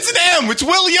stop. And it's an M. It's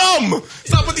William.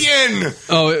 Stop with the N.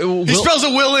 Oh, he spells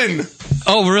it Willen.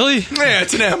 Oh, really? Yeah,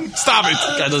 it's an M. Stop it.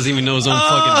 Guy doesn't even know his own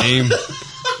fucking name.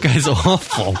 Guy's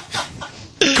awful.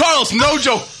 Carlos, no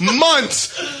joke.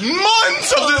 Months of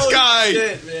this guy.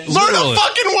 Shit, Learn a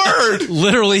fucking word.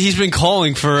 Literally, he's been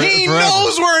calling for. He forever.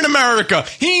 knows we're in America.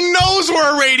 He knows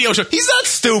we're a radio show. He's not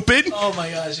stupid. Oh my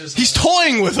gosh. He's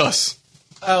toying with us.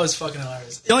 That was fucking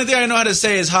hilarious. The only thing I know how to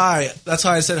say is hi. That's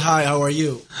how I said hi, how are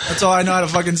you? That's all I know how to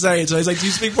fucking say. So he's like, do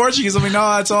you speak Portuguese? I'm like, no,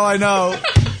 that's all I know.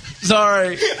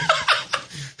 Sorry.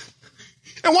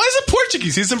 And why is it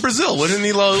Portuguese? He's in Brazil. Wouldn't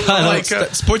he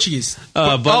it's Portuguese.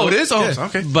 It is? Oh, yeah.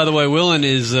 okay. By the way, Willen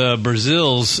is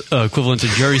Brazil's equivalent to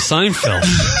Jerry Seinfeld,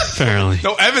 apparently.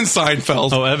 No, Evan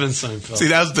Seinfeld. Oh, Evan Seinfeld. See,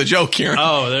 that was the joke here.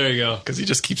 Oh, there you go. Because he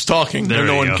just keeps talking. There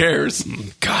no you one go. cares.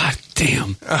 God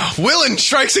damn. Willen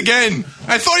strikes again.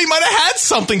 I thought he might have had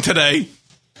something today.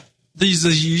 Does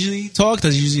he usually talk?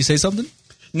 Does he usually say something?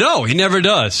 No, he never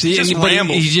does. He just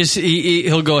rambles.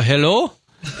 He'll go, hello?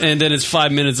 And then it's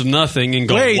 5 minutes of nothing and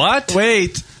go, what?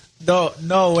 Wait. No,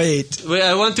 wait. Wait,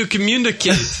 I want to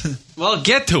communicate. Well,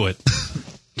 get to it.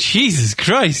 Jesus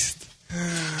Christ.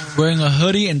 Wearing a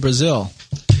hoodie in Brazil.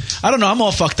 I don't know. I'm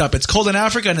all fucked up. It's cold in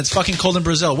Africa and it's fucking cold in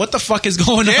Brazil. What the fuck is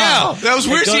going on? Yeah, that was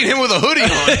weird seeing him with a hoodie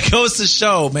on. It goes to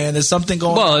show, man. There's something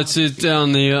going on. Well, it's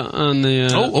on the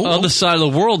other side of the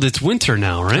world. It's winter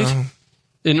now, right?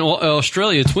 In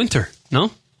Australia, it's winter. No?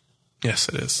 Yes,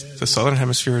 it is. The southern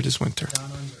hemisphere, it is winter.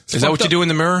 Is that what you do in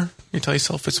the mirror? You tell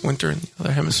yourself it's winter in the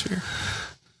other hemisphere?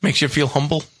 Makes you feel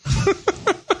humble?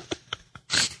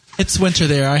 It's winter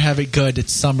there. I have it good.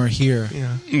 It's summer here.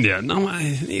 Yeah. No,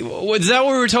 is that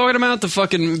what we were talking about? The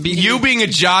fucking you being a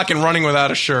jock and running without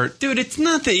a shirt, dude. It's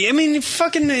nothing. I mean, it's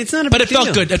not a. But big it felt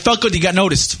deal. good. It felt good. You got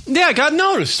noticed. Yeah, I got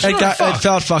noticed. It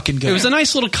felt fucking good. It was a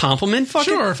nice little compliment. Fuck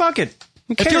it.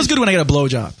 It feels good when I get a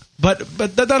blowjob. But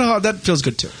that feels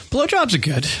good too. Blowjobs are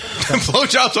good.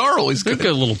 Blowjobs are always good. They're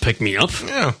a little pick me up.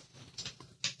 Yeah.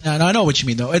 And I know what you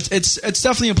mean though. It's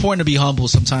definitely important to be humble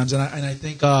sometimes, and I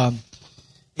think the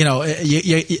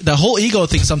whole ego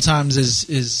thing sometimes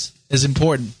is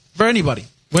important for anybody,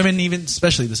 women even,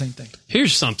 especially the same thing.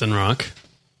 Here's something, Rock.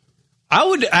 I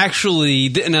would actually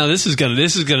now this is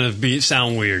gonna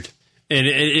sound weird, and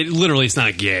it literally it's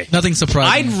not gay. Nothing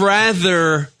surprising. I'd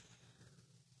rather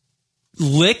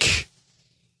lick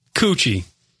coochie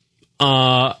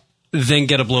than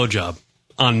get a blowjob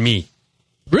on me.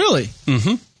 Really?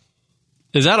 Mm-hmm.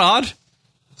 Is that odd?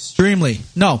 Extremely.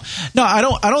 No, I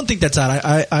don't think that's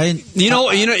odd. You know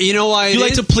why you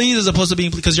like to please as opposed to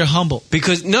being because you're humble.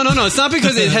 Because no, it's not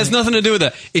because it has nothing to do with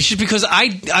that. It's just because I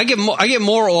get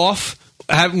more off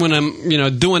when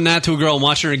I'm doing that to a girl and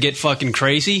watching her get fucking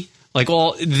crazy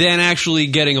than actually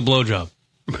getting a blowjob.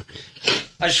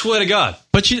 I swear to God.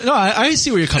 But I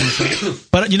see where you're coming from.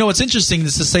 But you know what's interesting?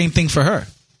 It's the same thing for her.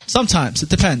 Sometimes it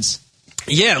depends.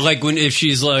 Yeah, if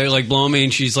she's like blowing me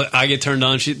and she's like, I get turned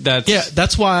on.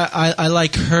 That's why I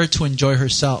like her to enjoy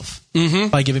herself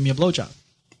by giving me a blowjob.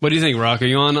 What do you think, Rock? Are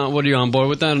you on board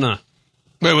with that or not?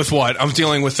 Wait, with what? I'm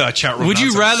dealing with chat room. Would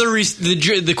you rather?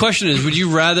 The question is, would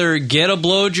you rather get a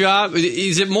blowjob?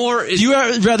 Is it more? Do you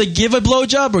rather give a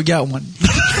blowjob or get one?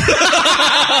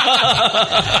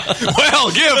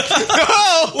 Well, give.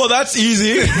 Well, that's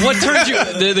easy. What turns you?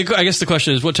 I guess the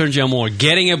question is, what turns you on more,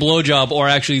 getting a blowjob or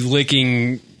actually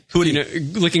licking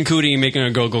licking cootie and making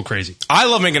a girl go crazy. I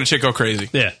love making a chick go crazy.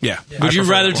 Yeah. I Would you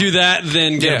prefer rather that do that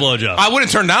than get a blowjob? I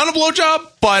wouldn't turn down a blowjob,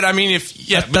 but I mean,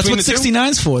 That's what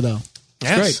 69's for, though.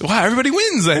 Yes. Great. Wow, everybody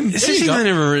wins then. 69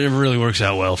 never really works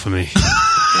out well for me.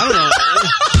 I don't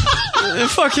know.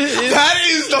 Fuck it. That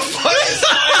is the funniest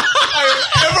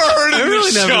I've ever heard in It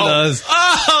really this never show. does.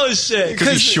 Oh shit!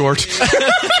 Because he's short.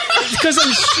 Because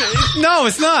no,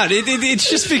 it's not. It's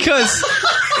just because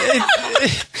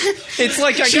it's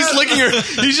like She's licking her.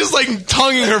 He's just like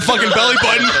tonguing her fucking belly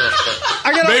button.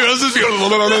 I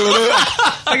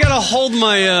gotta hold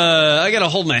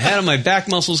my head and my back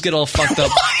muscles get all fucked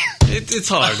up. It's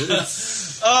hard.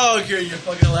 Oh, you're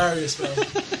fucking hilarious, bro.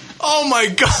 Oh my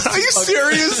god, are you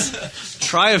serious?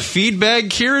 Try a feed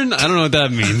bag, Kieran? I don't know what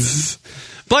that means.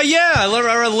 But yeah, I'd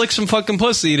rather lick some fucking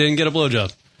pussy than get a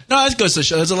blowjob. No, that goes to the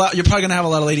show. There's a lot. You're probably gonna have a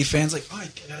lot of lady fans. Like, I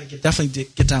gotta definitely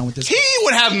get down with this. He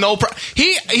would have no problem.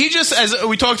 He just, as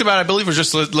we talked about, I believe it was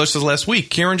just last week.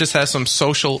 Kieran just has some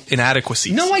social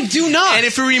inadequacies. No, I do not. And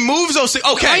if he removes those things,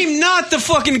 okay, I'm not the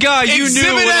fucking guy you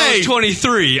knew when I was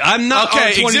 23. I'm not.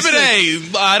 Okay, 26.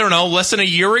 Exhibit A. I don't know. Less than a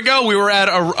year ago, we were at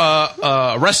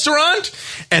a restaurant,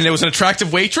 and there was an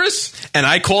attractive waitress, and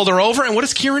I called her over. And what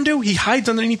does Kieran do? He hides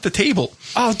underneath the table.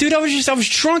 Oh, dude, I was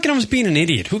drunk and I was being an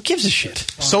idiot. Who gives a shit?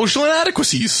 Social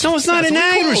inadequacies. No, it's not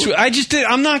inadequacy.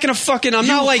 I'm not gonna fucking. I'm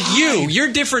not like you.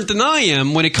 You're different than I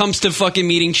am when it comes to fucking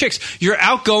meeting chicks. You're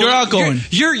outgoing.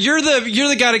 You're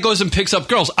the guy that goes and picks up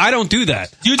girls. I don't do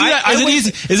that. You do that? Is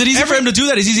it easy for him to do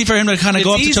that? Is it easy for him to kind of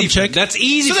go up to some chick? That's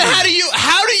easy. So then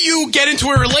how do you get into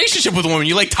a relationship with a woman?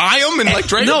 You like tie them and like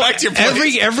drag them back to your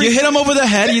place? You hit them over the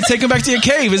head and you take them back to your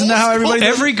cave. Isn't that how everybody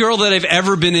does? Every girl that I've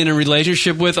ever been in a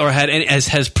relationship with or had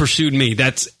has pursued me.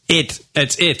 That's it.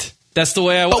 That's the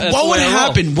way I. But what would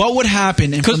happen? What would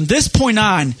happen? And from this point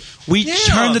on, we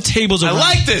turn the tables around. I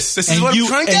like this. This is what I'm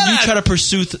trying to get at. And you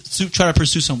try to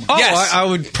pursue someone. Oh, yes. I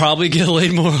would probably get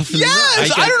laid more often.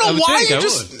 Yes, I don't know why.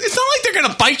 It's not like they're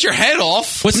gonna bite your head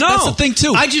off. That's the thing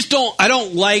too. I just don't. I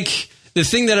don't like the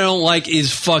thing that I don't like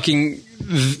is fucking.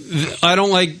 I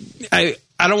don't like. I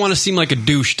don't want to seem like a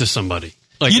douche to somebody.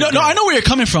 Like I know where you're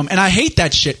coming from, and I hate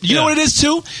that shit. You know what it is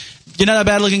too. You're not a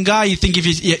bad looking guy. You think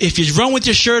if you run with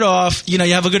your shirt off, you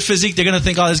have a good physique, they're gonna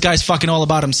think, oh, this guy's fucking all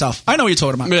about himself. I know what you're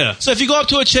talking about. Yeah. So if you go up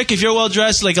to a chick, if you're well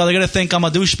dressed, like, oh, they're gonna think I'm a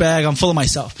douchebag, I'm full of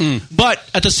myself. But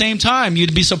at the same time,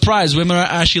 you'd be surprised. Women are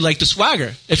actually like the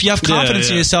swagger. If you have confidence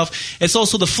in yourself, it's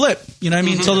also the flip. You know what I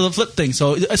mean? It's also the flip thing.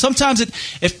 So sometimes it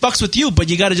fucks with you, but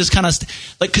you got to just kind of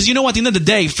because at the end of the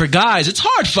day, for guys, it's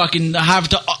hard fucking have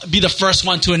to be the first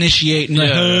one to initiate. And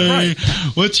hey,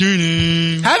 what's your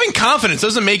name? Having confidence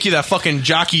doesn't make you that fucking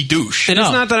jockey douche. And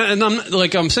it's not that, and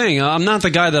I'm saying, I'm not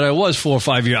the guy that I was 4 or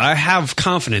 5 years. I have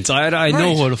confidence. I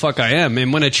know who the fuck I am.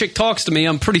 And when a chick talks to me,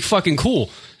 I'm pretty fucking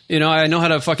cool. I know how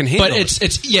to fucking handle it. But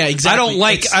it's exactly.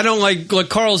 I don't like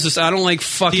Carl's just, I don't like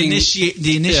fucking.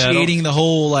 The initiating the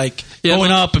whole,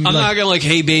 going up and I'm not going to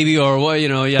hey baby or what, But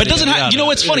it doesn't have,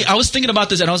 what's funny? I was thinking about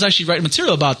this and I was actually writing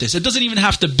material about this. It doesn't even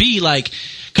have to be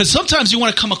because sometimes you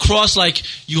want to come across like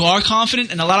you are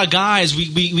confident, and a lot of guys,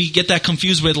 we get that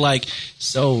confused with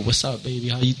so what's up, baby?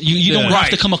 How you don't have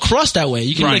to come across that way.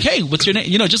 You can be like, hey, what's your name?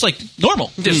 Just like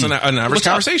normal. Just an average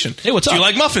conversation. Hey, what's up? Do you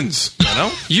like muffins?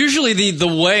 Usually the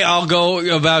way I'll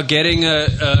go about getting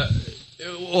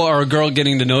or a girl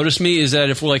getting to notice me is that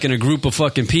if we're in a group of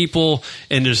fucking people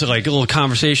and there's a little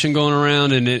conversation going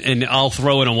around and I'll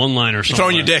throw in a one-liner or something.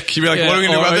 Throwing your dick. You'd be like, what are we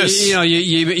going to do about this?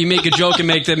 You make a joke and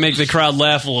make the crowd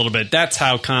laugh a little bit. That's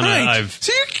how kind of I've...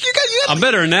 So I'm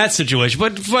better in that situation.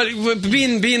 But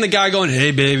being the guy going,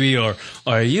 hey, baby, or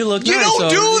you look nice. You don't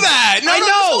do that. No, I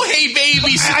know. Hey,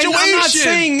 baby situation. I'm not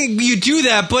saying you do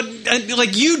that, but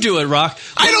you do it, Rock.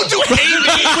 I don't do hey,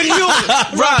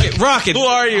 baby. Rocket. Who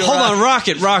are you? Hold on,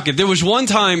 Rocket. There was one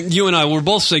time you and I were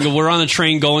both single. We're on a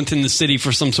train going to the city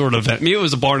for some sort of event. Maybe it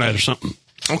was a bar night or something.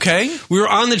 Okay. We were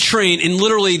on the train, and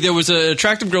literally there was an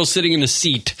attractive girl sitting in a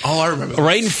seat. Oh, I remember.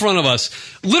 Right in front of us.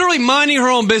 Literally minding her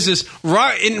own business.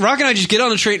 Rock and I just get on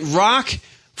the train. Rock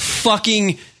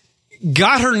fucking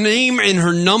got her name and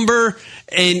her number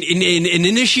and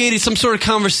initiated some sort of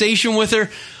conversation with her.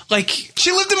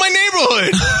 She lived in my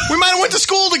neighborhood. We might have went to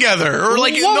school together or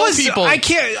people. I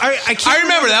can't I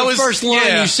remember that was the first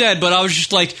line you said, but I was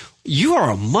just like, you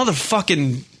are a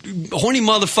motherfucking horny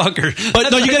motherfucker.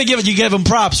 But no, you gave him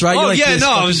props, right? Oh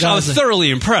I was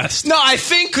thoroughly impressed. No, I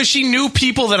think because she knew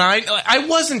people that I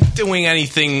wasn't doing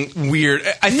anything weird.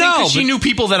 I think because she knew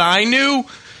people that I knew.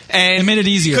 And it made it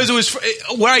easier. Because it was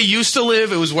where I used to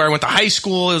live. It was where I went to high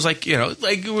school. It was like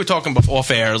we were talking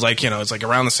off air. It was it's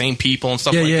around the same people and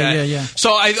stuff that. Yeah.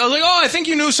 So I was like, I think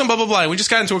you knew some blah, blah, blah. We just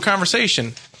got into a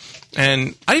conversation.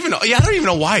 And I don't even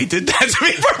know why he did that, to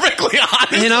be perfectly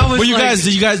honest. And I was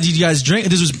Did you guys drink?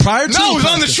 This was prior to. No, it was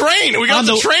on the train. We got on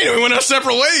the train and we went our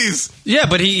separate ways. Yeah,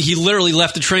 but he literally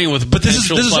left the train with. But this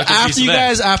is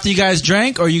after you guys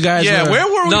drank, or you guys? Yeah, where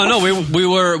were we? No, we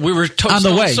were on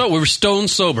the way. So we were stone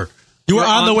sober. You were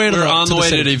on the way to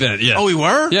the event. Yeah. Oh, we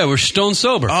were? Yeah, we're stone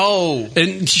sober. Oh.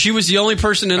 And she was the only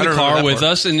person in the car with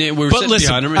us, and we were sitting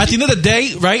behind her. At the end of the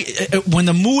day, right, when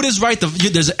the mood is right,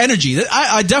 there's energy.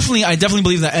 I definitely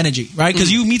believe in that energy, right?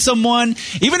 Because you meet someone,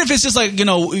 even if it's just like,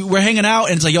 we're hanging out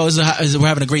and it's like, yo, we're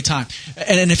having a great time.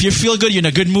 And if you feel good, you're in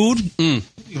a good mood, you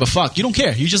give a fuck. You don't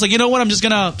care. You're just like, you know what, I'm just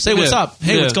going to say what's up.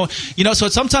 Hey, what's going on? So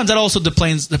sometimes that also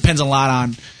depends a lot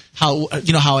on how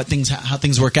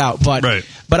things work out, but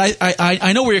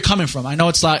I know where you're coming from. I know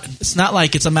it's not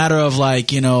like it's a matter of like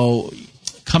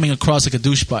coming across like a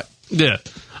douche butt. Yeah,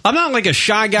 I'm not like a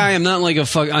shy guy. I'm not like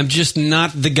I'm just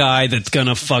not the guy that's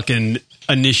gonna fucking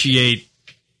initiate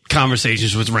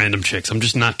conversations with random chicks. I'm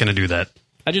just not gonna do that.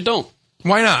 I just don't.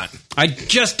 Why not? I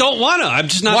just don't want to. I'm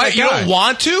just not. Why that guy. You don't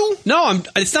want to? No,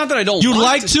 it's not that I don't. You'd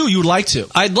like to. You'd like to.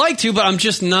 I'd like to, but I'm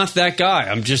just not that guy.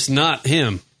 I'm just not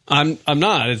him. I'm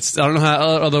not. I don't know how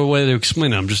other way to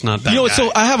explain it. I'm just not that guy.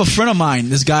 So I have a friend of mine,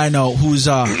 this guy I know, who's,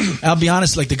 I'll be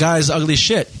honest, like the guy's ugly as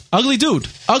shit. Ugly dude.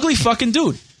 Ugly fucking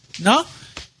dude. No?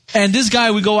 And this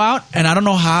guy, we go out, and I don't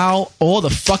know how, all the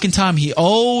fucking time, he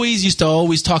used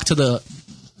to talk to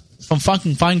some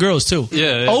fucking fine girls, too.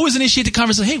 Yeah. Always initiate the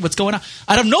conversation, hey, what's going on?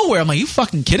 Out of nowhere, I'm like, you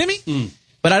fucking kidding me?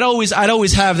 But I'd always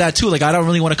have that, too. Like, I don't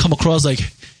really want to come across like,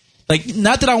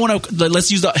 not that I want to,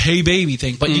 let's use the hey baby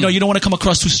thing, but you don't want to come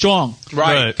across too strong.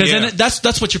 Right. Because then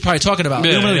that's what you're probably talking about.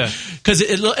 Because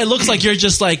it looks like you're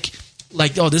just like,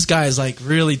 oh, this guy is like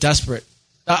really desperate.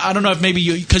 I don't know if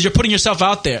maybe because you're putting yourself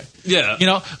out there. Yeah.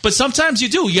 But sometimes you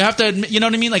do. You have to admit, you know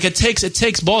what I mean? Like it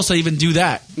takes balls to even do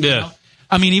that. Yeah.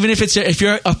 I mean, even if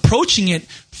you're approaching it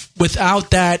without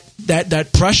that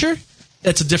pressure,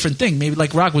 that's a different thing. Maybe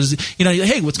like Rock was,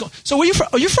 hey, what's going? So where you from?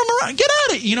 Are you from around? Get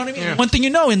at it. You know what I mean? Yeah. One thing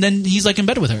and then he's like in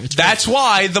bed with her. That's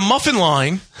why the muffin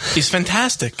line is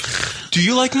fantastic. Do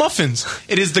you like muffins?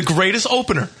 It is the greatest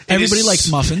opener. Everybody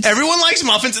likes muffins. Everyone likes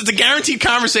muffins. It's a guaranteed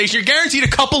conversation. You're guaranteed a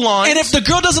couple lines. And if the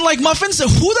girl doesn't like muffins, who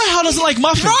the hell doesn't like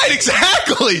muffins? Right,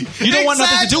 exactly. You don't want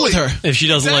nothing to do with her. If she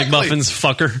doesn't like muffins,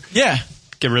 fuck her. Yeah.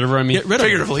 Get rid of her, I mean. Get rid of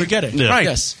figuratively. her. Forget it. Yeah. Right.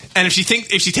 Yes. And if she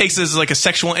takes this as like a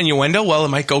sexual innuendo, well, it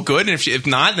might go good. And if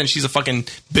not, then she's a fucking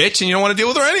bitch and you don't want to deal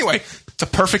with her anyway. It's a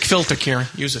perfect filter, Kieran.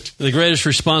 Use it. The greatest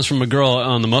response from a girl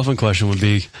on the muffin question would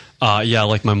be, yeah, I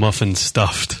like my muffins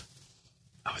stuffed.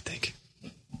 I would think.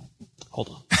 Hold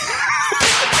on.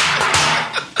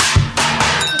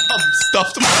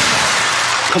 Stuffed muffins.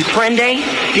 Comprende,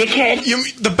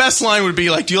 dickhead? The best line would be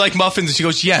like, do you like muffins? And she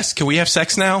goes, yes. Can we have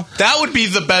sex now? That would be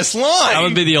the best line. That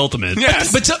would be the ultimate.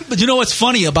 Yes. But you know what's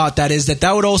funny about that is that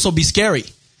would also be scary.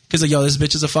 Because like, yo, this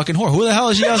bitch is a fucking whore. Who the hell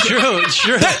is she?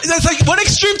 Sure. That's like one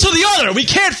extreme to the other. We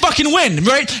can't fucking win,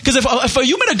 right? Because if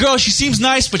you met a girl, she seems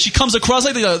nice, but she comes across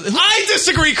like I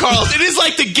disagree, Carl. It is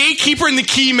like the gatekeeper and the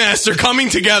keymaster coming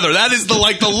together. That is the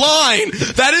line.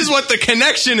 That is what the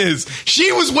connection is.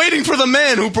 She was waiting for the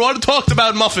man who talked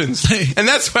about muffins, and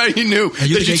that's why you knew that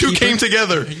you two came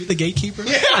together. Are you the gatekeeper?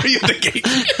 Yeah, are you the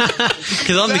gatekeeper?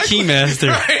 Because I'm the keymaster.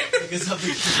 Right.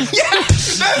 Yeah,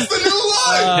 that's the new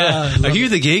line. Are you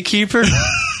the gatekeeper?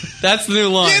 That's the new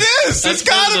line. It is. It's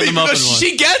got to be because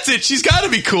she gets it. She's got to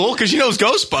be cool because she knows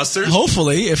Ghostbusters.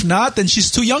 Hopefully, if not, then she's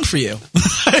too young for you.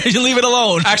 You leave it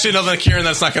alone. Actually, no, Kieran,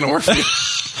 that's not going to work for you.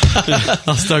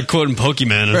 I'll start quoting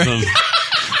Pokemon or something.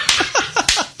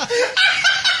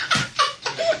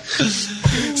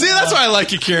 See, that's why I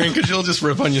like you, Kieran, because you'll just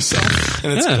rip on yourself.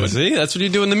 And it's good. See, that's what you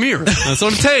do in the mirror. That's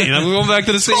what I'm saying. I'm going back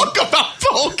to the same. Talk about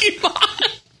Pokemon.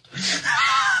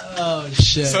 Oh,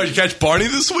 shit. So you catch Barney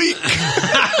this week?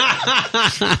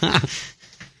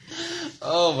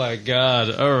 Oh, my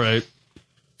God. All right.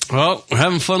 Well, we're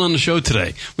having fun on the show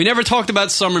today. We never talked about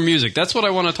summer music. That's what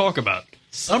I want to talk about.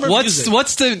 Summer music.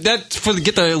 What's get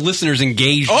the listeners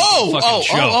engaged?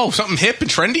 Oh, something hip and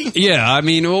trendy? Yeah, I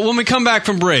mean, when we come back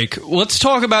from break, let's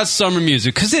talk about summer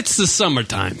music because it's the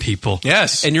summertime, people.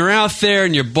 Yes. And you're out there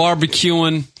and you're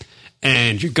barbecuing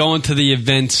and you're going to the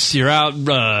events, you're out,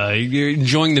 you're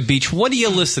enjoying the beach. What are you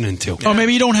listening to? Or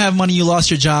maybe you don't have money, you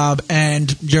lost your job,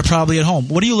 and you're probably at home.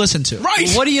 What do you listen to? Right.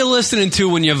 What are you listening to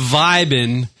when you're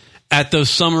vibing at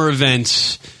those summer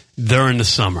events during the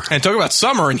summer? And talk about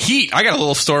summer and heat. I got a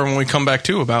little story when we come back,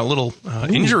 too, about a little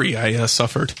injury I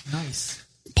suffered. Nice.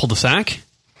 Pulled a sack?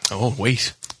 Oh,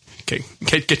 wait. Okay.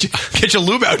 Get your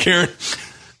lube out, Karen.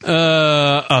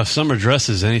 Summer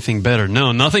dresses. Anything better?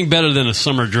 No, nothing better than a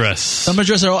summer dress. Summer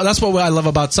dress. That's what I love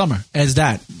about summer. Is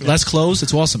that less clothes?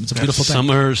 It's awesome. It's a beautiful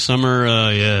thing.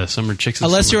 Summer chicks.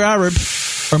 Unless you're Arab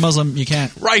or Muslim, you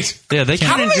can't. Right. Yeah, they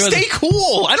can't. How do they stay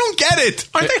cool? I don't get it.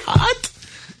 Aren't they hot?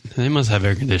 They must have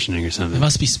air conditioning or something. It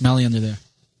must be smelly under there.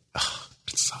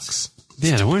 It sucks.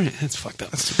 Yeah, it's fucked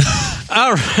up.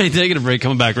 All right, taking a break.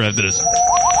 Coming back right after this.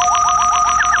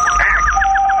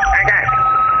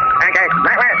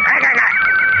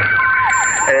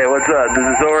 Hey, what's up? This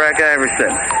is Zorak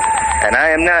Iverson, and I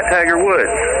am not Tiger Woods,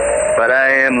 but I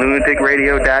am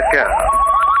lunaticradio.com.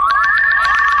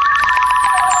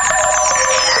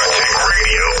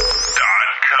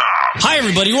 Hi,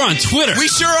 everybody. We're on Twitter. We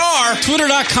sure are.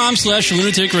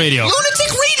 Twitter.com/lunaticradio.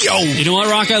 Lunatic Radio. You know what,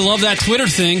 Rock? I love that Twitter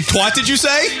thing. What did you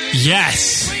say?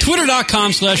 Yes.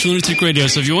 Twitter.com/lunaticradio.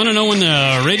 So if you want to know when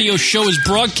the radio show is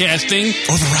broadcasting.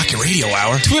 Or the Rocket Radio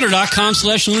Hour.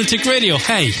 Twitter.com/lunaticradio.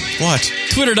 Hey. What?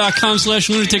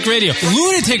 Twitter.com/lunaticradio.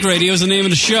 Lunatic Radio is the name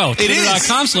of the show. It is.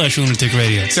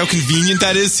 Twitter.com/lunaticradio. See how convenient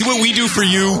that is? See what we do for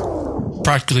you?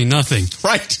 Practically nothing.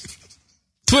 Right.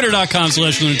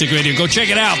 Twitter.com/lunaticradio. Go check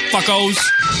it out, fuckos.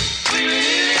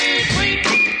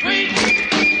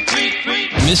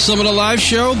 Miss some of the live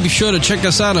show? Be sure to check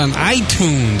us out on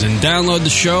iTunes and download the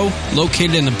show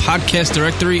located in the podcast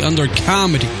directory under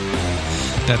comedy.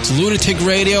 That's Lunatic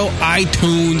Radio,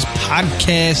 iTunes,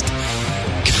 podcast,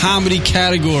 comedy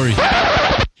category.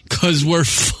 Because we're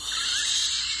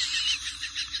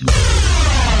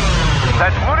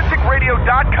That's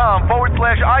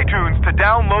lunaticradio.com/iTunes to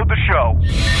download the show.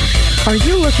 Are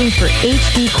you looking for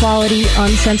HD quality,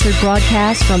 uncensored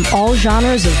broadcasts from all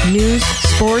genres of news,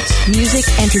 sports, music,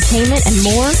 entertainment, and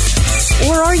more?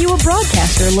 Or are you a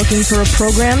broadcaster looking for a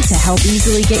program to help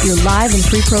easily get your live and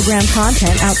pre-programmed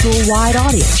content out to a wide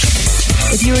audience?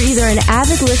 If you are either an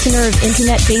avid listener of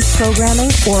internet-based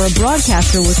programming or a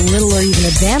broadcaster with little or even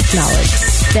advanced knowledge,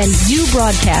 then U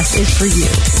Broadcast is for you.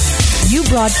 U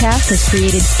Broadcast has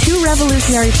created two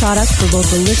revolutionary products for both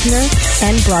the listener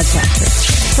and broadcaster.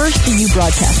 First, the U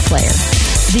Broadcast Player.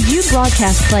 The U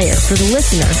Broadcast Player for the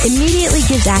listener immediately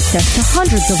gives access to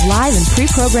hundreds of live and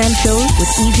pre-programmed shows with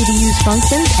easy-to-use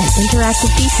functions and interactive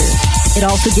features. It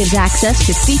also gives access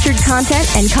to featured content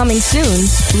and, coming soon,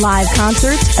 live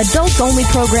concerts, adults-only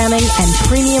programming, and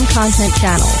premium content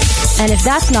channels. And if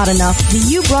that's not enough, the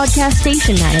U Broadcast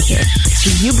Station Manager.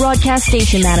 The U Broadcast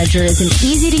Station Manager is an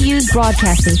easy-to-use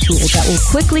broadcasting tool that will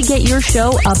quickly get your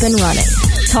show up and running.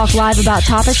 Talk live about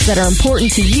topics that are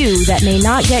important to you that may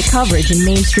not get coverage in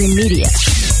mainstream media.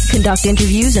 Conduct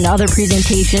interviews and other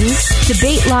presentations,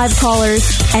 debate live callers,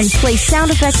 and play sound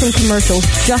effects and commercials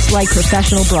just like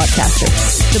professional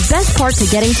broadcasters. The best part to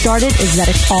getting started is that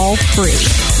it's all free.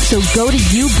 So go to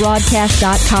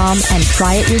ubroadcast.com and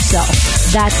try it yourself.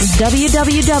 That's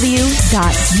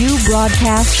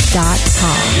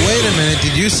www.ubroadcast.com. Wait a minute,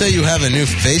 did you say you have a new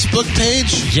Facebook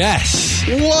page? Yes.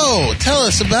 Whoa, tell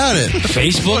us about it.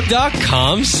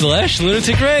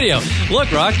 Facebook.com/lunaticradio.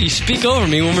 Look, Rock, you speak over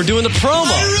me when we're doing the promo.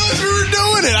 I didn't realize we were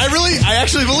doing it. I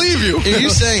actually believe you. Are you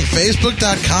saying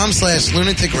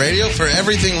Facebook.com/lunaticradio for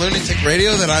everything Lunatic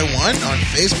Radio that I want on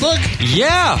Facebook?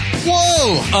 Yeah.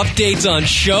 Whoa. Updates on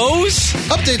shows.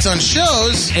 Updates on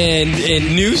shows.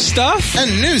 And new stuff.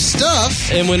 And new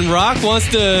stuff. And when Rock wants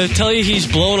to tell you he's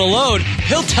blowing a load,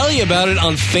 he'll tell you about it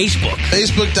on Facebook.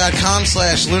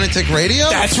 Facebook.com/lunatic radio?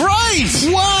 That's right.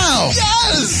 Wow.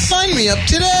 Yes. Sign me up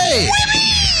today.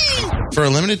 For a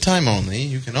limited time only,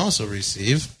 you can also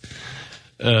receive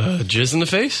jizz in the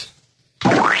face.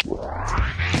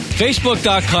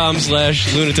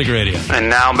 Facebook.com/lunatic radio. And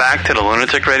now back to the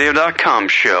lunaticradio.com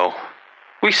show.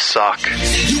 We suck.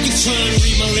 You can try and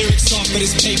read my lyrics off of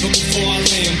this paper before I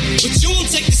lay 'em, but you won't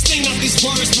take the sting out these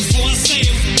words before I say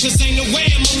 'em. Cause ain't no way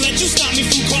I'm gonna let you stop me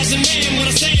from crossing man. When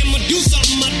I say I'm gonna do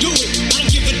something, I do it. I don't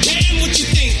give a damn what you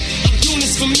think. I'm doing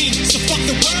this for me. So fuck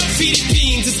the world, feed it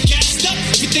beans. It's gassed up.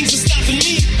 Everything's stopping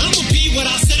me. I'ma be what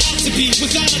I set out to be.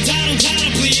 Without a doubt,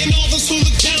 undoubtedly. And all those who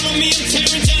look down on me, I'm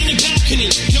tearing down your balcony.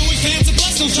 No ifs, ands, or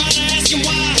buts. Don't try to ask him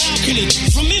why or how can he.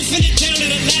 From infinite down to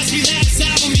the last relapse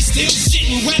album, he's still shitting.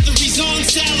 Whether he's on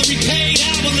salary, paid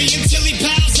hourly, until he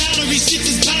bows out or he shits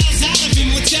his bowels out of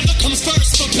him. Whichever comes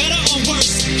first, for better or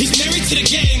worse. He's married to the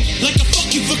game, like a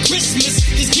fuck you for Christmas.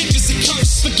 His gift is a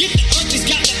curse. Forget the earth, he's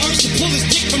got the urge to pull his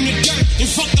dick from the dirt and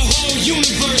fuck the whole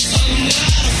universe. I'm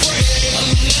not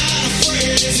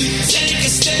afraid to take a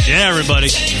stand. Yeah, everybody.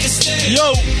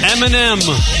 Yo, Eminem.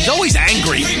 He's always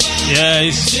angry. Yeah,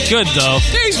 he's good though.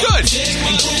 Yeah, he's good.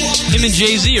 Him and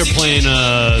Jay-Z are playing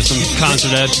some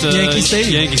concert at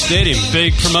Yankee Stadium.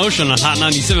 Big promotion on Hot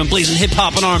 97, blazing hip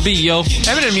hop and R&B, yo.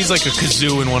 Eminem needs like a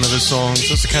kazoo in one of his songs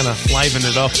just to kind of liven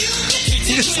it up.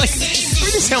 He just like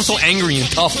everything sounds so angry and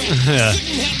tough. Yeah,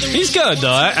 he's good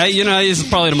though. He's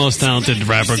probably the most talented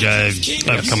rapper guy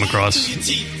I've come across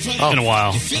in a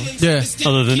while. Yeah,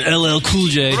 other than LL Cool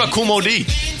J. What about Kool Moe Dee?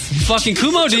 Fucking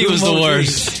Kool Moe Dee was the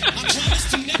worst.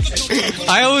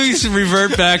 I always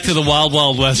revert back to the Wild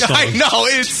Wild West song. I know,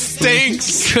 it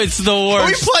stinks. It's the worst. Can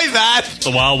we play that?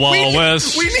 The Wild Wild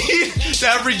West. We need to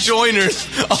have rejoiners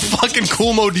of fucking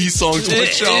Kool Moe Dee songs to the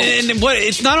show. And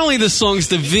it's not only the songs,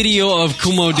 the video of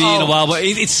Kool Moe Dee and the Wild Wild.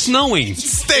 It's snowing. It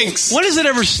stinks. When does it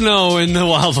ever snow in the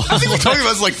Wild Wild West? I think we talked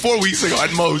about this like 4 weeks ago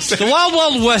at most. The Wild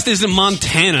Wild West isn't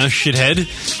Montana, shithead.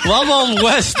 Wild Wild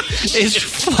West is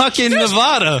fucking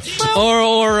Nevada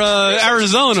or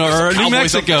Arizona or New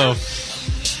Mexico.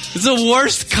 It's the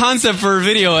worst concept for a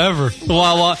video ever.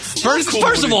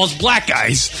 First of all, it's black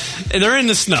guys. And they're in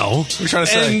the snow. What are you trying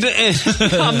to say?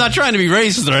 And I'm not trying to be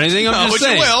racist or anything. I'm just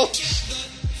saying. You will.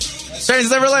 Trains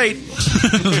never late.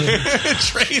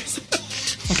 Trains.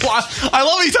 I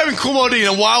love you typing Kool Moe Dee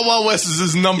and Wild Wild West is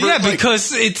his number. Yeah,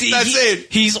 because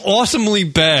he's awesomely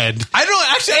bad. I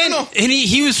don't know. And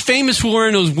he was famous for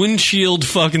wearing those windshield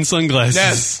fucking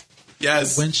sunglasses.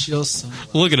 Yes. Windshield sun.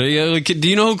 Look at it. Yeah, do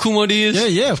you know who Kool Moe Dee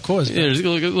is? Yeah, of course. Yeah,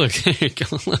 look. There you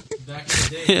go. Look.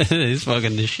 He's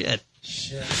fucking the shit.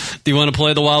 Do you want to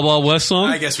play the Wild Wild West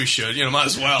song? I guess we should. Might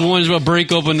as well. We might as well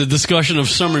break open the discussion of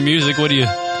summer music. What do you...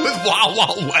 With Wild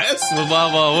Wild West? With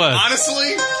Wild Wild West.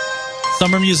 Honestly?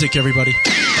 Summer music, everybody.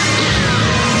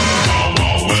 Wild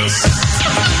Wild West.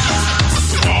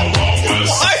 Wild Wild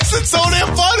West. Why is it so damn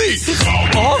funny?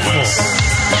 Awful.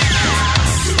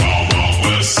 Wild Wild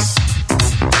West.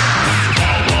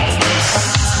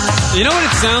 You know what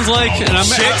it sounds like? And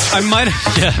I might.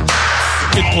 Yeah.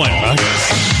 Good point, Rock.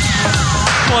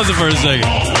 Pause it for a second.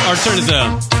 Or turn it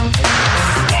down.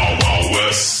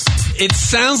 It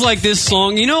sounds like this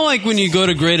song. You know, like when you go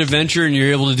to Great Adventure and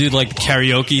you're able to do like the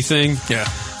karaoke thing? Yeah.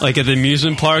 Like at the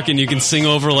amusement park and you can sing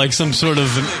over like some sort of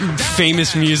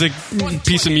famous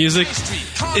piece of music.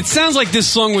 It sounds like this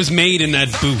song was made in that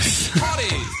booth.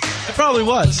 It probably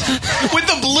was. With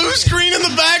the blue screen in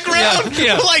the background?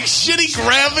 Yeah. Like shitty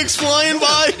graphics flying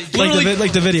by?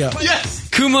 Like the video. Yes.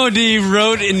 Kool Moe Dee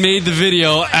wrote and made the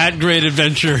video at Great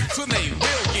Adventure.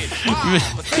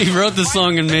 He wrote the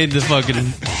song and made the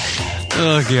fucking...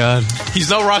 Oh, God. He's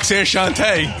no Roxanne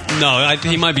Shante. No,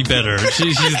 he might be better.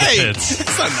 She's the tits.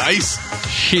 That's not nice.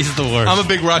 She's the worst. I'm a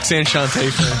big Roxanne Shante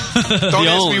fan. Don't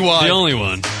ask me why. The only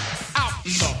one.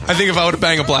 I think if I were to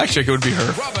bang a black chick, it would be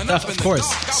her. Of course.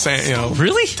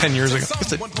 Really? 10 years ago.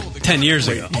 10 years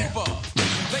ago.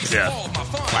 Yeah.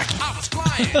 Wacky.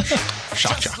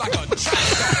 Shock.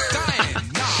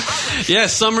 Yeah,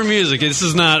 summer music. This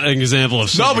is not an example of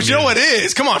summer No, but you know music. what it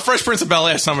is? Come on, Fresh Prince of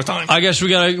Bel-Air, summertime. I guess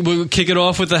we'll kick it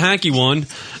off with the hacky one.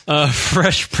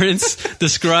 Fresh Prince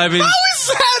describing... How is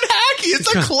that hacky?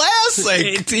 It's a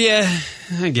classic. Yeah,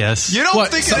 I guess. You don't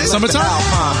think it is? Summertime? Come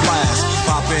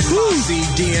on.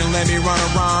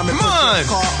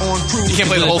 You can't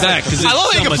play the whole thing. I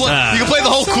love that you can play the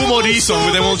whole Kool Moe Dee song,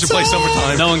 but they won't let you play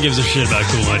Summertime. No one gives a shit about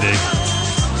Kool Moe Dee.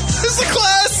 This is a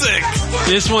classic.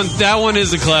 That one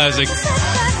is a classic.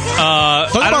 I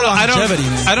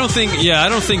don't think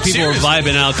people are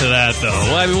vibing out to that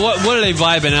though. I mean, what are they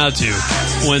vibing out to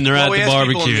when they're at the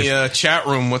barbecue? People in the chat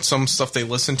room what some stuff they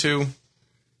listen to.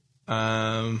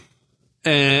 I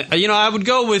would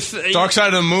go with Dark Side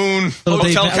of the Moon,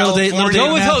 Hotel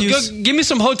California. Give me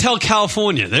some Hotel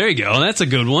California. There you go. That's a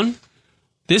good one.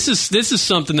 This is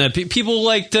something that people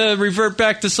like to revert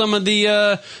back to some of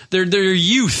the their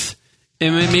youth,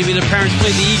 and maybe the parents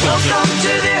played the Eagles.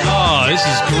 Oh, this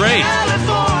is great!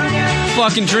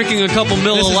 Fucking drinking a couple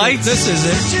Miller Lights. This is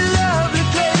it.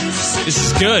 This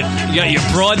is good. You got your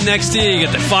broad next to you. You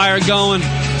got the fire going.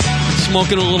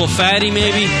 Smoking a little fatty,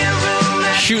 maybe.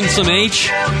 Shooting some H.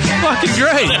 Fucking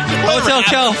great. Hotel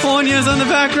California's on the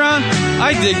background.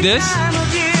 I dig this.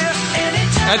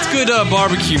 That's good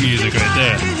barbecue music right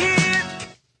there.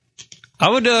 I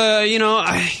would,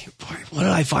 what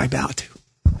did I vibe out to?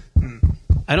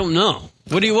 I don't know.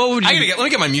 What would you? Let me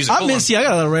get my music. I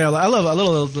got a little rail. I love a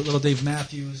little Dave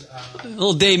Matthews.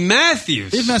 Little Dave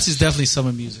Matthews. Dave Matthews is definitely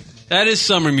summer music. That is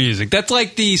summer music. That's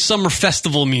like the summer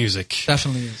festival music.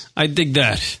 Definitely is. I dig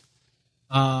that.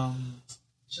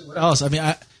 What else? I mean,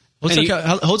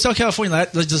 Hotel California,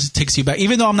 that just takes you back.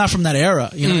 Even though I'm not from that era,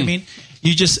 you know what I mean?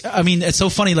 you just, I mean, it's so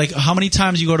funny. Like, how many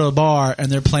times you go to a bar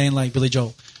and they're playing like Billy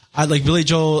Joel? Like Billy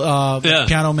Joel,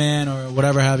 Piano Man or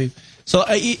whatever have you. So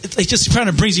it just kind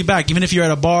of brings you back. Even if you're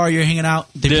at a bar, you're hanging out,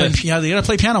 they gotta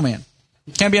play Piano Man.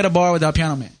 You can't be at a bar without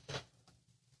Piano Man.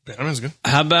 Piano Man's good.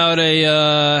 How about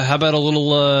a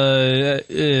little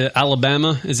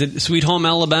Alabama? Is it Sweet Home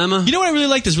Alabama? You know what I really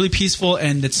like? It's really peaceful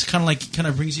and it's kind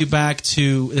of brings you back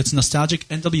to it's nostalgic.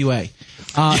 NWA.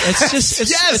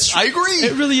 It's I agree.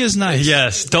 It really is nice.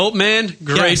 Yes, Dope Man,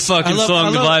 great fucking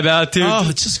song to vibe out to. Oh,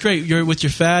 it's just great. You're with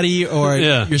your fatty or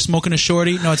you're smoking a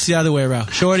shorty. No, it's the other way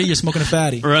around. Shorty, you're smoking a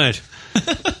fatty. Right.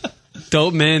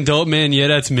 Dope man, yeah,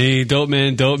 that's me. Dope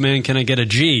man, can I get a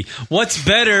G? What's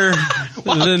better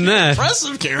than that?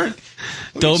 Impressive, Karen.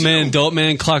 Dope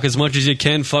man, clock as much as you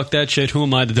can. Fuck that shit. Who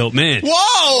am I, the dope man?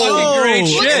 Whoa! Fucking great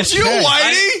Look shit. at you,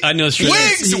 Whitey. I know. Wiggs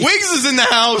is in the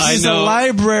house. He's a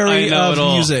library of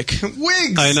music.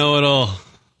 Wiggs. I know it all.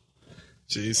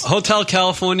 Jeez. Hotel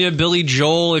California, Billy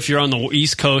Joel. If you're on the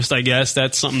East Coast, I guess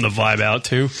that's something to vibe out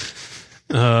to.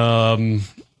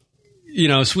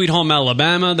 Sweet Home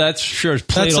Alabama. That's sure it's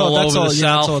played all over the South.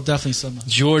 That's all definitely something.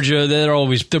 Georgia,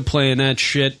 they're playing that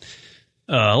shit.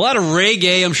 A lot of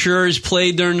reggae, I'm sure, is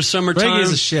played during the summertime. Reggae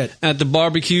is a shit at the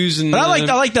barbecues and. But I like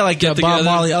that Bob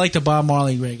Marley. I like the Bob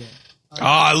Marley reggae. Oh,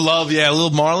 I love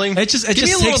Little Marley. It just takes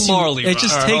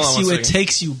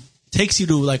you. Takes you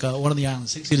to like one of the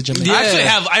islands. Takes you to Jamaica.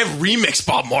 Yeah. I have remixed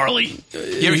Bob Marley.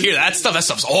 You ever hear that stuff? That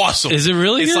stuff's awesome. Is it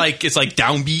really? It's good? like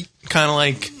downbeat, kind of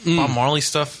like Bob Marley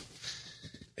stuff.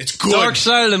 It's good. Dark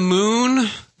Side of the Moon.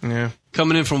 Yeah.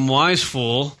 Coming in from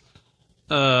Wiseful.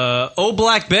 Oh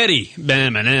Black Betty.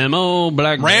 Bam and M. Oh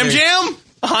Black Ram Betty. Jam?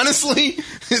 Honestly,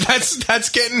 that's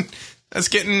getting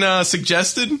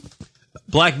suggested.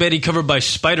 Black Betty covered by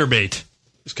Spiderbait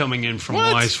is coming in from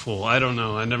Wiseful. I don't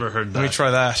know. I never heard that. Let me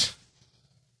try that.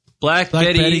 Black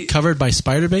Betty covered by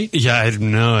Spiderbait? Yeah, I have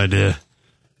no idea.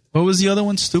 What was the other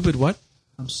one? Stupid what?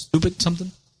 Stupid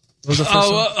something? What was the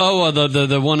first one?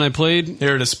 The one I played?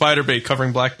 Here it is, Spiderbait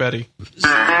covering Black Betty.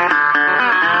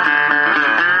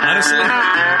 Honestly,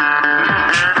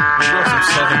 some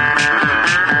Southern.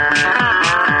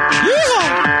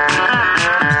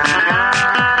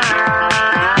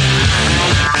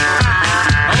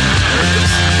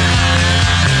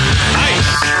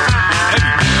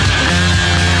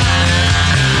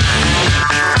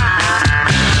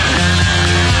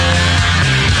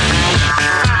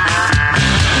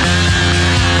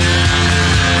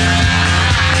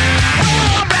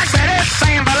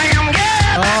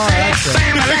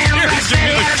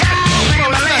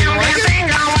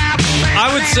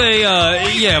 Say,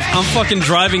 if I'm fucking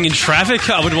driving in traffic,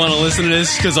 I would want to listen to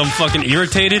this because I'm fucking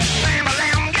irritated.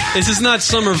 This is not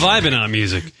summer vibing on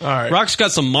music. All right, Rock's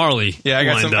got some Marley. Yeah, I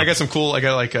got some cool. I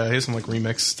got here's some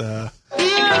remixed.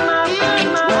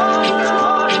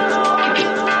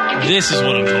 This is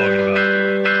what I'm talking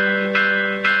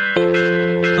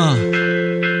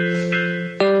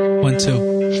about. 1,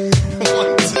 2.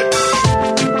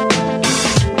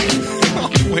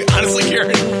 Wait, honestly,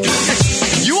 Karen.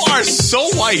 So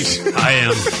white. I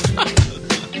am.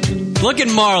 Look at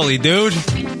Marley, dude.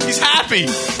 He's happy.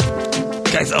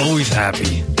 Guy's always happy.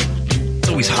 He's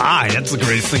always high. That's the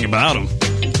greatest thing about him.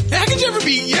 How could you ever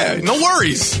be? Yeah, no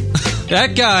worries.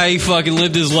 That guy fucking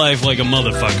lived his life like a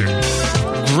motherfucker.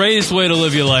 Greatest way to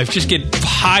live your life. Just get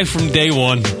high from day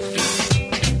one. That's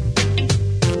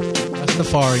the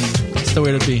far end. That's the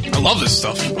way to be. I love this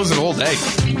stuff. It was an all day.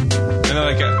 And then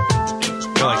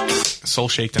like Soul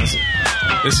Shakedowns.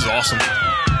 This is awesome.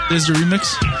 This is the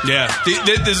remix? Yeah.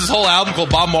 There's this whole album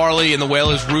called Bob Marley and the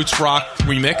Wailers Roots Rock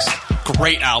Remix.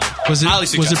 Great album. Was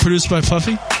it produced by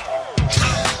Puffy?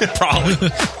 Probably.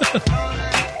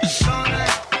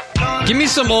 Give me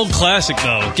some old classic,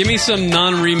 though. Give me some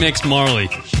non-remixed Marley.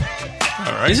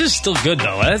 All right. This is still good,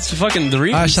 though. That's fucking the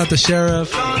remix. I Shot the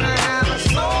Sheriff. You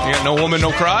got No Woman,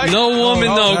 No Cry? No Woman,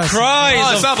 No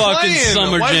Cry is a fucking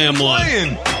summer jam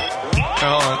one.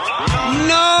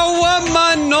 No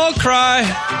Woman, No Cry.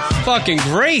 Fucking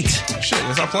great. Shit,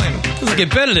 it's not playing. Doesn't get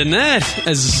better than that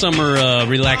as summer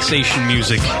relaxation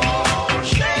music.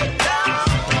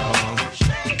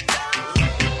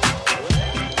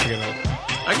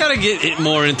 I gotta get it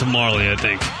more into Marley, I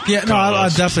think. Yeah, no, I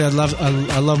definitely.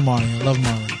 I love Marley. I love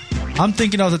Marley. I'm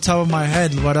thinking off the top of my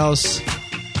head, what else?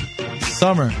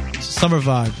 Summer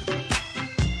vibe.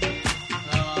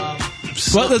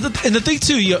 Well, and the thing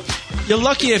too, you're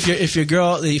lucky if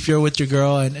you're with your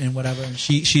girl and whatever, and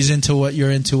she's into what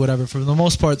you're into, whatever. For the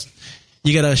most part,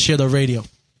 you gotta share the radio.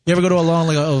 You ever go to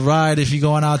a ride if you're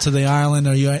going out to the island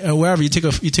or wherever you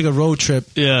take a road trip?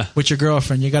 Yeah. With your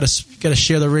girlfriend, you gotta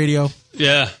share the radio.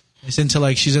 Yeah. She's into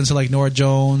like Nora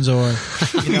Jones or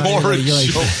Nora you're like,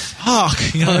 Jones.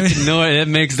 fuck. You know what I mean? No, it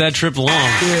makes that trip long.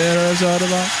 Yeah, that's what I'm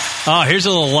about. Oh, here's a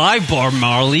little live Bob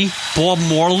Marley. Bob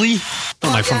Marley.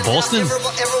 Am I from Boston? Everyone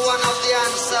have the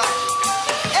answer.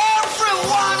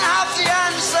 Everyone have the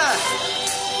answer.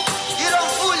 You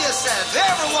don't fool yourself.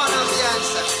 Everyone have the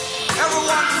answer.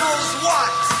 Everyone knows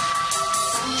what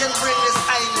can bring this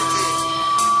unity.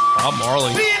 Bob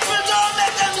Marley. People don't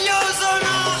let them use or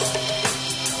not.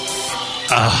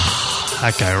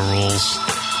 That guy rules.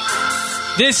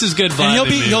 This is good vibe.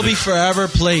 And he'll be forever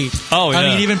played. Oh, yeah. I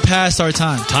mean, even past our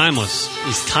time. Timeless.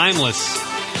 He's timeless.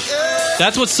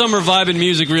 That's what summer vibing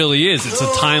music really is. It's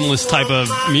a timeless type of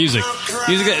music.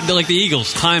 Music like the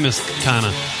Eagles, timeless kind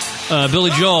of.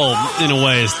 Billy Joel, in a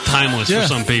way, is timeless for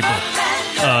some people.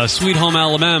 Sweet Home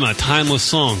Alabama, timeless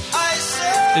song.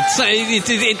 It's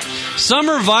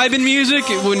summer vibing music.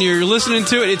 When you're listening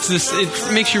to it,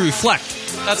 it makes you reflect.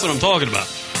 That's what I'm talking about.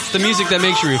 It's the music that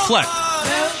makes you reflect.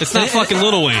 It's not fucking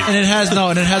Lil Wayne. And it has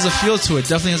a feel to it.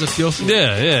 Definitely has a feel for it.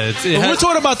 Yeah. We were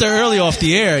talking about that earlier off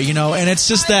the air, and it's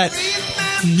just that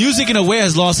music in a way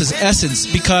has lost its essence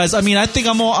because I mean I think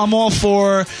I'm all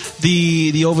for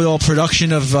the overall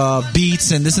production of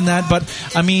beats and this and that, but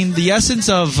I mean the essence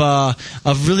of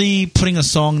really putting a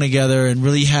song together and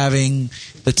really having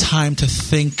the time to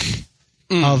think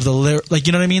of the lyric, like,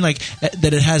 you know what I mean, like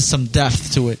that it has some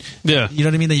depth to it. Yeah, you know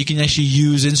what I mean, that you can actually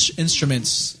use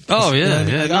instruments. Oh yeah, you know what I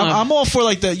mean? yeah. Like, No. I'm all for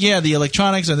like the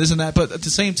electronics and this and that, but at the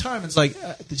same time, it's like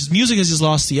music has just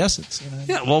lost the essence. You know?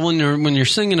 Yeah, well, when you're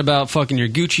singing about fucking your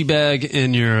Gucci bag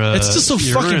and your It's just so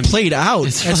your fucking rims, played out.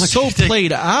 It's so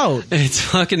played out. It's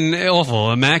fucking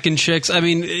awful. Mac and chicks. I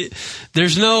mean,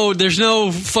 there's no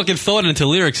fucking thought into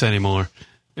lyrics anymore.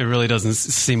 It really doesn't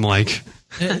seem like.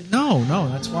 No,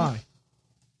 that's why.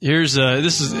 Here's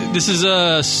this is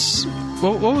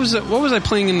what was it? What was I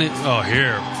playing in the? Oh,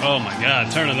 here. Oh my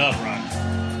God! Turn it up, Rock.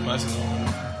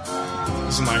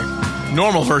 This is my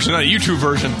normal version, not a YouTube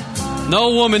version.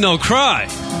 No woman, no cry.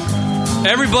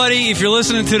 Everybody, if you're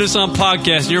listening to this on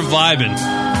podcast, and you're vibing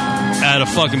at a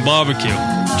fucking barbecue.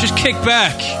 Just kick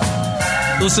back.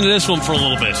 Listen to this one for a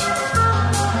little bit.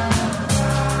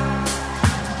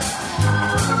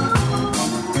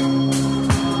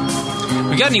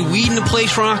 We got any weed in the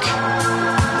place, Rock?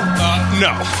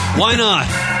 No. Why not?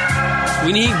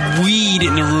 We need weed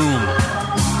in the room.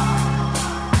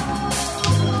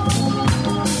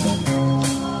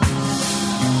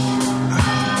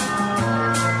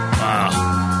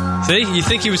 Wow. See? You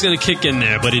think he was going to kick in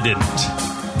there, but he didn't.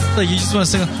 Like, you just want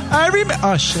to sing, I remember.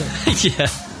 Oh, shit. Yeah.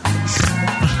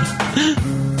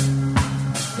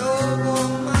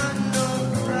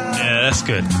 Yeah, that's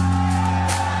good.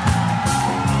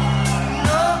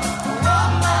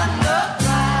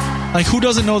 Like, who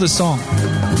doesn't know this song?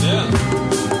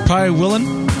 Yeah. Probably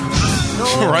Willin.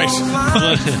 Right.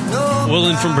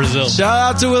 Willin from Brazil.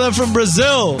 Shout out to Willin from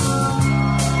Brazil.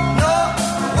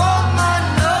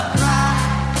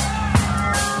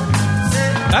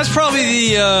 That's probably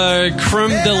the creme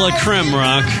de la creme,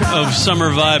 Rock, of summer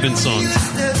vibing songs.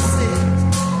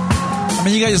 I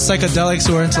mean, you got your psychedelics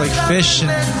who are into like Fish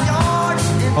and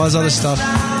all this other stuff.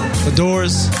 The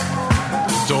Doors.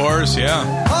 Doors,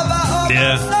 yeah.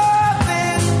 Yeah.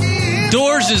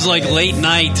 Doors is like late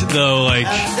night though, like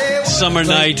summer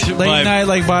night. Late night,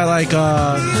 like by like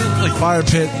fire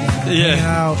pit.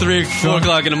 Yeah, 3, 4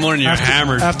 o'clock in the morning, you're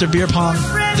hammered. After beer pong.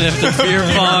 After beer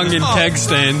pong and keg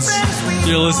stands,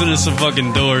 you're listening to some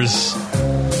fucking Doors.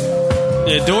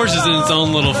 Yeah, Doors is in its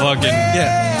own little fucking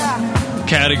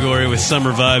category with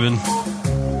summer vibing.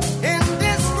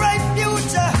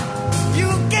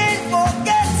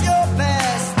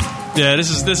 Yeah, this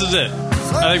is it.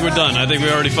 I think we're done. I think we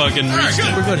already fucking reached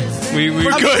it. We're good.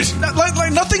 We're good.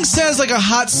 Like nothing says like a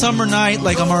hot summer night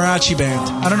like a mariachi band.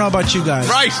 I don't know about you guys.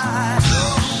 Right.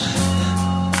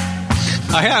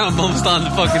 I am almost on the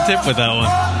fucking tip with that one.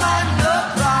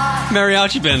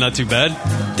 Mariachi band, not too bad.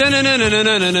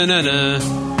 Da-na-na-na-na-na-na-na.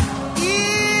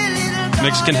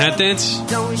 Mexican hat dance.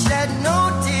 Don't shed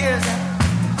no tears.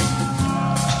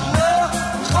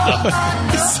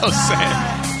 It's so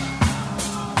sad.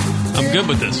 I'm good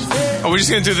with this. Are we just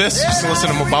going to do this? Just listen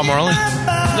to Bob Marley?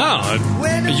 No,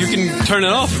 you can turn it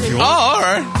off if you want. Oh, all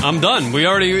right. I'm done.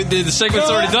 The segment's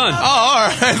already done. Oh, all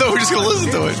right. I thought we were just going to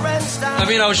listen to it. I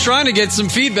mean, I was trying to get some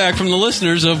feedback from the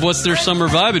listeners of what's their summer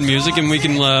vibing music, and we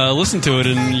can listen to it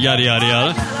and yada yada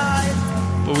yada.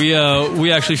 But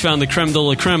we actually found the creme de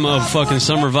la creme of fucking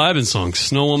summer vibing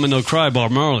songs. No Woman, No Cry,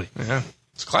 Bob Marley. Yeah.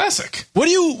 It's classic. What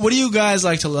do you guys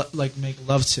like to make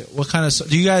love to? What kind of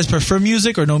do you guys prefer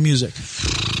music or no music?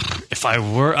 If I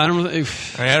were, I don't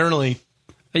really.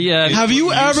 Yeah. Have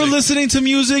you ever listening to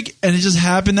music and it just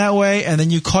happened that way, and then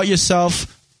you caught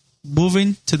yourself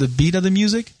moving to the beat of the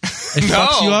music? It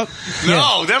fucks you up?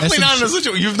 No, definitely not in a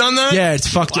situation. You've done that? Yeah, it's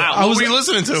fucked up. What were you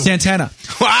listening to? Santana.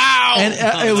 Wow. And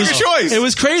it was good choice. It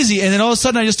was crazy. And then all of a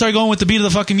sudden I just started going with the beat of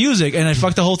the fucking music, and I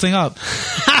fucked the whole thing up.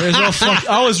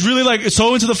 I was really like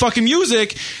so into the fucking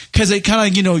music because it kind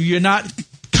of, you're not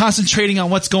concentrating on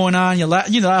what's going on.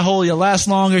 That whole you last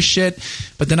longer shit.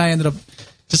 But then I ended up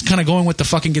just kind of going with the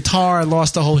fucking guitar. I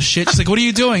lost the whole shit. She's like, "What are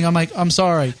you doing?" I'm like, "I'm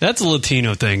sorry." That's a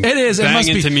Latino thing. It is. Bang it must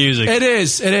into be. music. It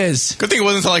is. Good thing it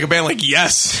wasn't until like a band like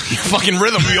Yes. Your fucking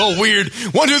rhythm be all weird.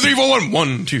 1, 2, 3, 4, 1.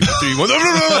 1, 2, 3,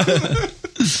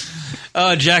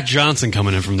 1. Jack Johnson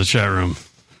coming in from the chat room.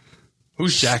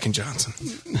 Who's Jack and Johnson?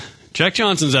 Jack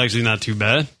Johnson's actually not too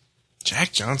bad.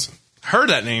 Jack Johnson. I heard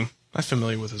that name. I'm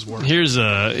familiar with his work. Here's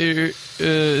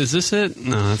is this it?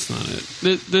 No, that's not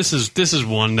it. This is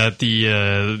one that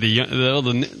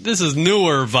this is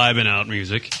newer vibing out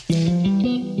music.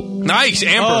 Nice,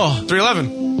 Amber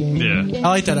 311. Yeah, I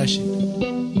like that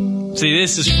actually. See,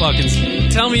 this is fucking.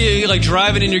 Tell me you're like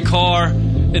driving in your car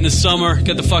in the summer,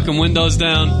 got the fucking windows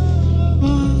down.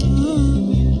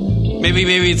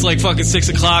 Maybe it's like fucking 6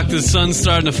 o'clock. The sun's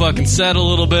starting to fucking set a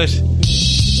little bit.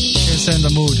 It's in the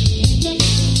mood.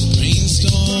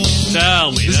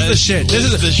 Tell me. This is the shit. This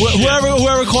is the shit.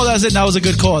 Whoever called that said that was a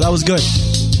good call. That was good.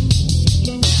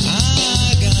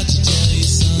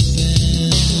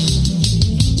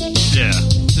 Yeah.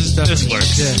 This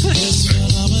works. Yeah.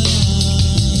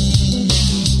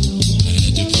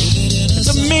 It's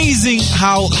amazing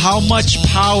how much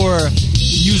power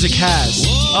music has.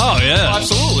 Oh, yeah.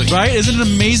 Absolutely. Right? Isn't it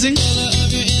amazing?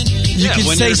 You can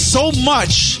say so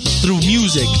much through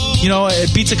music.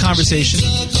 It beats a conversation.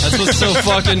 That's what's so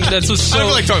fucking. That's what's so. I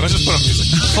feel like talking. Let's just put on music.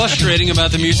 Frustrating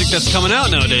about the music that's coming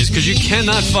out nowadays because you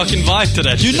cannot fucking vibe to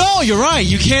that. You're right.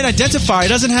 You can't identify. It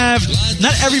doesn't have.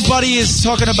 Not everybody is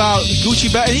talking about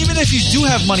Gucci bag. And even if you do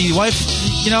have money, wife,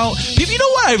 people. You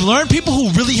know what I've learned? People who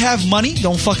really have money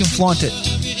don't fucking flaunt it.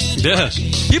 Yeah.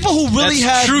 People who really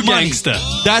have true money. Gangsta.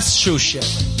 That's true shit.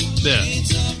 Yeah.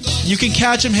 You can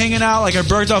catch him hanging out like a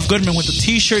Bergdorf Goodman with a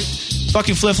t-shirt,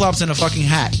 fucking flip-flops, and a fucking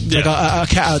hat. Yeah. Like a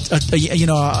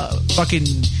fucking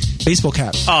baseball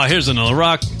cap. Oh, here's another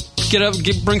rock. Get up,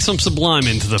 bring some Sublime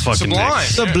into the fucking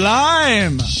mix.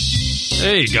 Sublime.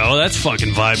 There you go. That's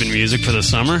fucking vibing music for the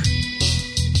summer.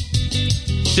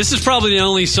 This is probably the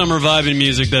only summer vibing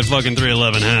music that fucking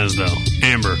 311 has, though.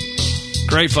 Amber.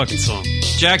 Great fucking song.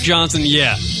 Jack Johnson,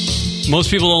 yeah. Most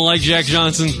people don't like Jack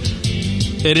Johnson.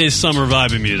 It is summer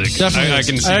vibing music. Definitely. I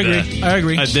can see that. I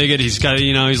agree. I dig it. He's got,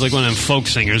 he's like one of them folk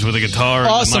singers with a guitar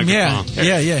awesome, and a microphone.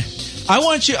 Yeah. I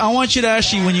want you to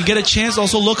actually, when you get a chance,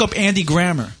 also look up Andy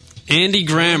Grammer. Andy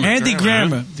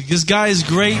Grammer. This guy is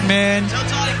great, man.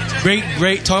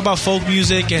 Great. Talk about folk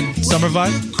music and summer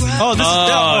vibe.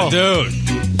 Dude.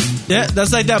 Yeah,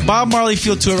 that's like that Bob Marley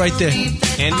feel to it right there.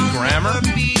 Andy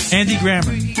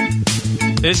Grammer.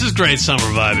 This is great summer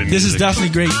vibing music. This is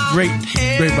definitely great vibe.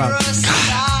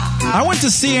 I went to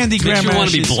see Andy Grammer. Makes you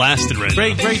want to be blasted right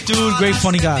now. Great dude, great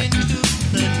funny guy.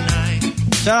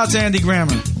 Shout out to Andy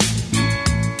Grammer.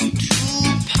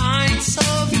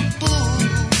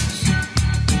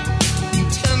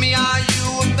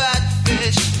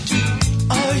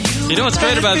 You know what's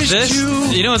great about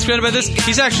this?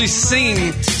 He's actually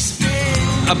singing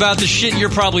about the shit you're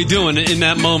probably doing in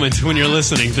that moment when you're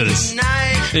listening to this.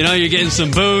 You're getting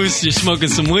some booze, you're smoking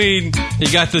some weed,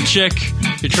 you got the chick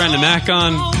you're trying to mac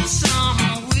on.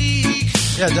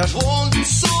 Yeah, definitely.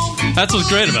 That's what's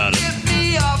great about it.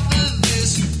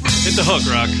 Hit the hook,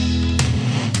 Rock.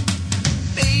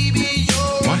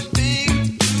 What?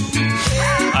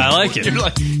 I like it. You're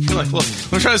like, look,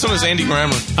 let me try this one as Andy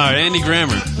Grammer. All right, Andy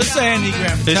Grammer. Let's say Andy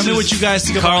Grammer. Tell me what you guys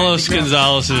think about Carlos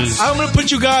Gonzalez's. I'm going to put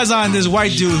you guys on this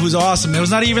white dude who's awesome. It was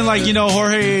not even like,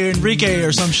 Jorge Enrique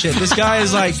or some shit. This guy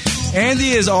is like, Andy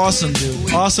is awesome,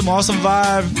 dude. Awesome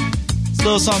vibe.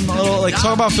 Still something, like,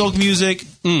 talk about folk music.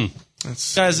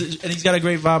 Guys, and he's got a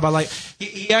great vibe. I like.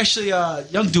 He actually,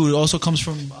 young dude, also comes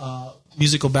from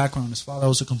musical background. His father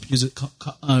also do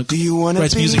you want to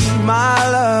be music. My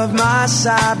love, my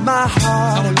side, my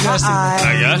heart, and my eyes.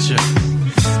 I gotcha.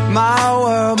 My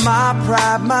world, my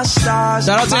pride, my stars.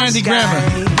 Shout out to Andy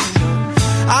Grammer.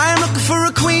 I am looking for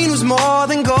a queen who's more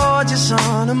than gorgeous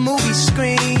on a movie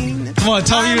screen. Come on,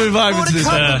 tell me you would vibe into this.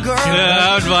 Yeah,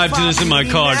 I would vibe to this in my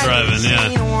car driving. Yeah.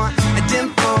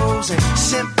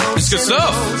 It's good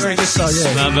stuff. Very good stuff.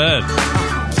 Yeah. Not bad.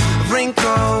 I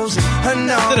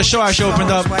did a show. I actually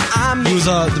opened up. He was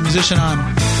the musician on.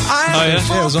 Oh yeah,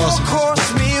 it was awesome.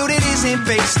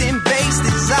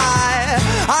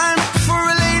 I'm for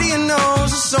a lady who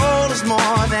knows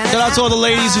out to all the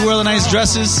ladies who wear the nice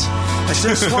dresses.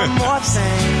 Just one more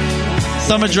thing.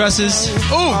 Summer dresses.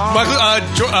 Oh,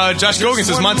 Josh Gogan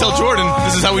says, Montel Jordan,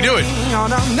 this is how we do it.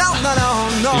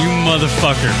 You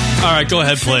motherfucker. All right, go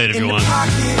ahead, play it if you want.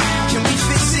 Can we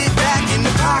fix it back in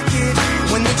the pocket?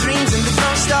 When the dreams and the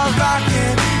girls start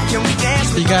rocking, can we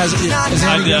dance? You guys, is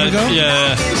that going to go?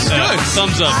 Yeah. Good.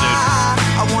 Thumbs up, dude.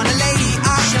 I want a lady.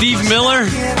 Steve Miller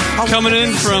coming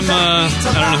in from, I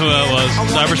don't know who that was.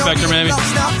 Cyber Spectre, maybe?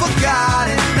 Not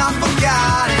forgotten.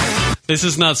 This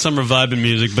is not summer vibing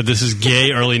music, but this is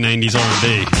gay early 90s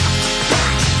R&B.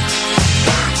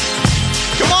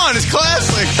 Come on, it's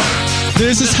classic.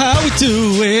 This is how we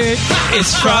do it.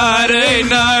 It's Friday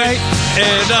night,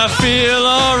 and I feel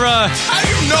alright. How do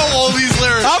you know all these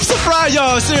lyrics? I'm surprised,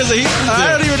 yo. Seriously,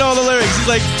 I don't even know all the lyrics.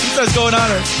 He starts going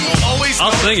on it.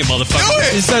 I'll sing it, motherfucker. Do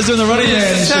it. He starts doing the running man.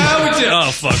 This is how we do.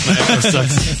 Oh, fuck, man. That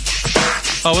sucks.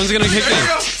 Oh, when's it gonna kick in?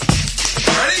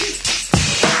 Ready?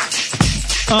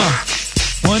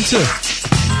 1, 2.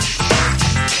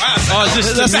 Oh, it's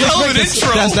just that's a hell of an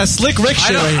intro. That's Slick Rick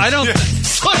shit. I don't.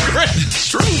 Slick Rick. It's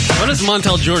true. What is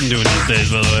Montel Jordan doing these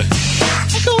days, by the way?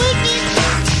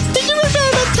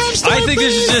 I think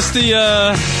this is just the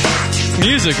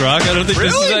music rock. I don't think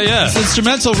this is that. Yeah, it's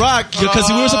instrumental rock because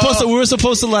we were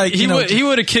supposed to like he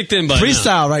would have kicked in by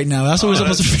freestyle right now. That's what we're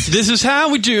supposed to. This is how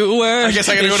we do it. I guess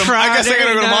I gotta go to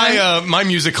my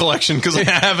music collection because I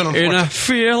haven't. And I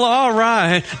feel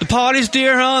alright. The party's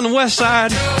dear on the west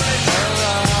side.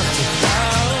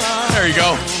 There you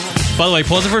go. By the way,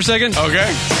 pause it for a second.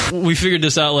 Okay. We figured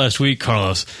this out last week,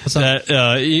 Carlos. What's that?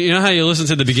 You know how you listen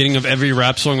to the beginning of every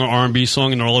rap song or R&B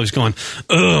song, and they're always going,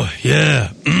 "Oh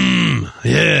yeah,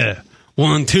 yeah,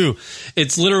 1, 2."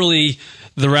 It's literally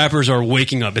the rappers are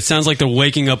waking up. It sounds like they're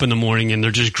waking up in the morning and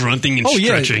they're just grunting and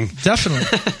stretching. Yeah, definitely.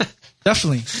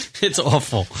 Definitely. It's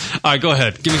awful. All right, go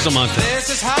ahead. Give me some Montel. This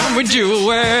is how we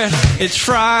do it. It's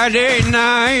Friday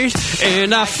night,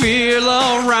 and I feel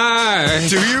alright.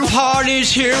 Do you?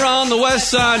 Party's here on the west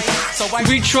side. So I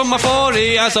reach for my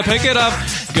 40 as I pick it up.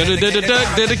 Get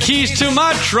the keys to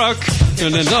my truck.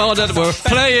 And then all that we're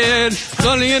playing.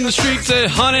 Running in the streets, say,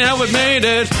 honey, how we made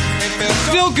it.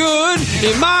 Feel good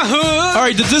in my hood. All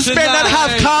right, does this man not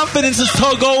have confidence to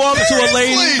go up to a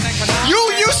lady?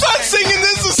 You start singing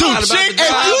this to some chick.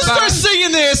 If you start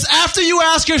singing this after you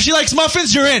ask her if she likes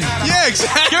muffins, you're in. Yeah,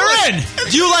 exactly. You're in.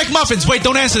 You like muffins. Wait,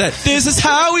 don't answer that. This is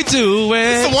how we do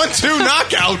it. It's the 1-2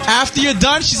 knockout. After you're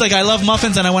done, she's like, I love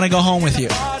muffins and I want to go home with you.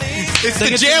 It's the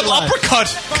jab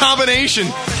uppercut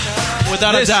combination.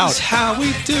 Without a doubt. This is how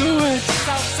we do it.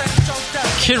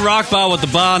 Kid Rock Ball with the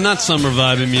bar, not summer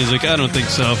vibing music. I don't think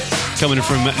so. Coming in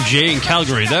from Jay in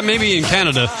Calgary. That may be in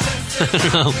Canada. I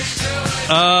don't know.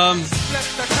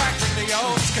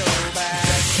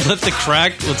 Let the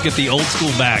crack. Let's get the old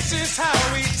school back.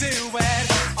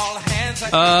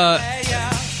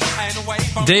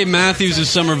 Dave Matthews is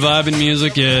summer vibing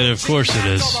music. Yeah, of course it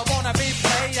is.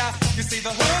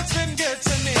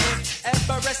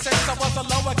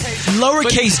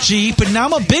 Lowercase G, but now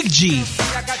I'm a big G.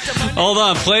 Hold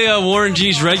on, play Warren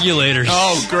G's Regulators.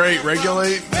 Oh, great,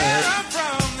 Regulate.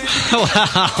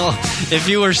 Wow. If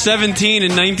you were 17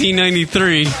 in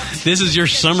 1993, this is your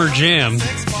summer jam.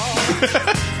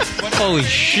 Holy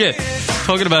shit.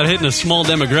 Talking about hitting a small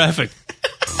demographic.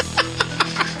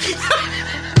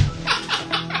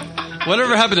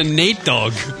 Whatever happened to Nate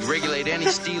Dogg? Regulate any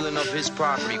stealing of his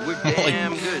property. We're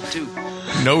damn good, too.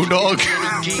 No dog?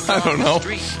 I don't know.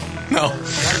 No.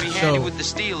 Gotta be handy with the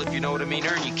steal, if you know what I mean.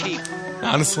 Earn your keep.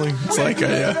 Honestly, it's like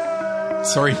a,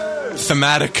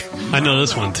 thematic. I know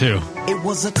this one, too. It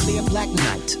was a clear black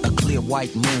night, a clear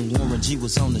white moon. Warren G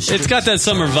was on the street. It's got that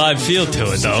summer vibe feel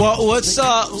to it, though. Well, what's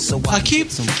I keep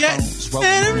forgetting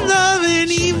and I'm loving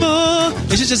evil.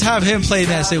 They should just have him play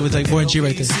that shit with like Warren G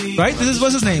right there, right?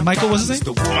 What's his name? Michael, what's his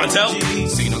name?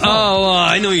 Montel? Oh,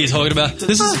 I know what you're talking about.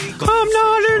 This is I'm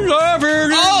not in love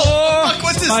anymore. Oh, fuck,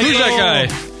 what's this? Who's that guy?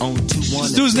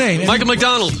 This dude's name. Michael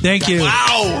McDonald. Thank you.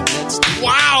 Wow.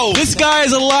 This guy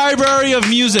is a library of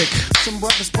music.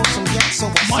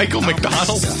 Michael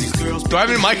McDonald? Do I have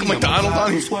any Michael McDonald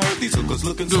on here?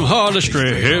 The hardest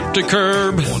straight hip to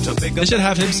curb. They should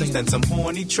have him sing.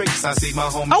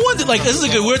 I wonder, like, this is a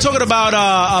good. We're talking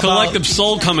about Collective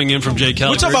Soul coming in from Jay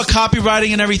Kelly. We're talking about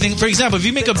copywriting and everything. For example, if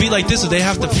you make a beat like this, do they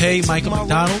have to pay Michael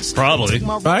McDonald? Probably.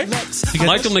 Right?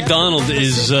 Michael McDonald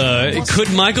is.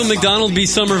 Could Michael McDonald be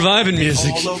summer vibing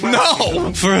music?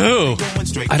 No. For who?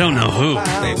 I don't know who.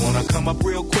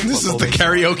 Who? This is the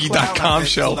karaoke.com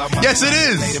show. Yes, it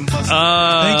is.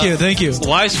 Thank you.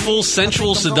 Wiseful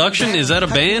Sensual Seduction? Is that a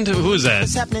band? Who is that?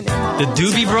 The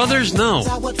Doobie Brothers? No.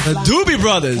 The Doobie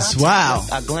Brothers. Wow.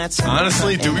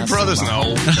 Honestly, Doobie Brothers,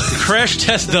 no. Crash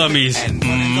Test Dummies.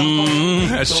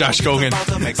 That's Josh Gogan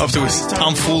up to his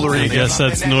tomfoolery. I guess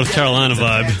that's North Carolina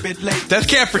vibe. Death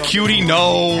Camp for Cutie?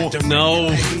 No. No.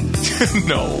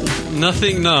 No.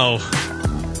 Nothing, no.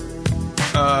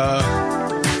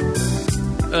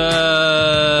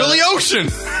 Billy Ocean.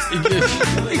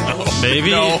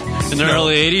 Maybe in the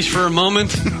early 80s for a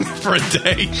moment. For a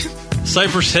day.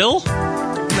 Cypress Hill?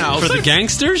 No. For the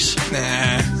gangsters?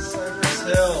 Nah.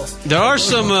 There are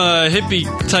some hippie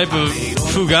type of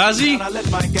Fugazi.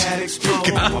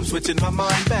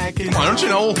 Why don't you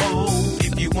know?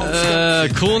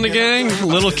 Cool in the Gang?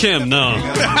 Little Kim, no.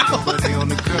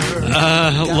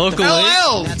 Local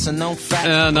LL.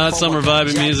 not summer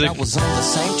vibing music.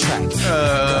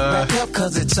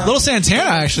 Little Santana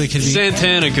actually could be.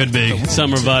 Santana could be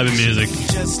summer vibing music.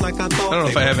 I don't know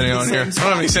if I have any on here. I don't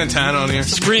have any Santana on here.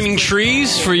 Screaming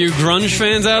Trees for you grunge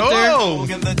fans out there.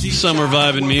 Summer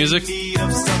vibing music.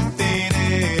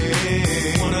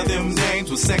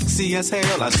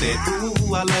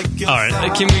 All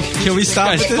right, can we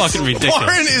stop? This guy's fucking ridiculous.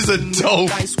 Warren is a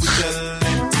dope.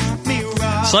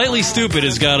 Slightly Stupid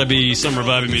has got to be summer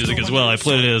vibing music as well. I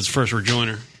played it as first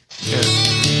rejoiner.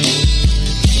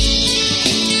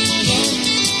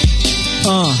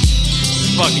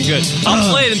 It's fucking good.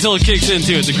 I'll play it until it kicks in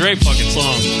too. It's a great fucking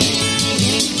song.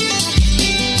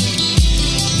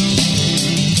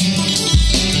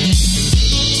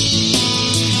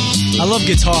 I love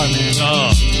guitar, man.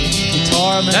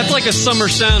 Guitar, man. That's like a summer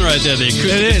sound right there. The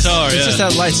acoustic It is. guitar. It's Yeah. just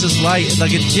that light. It's just light.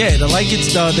 Like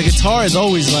the guitar is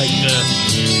always like. Yeah.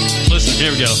 Listen,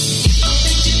 here we go.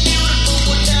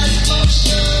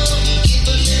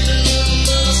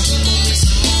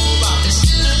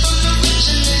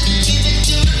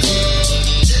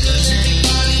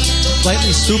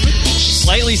 Slightly Stupid.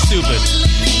 Slightly Stupid.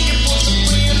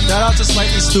 Shout out to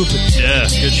Slightly Stupid. Yeah,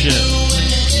 good shit.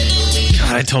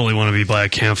 God, I totally want to be by a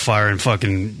campfire and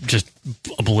fucking just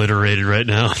obliterated right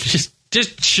now.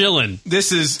 Just chilling.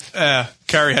 This is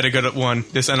Carrie had a good one.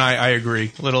 This and I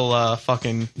agree. Little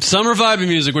fucking summer vibing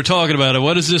music. We're talking about it.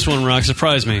 What is this one, Rock?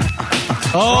 Surprise me.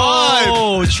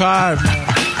 Oh, Tribe.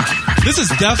 This is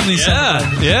definitely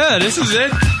something. Yeah, this is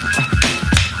it.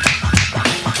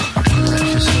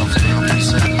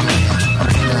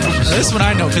 This one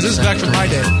I know because this is back from my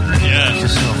day. Yeah.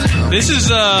 This is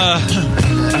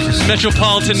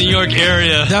metropolitan New York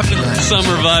area. Definitely.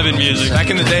 Summer vibing music. Back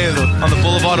in the day on the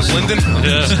Boulevard of Linden.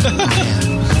 Yeah.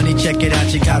 Honey, check it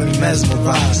out, you got me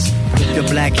mesmerized. With your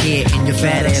black hair and your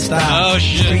fat ass style. Oh,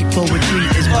 shit. Street poetry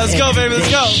is my Let's go, baby,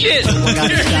 let's go. Shit. You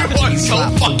are so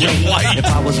fucking white. If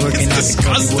I was working out,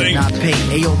 disgusting. would not pay.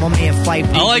 Hey, yo, my man Fife.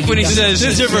 I like when he says,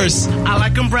 This is your verse. I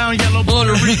like them brown, yellow,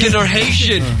 Puerto Rican or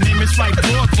Haitian name is Fife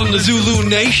Dog. from the Zulu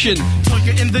Nation. Told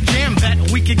you in the jam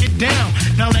that we could get down.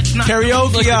 Now let's not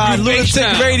Karaoke on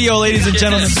Lunatic Radio, ladies and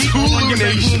gentlemen. Zulu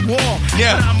Nation.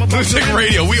 Yeah, Lunatic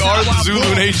Radio. We are the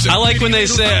Zulu Nation. I like when they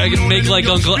say I can make like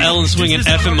Uncle L and swing an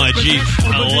F in my Jeep.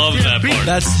 I love that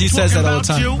part. He says that all the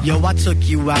time. Yo, I took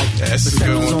you out. That's a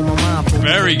good one.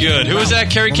 Very good. Who was that?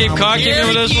 Carrie Cape Cod came in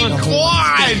with this one?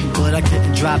 But I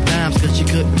couldn't drop dimes because you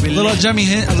couldn't relate. A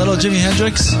little Jimi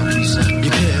Hendrix. You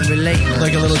couldn't relate.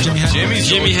 Like a little Jimi Hendrix.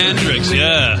 Jimi Hendrix,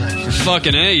 yeah.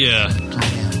 Fucking A, yeah.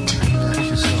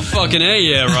 Fucking A,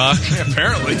 yeah, Rock.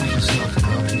 Apparently.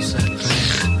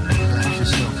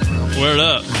 Word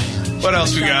up. What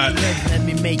else we got?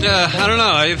 I don't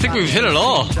know. I think we've hit it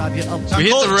all. We hit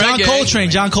the reggae.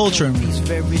 John Coltrane.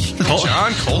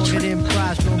 John Coltrane.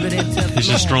 He's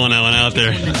just throwing that one out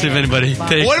there. See if anybody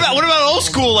takes What about old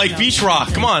school like beach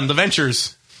rock? Come on, The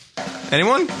Ventures.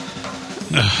 Anyone?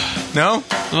 No?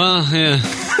 Well, yeah.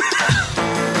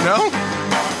 No?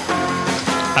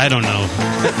 I don't know.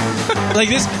 Like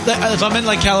this, if I'm in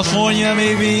like California,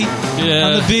 maybe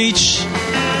on the beach,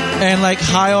 and like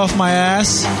high off my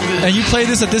ass, and you play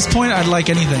this at this point, I'd like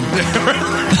anything.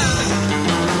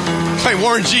 Hey,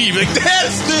 Warren G, you'd be like,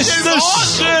 this is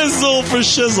awesome. Shizzle for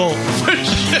shizzle. For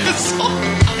shizzle.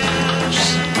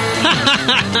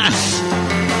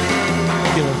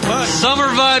 Summer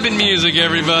vibing music,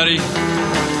 everybody.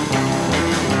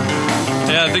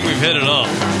 Yeah, I think we've hit it all.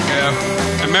 Yeah.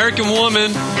 American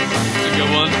Woman. That's a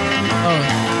good one. Oh.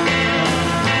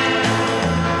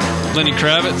 Lenny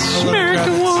Kravitz.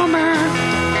 American Woman.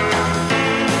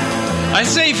 I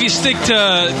say if you stick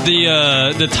to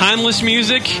the timeless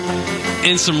music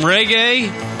and some reggae,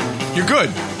 you're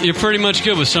good. You're pretty much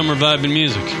good with summer vibing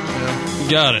music.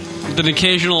 Got it. With an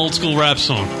occasional old school rap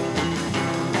song.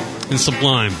 And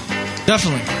Sublime.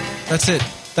 Definitely. That's it.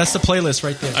 That's the playlist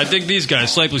right there. I dig these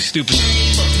guys. Slightly Stupid.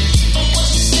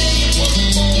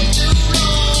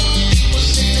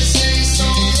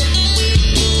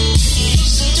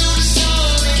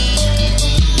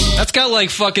 That's got like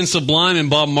fucking Sublime and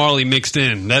Bob Marley mixed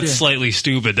in. That's Slightly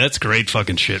Stupid. That's great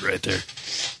fucking shit right there.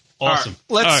 Awesome.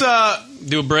 Let's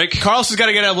do a break. Carlos has got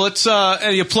to get out. Let's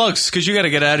your plugs because you got to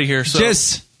get out of here. So,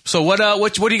 Yes. So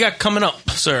what do you got coming up,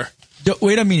 sir?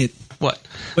 Wait a minute. What?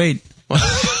 Wait.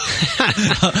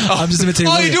 I'm just imitating.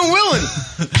 Oh, you're doing Willen.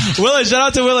 Willen, shout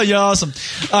out to Willen. You're awesome.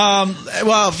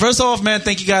 Well, first off, man,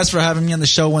 thank you guys for having me on the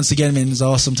show once again, man. It was an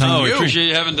awesome time. Oh, we appreciate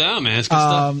you having down, man. It's good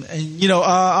stuff. And,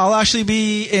 I'll actually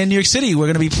be in New York City. We're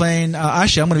going to be playing, I'm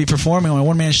going to be performing on a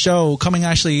one-man show coming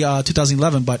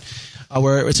 2011, but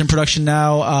it's in production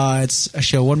now. It's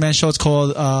actually a one-man show. It's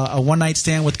called A One Night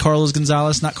Stand with Carlos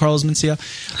Gonzalez, not Carlos Mencia.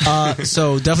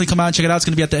 So definitely come out and check it out. It's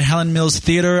going to be at the Helen Mills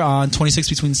Theater on 26th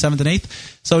between 7th and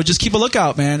 8th. So just keep a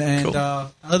lookout, man. And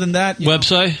other than that...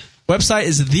 Website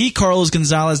is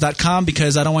thecarlosgonzalez.com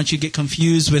because I don't want you to get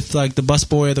confused with like the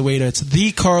busboy or the waiter. It's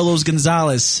the Carlos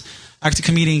Gonzalez, actor,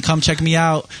 comedian. Come check me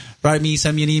out. Write me,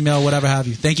 send me an email, whatever have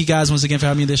you. Thank you guys once again for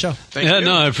having me on this show.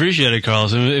 No, I appreciate it,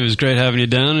 Carlos. It was great having you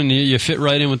down, and you fit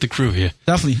right in with the crew here.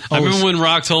 Definitely. I remember when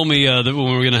Rock told me that when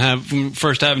we were going to have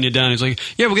first having you down, he's like,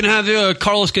 "Yeah, we're going to have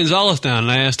Carlos Gonzalez down."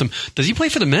 And I asked him, "Does he play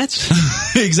for the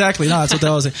Mets?" Exactly. No, that's what that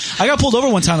was. I got pulled over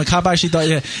one time. The cop actually thought,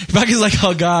 Rock is like,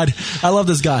 "Oh God, I love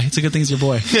this guy. It's a good thing he's your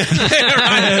boy."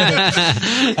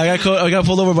 I got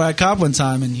pulled over by a cop one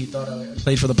time, and he thought I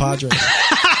played for the Padres.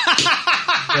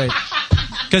 Right.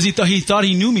 Because he thought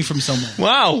he knew me from somewhere.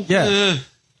 Wow. Yeah.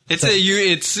 It's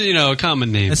a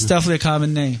common name. It's definitely a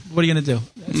common name. What are you going to do?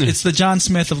 It's the John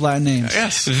Smith of Latin names.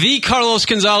 Yes.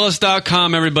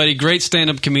 TheCarlosGonzalez.com, everybody. Great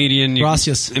stand-up comedian.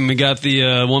 Gracias. And we got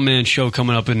the one-man show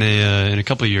coming up in a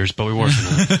couple of years, but we're working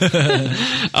on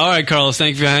it. All right, Carlos,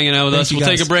 thank you for hanging out with us. We'll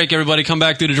take a break, everybody. Come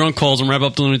back through the drunk calls and wrap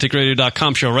up the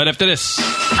lunaticradio.com show right after this.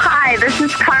 Hi, this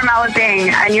is Carmela Bing,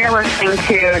 and you're listening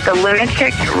to the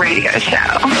Lunatic Radio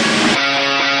Show.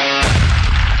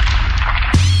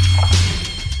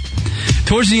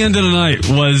 Towards the end of the night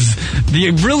was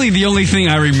really the only thing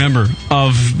I remember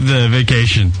of the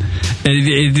vacation.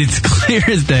 It's clear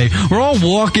as day. We're all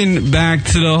walking back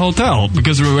to the hotel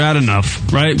because we were at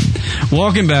enough, right?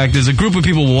 Walking back, there's a group of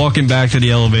people walking back to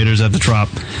the elevators at the Trop.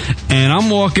 And I'm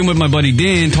walking with my buddy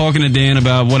Dan, talking to Dan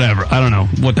about whatever. I don't know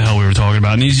what the hell we were talking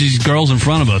about. And these girls in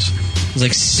front of us. It was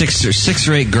like six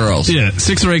or eight girls. Yeah,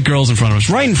 6 or 8 girls in front of us.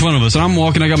 Right in front of us. And I'm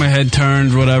walking, I got my head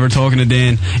turned, whatever, talking to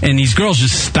Dan. And these girls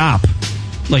just stop.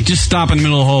 Like, just stop in the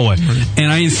middle of the hallway. And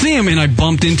I didn't see him, and I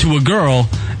bumped into a girl,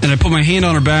 and I put my hand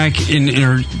on her back in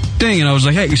her thing, and I was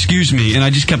like, "Hey, excuse me," and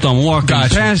I just kept on walking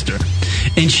past her.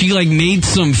 And she, like, made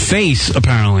some face,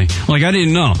 apparently. Like, I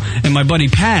didn't know. And my buddy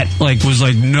Pat, like, was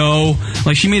like, "No."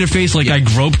 Like, she made a face like I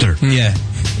groped her. Yeah.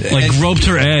 Like, groped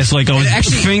her ass, like I was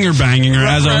actually finger banging her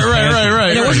as I was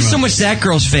Right. And it wasn't so much that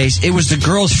girl's face, it was the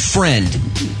girl's friend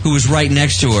who was right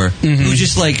next to her, who was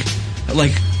just like,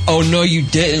 "Oh no, you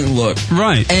didn't look."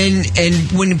 Right. And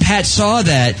when Pat saw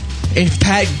that, and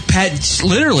Pat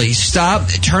literally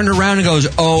stopped, turned around and goes,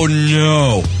 "Oh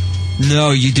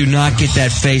no, you do not get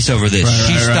that face over this."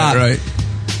 She stopped. Right.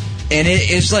 And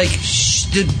it's like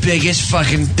the biggest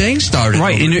fucking thing started.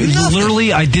 Right, and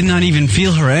literally, I did not even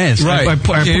feel her ass. Right. I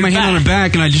put my hand on her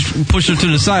back, and I just pushed her to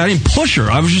the side. I didn't push her.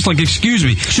 I was just like, "Excuse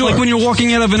me." Sure. Like when you're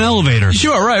walking out of an elevator.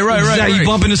 Sure, right. You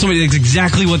bump into somebody, that's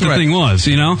exactly what the thing was,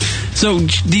 you know? So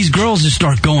these girls just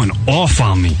start going off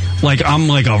on me. Like I'm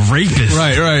like a rapist.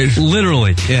 Right.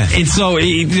 Literally. Yeah. And so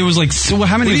there was like,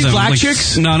 how many Were of these them? black Like,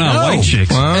 chicks? No, white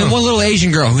chicks. Wow. And one little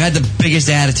Asian girl who had the biggest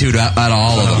attitude out of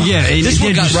all of them. Yeah. This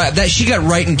one she got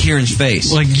right in Kieran's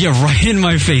face. Like, yeah, right in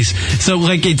my face. So,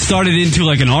 like, it started into,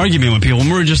 like, an argument with people.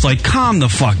 And we were just like, "Calm the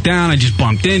fuck down. I just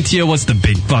bumped into you. What's the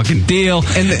big fucking deal?"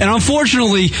 And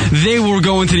unfortunately, they were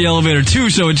going to the elevator, too.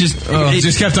 So it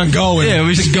just kept on going. Yeah, it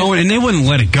was just going. And they wouldn't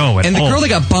let it go at all. And the girl that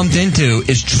got bumped into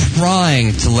is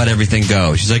trying to let everything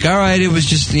go. She's like, "All right, it was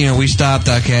just, we stopped,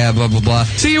 okay, blah, blah, blah."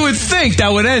 So you would think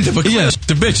that would end, but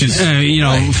the bitches.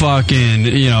 Fucking,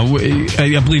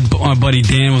 I believe my buddy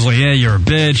Dan was like, "Yeah, you're a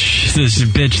bitch. This,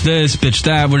 bitch,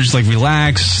 that." We're just like,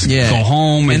 relax, go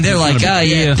home. And they're like, "Oh,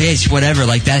 yeah, bitch, whatever.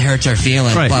 Like, that hurts our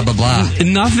feelings, blah, blah, blah."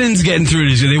 Nothing's getting through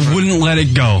to you. They wouldn't let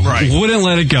it go. Right. Wouldn't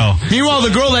let it go. Meanwhile, the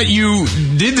girl that you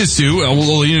did this to?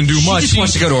 Well, he didn't do much. She just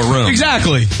wants to go to a room.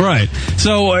 Exactly. Right.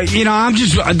 So, I'm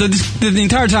just, the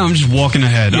entire time I'm just walking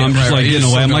ahead. I'm just getting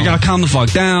away. I'm like, I'll calm the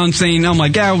fuck down, saying, I'm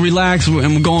like, yeah, relax,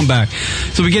 and we're going back.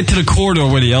 So we get to the corridor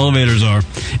where the elevators are,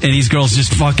 and these girls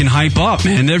just fucking hype up,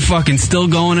 man. They're fucking still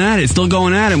going at it.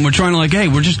 And we're trying to hey,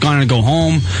 we're just going to go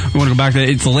home. We want to go back there.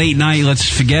 It's a late night. Let's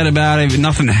forget about it.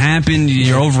 Nothing happened.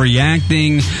 You're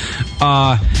overreacting.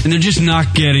 And they're just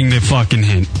not getting the fucking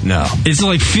hint. No. It's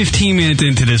like 15 minutes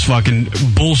into this fucking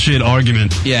bullshit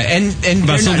argument. Yeah, and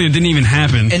about something that didn't even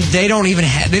happen. And they don't even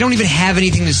have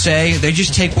anything to say. They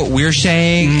just take what we're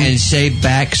saying and say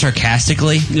back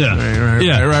sarcastically.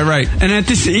 Yeah. Right. And at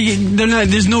this,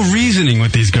 there's no reasoning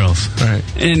with these girls. Right.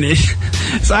 And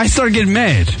so I started getting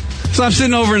mad. So I'm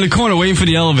sitting over in the corner waiting for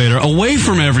the elevator, away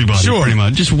from everybody, pretty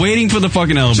much. Just waiting for the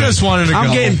fucking elevator. Just wanted to go.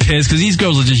 I'm getting pissed because these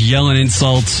girls are just yelling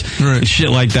insults and shit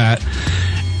like that.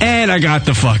 And I got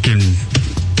a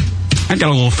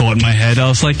little thought in my head. I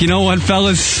was like, you know what,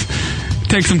 fellas?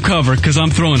 Take some cover because I'm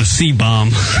throwing a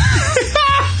C-bomb.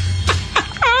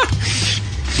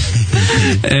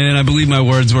 And I believe my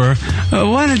words were,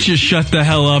 why don't you shut the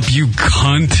hell up, you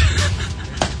cunt?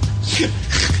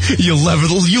 You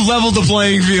leveled the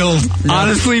playing field.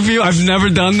 Honestly, View, I've never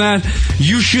done that.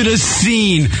 You should have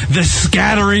seen the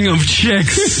scattering of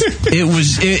chicks. It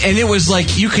was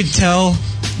like you could tell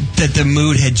that the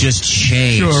mood had just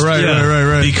changed. Sure,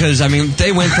 right. Because,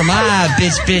 they went from,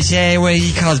 bitch, hey, what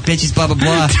he calls bitches, blah, blah,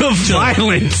 blah. to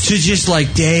violence. To just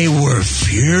they were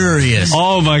furious.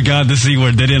 Oh my God, the C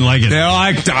word. They didn't like it. Yeah,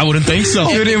 I wouldn't think so.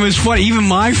 Dude, it was funny. Even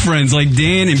my friends, like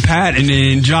Dan and Pat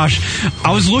and Josh,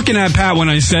 I was looking at Pat when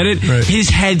I said it. Right. His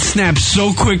head snapped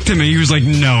so quick to me. He was like,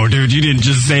 no, dude, you didn't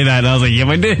just say that. And I was like, yeah,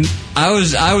 I did. I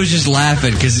was just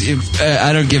laughing because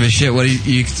I don't give a shit what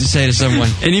you say to someone.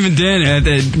 And even Dan,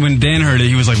 when Dan heard it,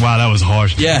 he was like, wow, that was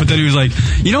harsh. Yeah. But then he was like,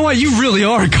 you know what? You really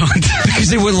are a cunt. Because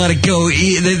they wouldn't let it go.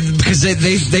 Because they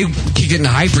kicked it in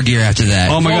hyper gear after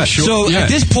that. Oh, my God. Sure. So at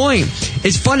this point,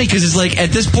 it's funny because it's like,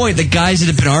 at this point, the guys that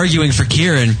have been arguing for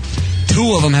Kieran,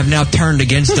 2 of them have now turned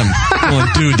against him. Going,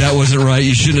 dude, that wasn't right.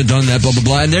 You shouldn't have done that, blah, blah,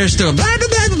 blah. And they're still, blah, blah,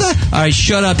 blah, blah. All right,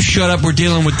 shut up. We're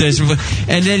dealing with this.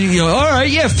 And then, all right,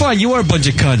 yeah, fine. You are a bunch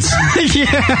of cunts. Yeah.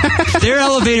 The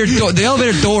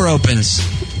elevator door opens.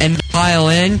 And pile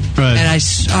in, right. And I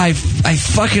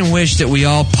fucking wish that we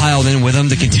all piled in with them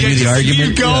to continue the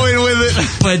argument. Keep going with it.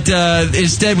 But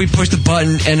instead, we pushed the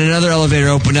button, and another elevator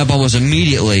opened up almost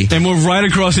immediately. And we're right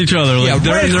across each other.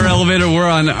 They're in their elevator, we're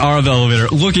on our elevator,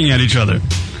 looking at each other.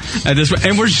 At this,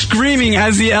 and we're screaming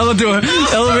as the elevator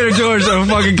doors are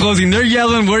fucking closing. They're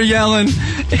yelling, we're yelling.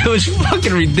 It was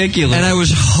fucking ridiculous. And I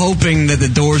was hoping that the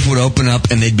doors would open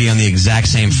up and they'd be on the exact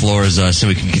same floor as us so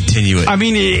we could continue it. I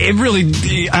mean, it really,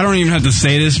 I don't even have to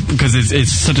say this because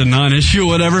it's such a non-issue or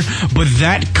whatever, but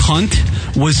that cunt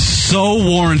was so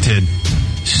warranted.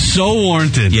 So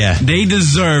warranted. Yeah. They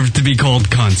deserve to be called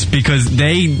cunts because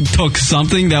they took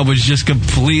something that was just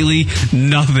completely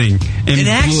nothing. An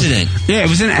accident. Yeah, it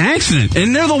was an accident.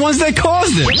 And they're the ones that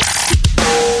caused it.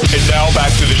 And now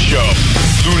back to the show.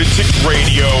 Lunatic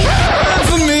Radio. Time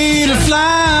for me to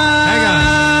fly. Hang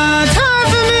on. Time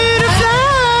for me to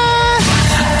fly.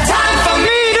 Time for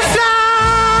me to fly.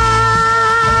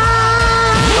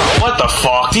 What the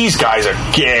fuck? These guys are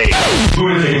gay.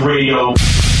 LunaticRadio.com.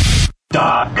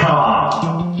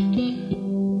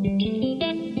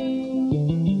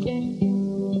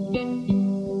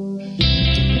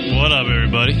 What up,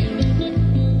 everybody?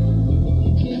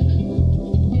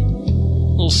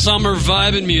 Little summer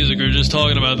vibing music. We were just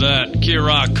talking about that. Kid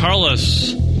Rock.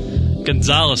 Carlos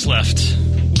Gonzalez left,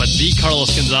 but the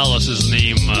Carlos Gonzalez is the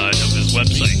name of his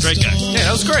website. Great guy. Yeah,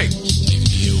 that was great.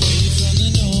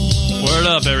 Word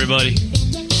up, everybody.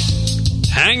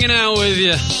 Hanging out with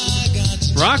you.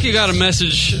 Rocky got a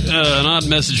message, an odd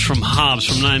message from Hobbs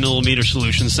from 9mm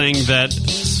Solutions saying that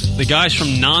the guys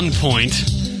from Nonpoint.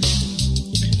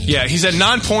 Yeah, he said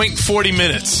Nonpoint 40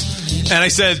 minutes. And I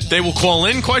said, they will call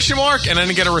in, ? And I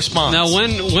didn't get a response. Now,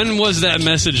 when was that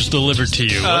message delivered to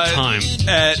you? What time?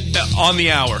 On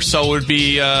the hour. So it would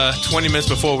be 20 minutes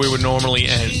before we would normally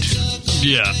end.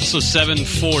 Yeah, so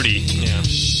 7:40. Yeah.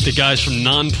 The guys from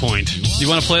Nonpoint. Do you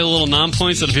want to play a little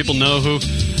Nonpoint so that people know who?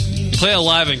 Play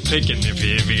Alive and Pickin' if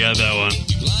you got that one. I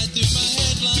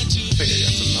think I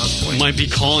got some Nonpoint. Might be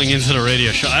calling into the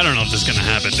radio show. I don't know if this is going to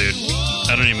happen, dude.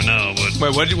 I don't even know.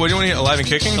 But wait, what do you want to hear? Alive and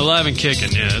Kicking? Alive and Kicking,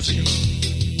 yeah, that's a good one.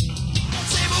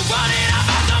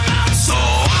 So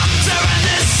I'm tearing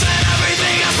this and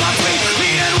everything else but me.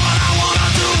 Me and what I wanna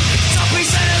do. So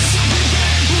pieces.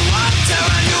 I'm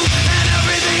tearing you and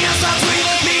everything else but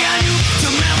me and you to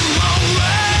memory.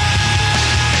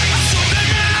 So that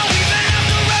now even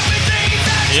after everything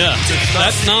that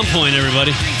That's non-point,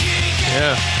 everybody.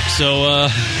 Yeah. So,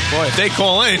 boy, if they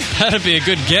call in, that'd be a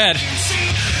good get.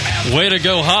 Way to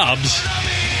go, Hobbs.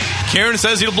 Kieran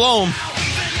says he'll blow him.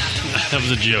 That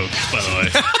was a joke, by the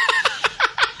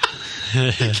way.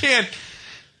 You can't.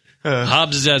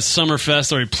 Hobbs is at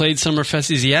Summerfest, or he played Summerfest.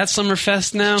 Is he at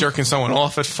Summerfest now? Jerking someone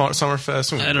off at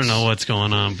Summerfest. I don't know what's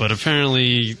going on, but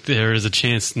apparently there is a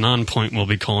chance Non-Point will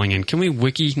be calling in. Can we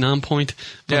wiki Non-Point?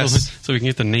 Yes. So we can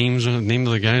get the name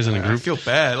of the guys in the group. I feel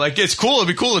bad. Like, it's cool. It'd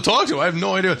be cool to talk to. I have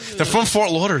no idea. They're from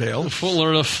Fort Lauderdale. Fort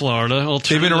Lauderdale, Florida.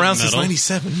 They've been around since metal.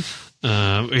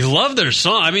 '97. We love their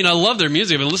song. I mean, I love their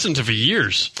music. I've been listening to it for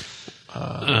years.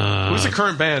 Who's the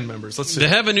current band members? Let's see. They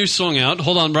have a new song out.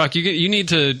 Hold on, Brock. You need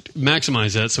to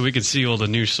maximize that so we can see all the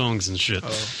new songs and shit.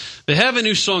 They have a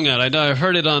new song out. I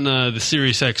heard it on the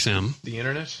Sirius XM. The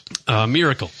internet?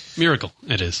 Miracle,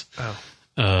 it is.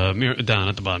 Down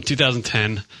at the bottom,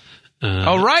 2010.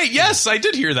 Oh, right. Yes, I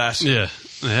did hear that. Yeah,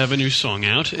 they have a new song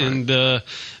out, and the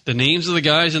names of the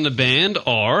guys in the band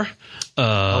are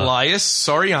Elias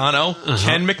Soriano,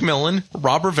 Ken McMillan,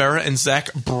 Rob Rivera, and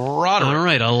Zach Broderick. All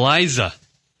right, Eliza.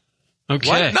 Okay.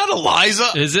 What? Not Eliza.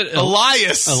 Is it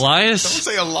Elias? Elias?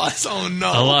 Don't say Elias. Oh,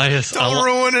 no. Elias. Don't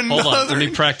ruin another. Hold on. Let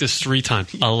me practice 3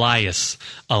 times. Elias.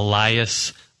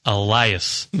 And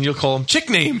you'll call him Chick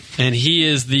Name. And he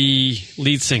is the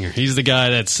lead singer. He's the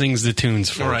guy that sings the tunes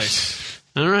for us.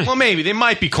 All right. Well, maybe. They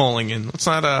might be calling in. Let's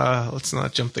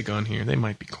not jump the gun here. They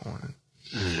might be calling in.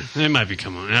 They might be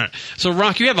coming on. All right. So,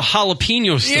 Rock, you have a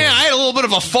jalapeno story. Yeah, I had a little bit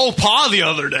of a faux pas the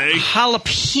other day.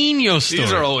 Jalapeno story.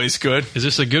 These are always good. Is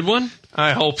this a good one?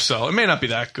 I hope so. It may not be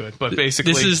that good, but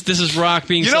basically, this is Rock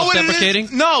being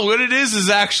self-deprecating. No, what it is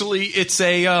actually it's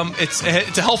a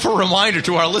helpful reminder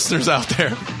to our listeners out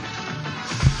there.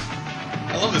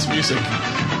 I love this music.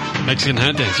 Mexican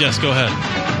hand dance. Yes, go ahead.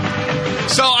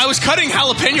 So I was cutting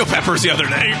jalapeno peppers the other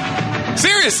day.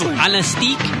 Seriously. A la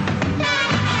stick.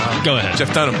 Go ahead.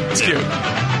 Jeff Dunham. It's cute.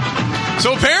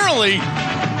 So apparently, you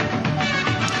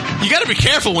got to be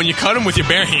careful when you cut them with your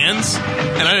bare hands.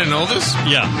 And I didn't know this.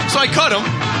 Yeah. So I cut them,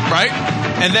 right?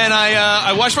 And then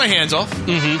I washed my hands off.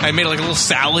 Mm-hmm. I made like a little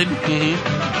salad.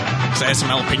 Mm-hmm. So I had some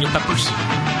jalapeno peppers.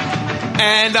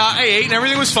 And I ate, and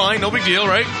everything was fine. No big deal,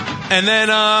 right? And then,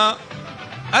 I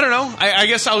don't know. I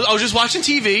guess I was just watching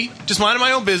TV, just minding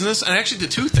my own business. And I actually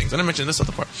did 2 things. I didn't mention this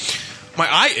other part. My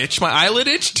eyelid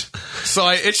itched. So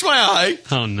I itched my eye.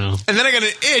 Oh, no. And then I got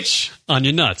an itch. On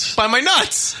your nuts. By my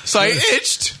nuts. So I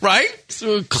itched, right?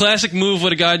 So classic move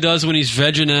what a guy does when he's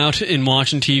vegging out and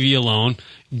watching TV alone.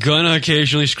 Gonna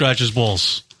occasionally scratch his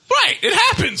balls. Right. It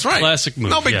happens, right? Classic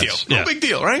move. No big deal. No big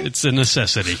deal, right? It's a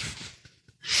necessity.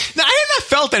 Now, I had not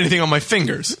felt anything on my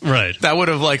fingers. Right. That would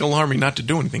have, alarmed me not to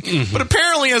do anything. Mm-hmm. But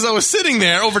apparently, as I was sitting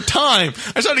there, over time,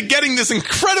 I started getting this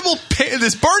incredible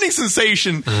this burning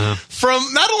sensation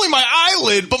from not only my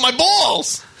eyelid, but my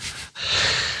balls.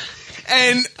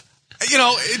 And,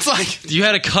 it's like... You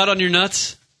had a cut on your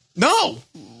nuts? No.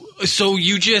 So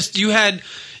you had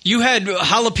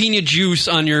jalapeno juice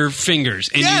on your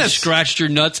fingers, and you scratched your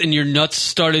nuts, and your nuts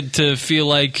started to feel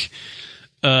like...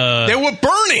 they were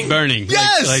burning.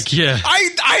 Yes. Yeah.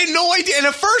 I had no idea. And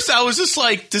at first I was just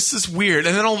like, this is weird.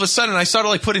 And then all of a sudden I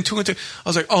started putting 2 and 2. I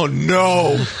was like, oh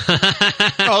no.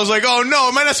 I was like, oh no.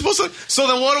 Am I not supposed to? So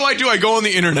then what do? I go on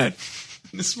the internet.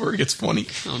 This is where it gets funny.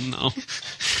 Oh no.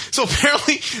 So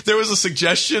apparently there was a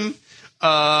suggestion.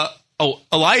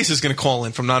 Elias is going to call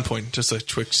in from Non-Point. Just a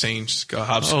quick saying.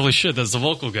 Hobbs. Holy shit, that's the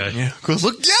vocal guy. Yeah. Goes,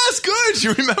 look, yes, good.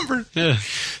 You remember. Yeah.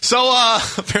 So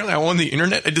apparently I went on the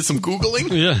internet. I did some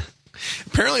Googling. Yeah.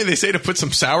 Apparently they say to put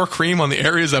some sour cream on the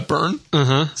areas that burn.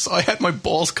 Uh-huh. So I had my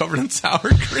balls covered in sour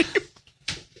cream.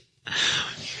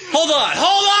 Hold on.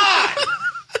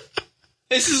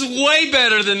 This is way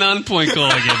better than Non-Point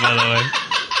calling it, by the way.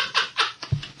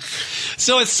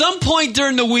 So at some point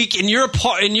during the week in your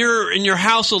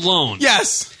house alone,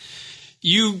 yes,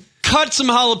 you cut some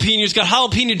jalapenos, got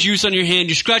jalapeno juice on your hand,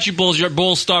 you scratch your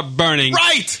balls start burning.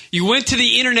 Right. You went to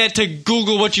the internet to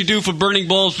Google what you do for burning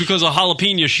balls because of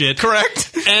jalapeno shit.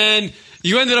 Correct. And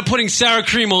you ended up putting sour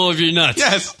cream all over your nuts.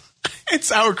 Yes. It's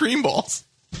sour cream balls.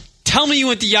 Tell me you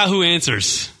went to Yahoo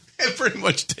Answers. I pretty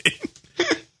much did.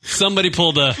 Somebody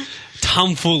pulled a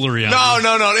tomfoolery on No.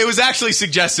 It was actually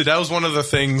suggested. That was one of the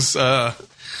things. The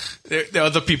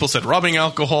other people said rubbing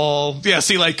alcohol. Yeah,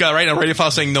 see, right now, Radio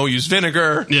File saying no use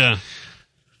vinegar. Yeah.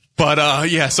 But,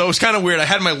 so it was kind of weird. I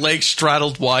had my legs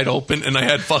straddled wide open, and I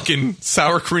had fucking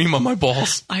sour cream on my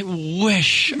balls. I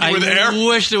wish. You were there?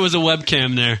 Wish there was a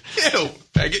webcam there. Ew.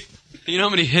 Faggot. You know how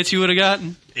many hits you would have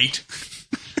gotten? 8.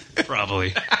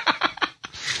 Probably.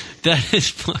 That is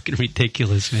fucking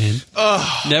ridiculous, man.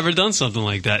 Never done something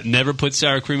like that. Never put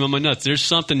sour cream on my nuts. There's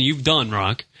something you've done,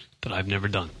 Rock, that I've never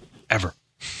done. Ever.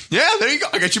 Yeah, there you go.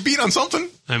 I got you beat on something.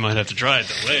 I might have to try it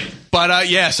though later. But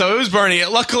yeah, so it was burning.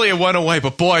 Luckily, it went away.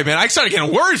 But boy, man, I started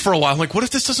getting worried for a while. I'm like, what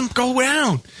if this doesn't go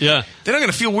down? Yeah. Then I'm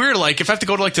going to feel weird. Like, if I have to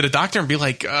go to the doctor and be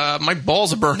like, my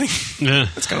balls are burning. Yeah.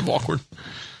 That's kind of awkward.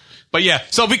 But yeah,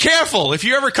 so be careful. If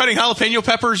you're ever cutting jalapeno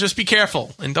peppers, just be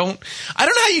careful. And I don't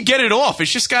know how you get it off. It's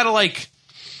just got to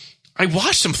I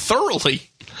washed them thoroughly.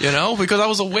 Because I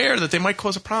was aware that they might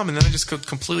cause a problem, and then I just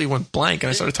completely went blank, and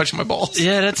I started touching my balls.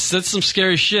 Yeah, that's some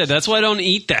scary shit. That's why I don't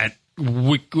eat that.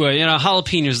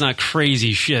 Jalapeno's not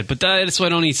crazy shit, but that's why I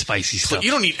don't eat spicy stuff. You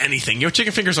don't eat anything. You have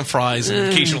chicken fingers and fries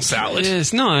and occasional salad.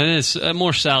 It's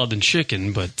more salad than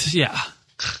chicken, but yeah.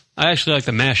 I actually like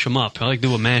to mash them up. I like to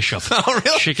do a mashup. Oh,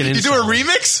 really? Chicken and You do salad. a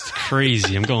remix? It's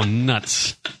crazy. I'm going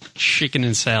nuts. Chicken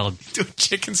and salad. Do a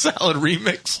chicken salad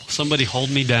remix. Somebody hold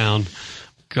me down.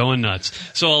 Going nuts.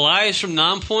 So Elias from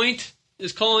Nonpoint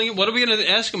is calling. What are we going to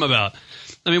ask him about?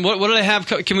 I mean, what do they have?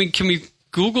 Can we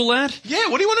Google that? Yeah.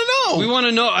 What do you want to know? We want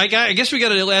to know. I guess we got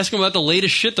to ask him about the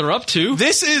latest shit they're up to.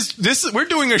 This is we're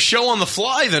doing a show on the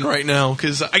fly then right now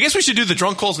because I guess we should do the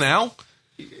drunk calls now.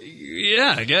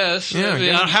 Yeah, I guess. Yeah. I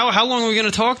mean, how long are we going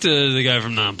to talk to the guy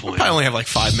from Nonpoint? We'll probably only have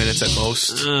 5 minutes at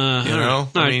most.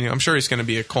 I mean, I'm sure he's going to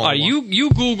be a call. All right, you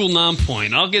Google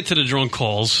Nonpoint. I'll get to the drunk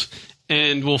calls.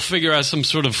 And we'll figure out some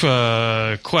sort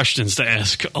of questions to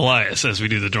ask Elias as we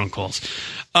do the drunk calls.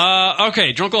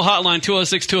 Okay, drunk call hotline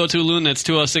 206-202-LUN. That's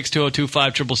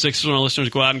 206-202-5666. This is when our listeners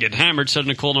go out and get hammered,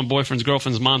 suddenly call on boyfriends,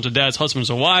 girlfriends, moms or dads, husbands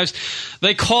or wives.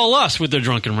 They call us with their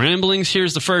drunken ramblings.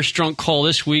 Here's the first drunk call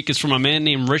this week. It's from a man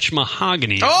named Rich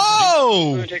Mahogany.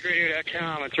 Oh!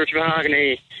 LunaticRadio.com. It's Rich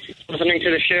Mahogany. Listening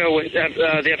to the show with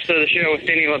the episode of the show with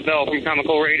Danny LaBelle from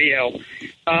Comical Radio.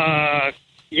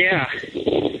 Yeah.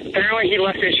 Apparently he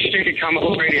left his stupid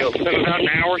Comical Radio about an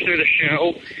hour through the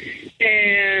show,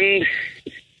 and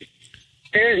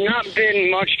there's not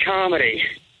been much comedy.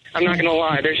 I'm not going to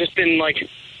lie. There's just been,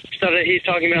 stuff that he's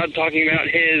talking about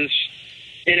his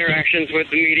interactions with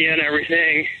the media and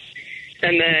everything,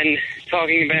 and then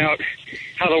talking about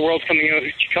how the world's coming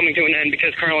to an end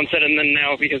because Carlin said, and then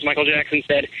now because Michael Jackson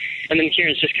said, and then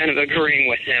Kieran's just kind of agreeing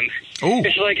with him. Ooh.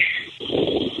 It's like,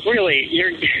 really,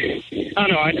 I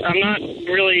don't know, I'm not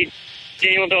really,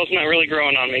 Daniel Bell's not really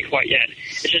growing on me quite yet.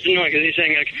 It's just annoying because he's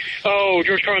saying, oh,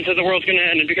 George Carlin said the world's going to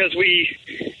end, and because we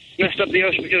messed up the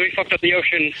ocean, because we fucked up the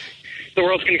ocean, the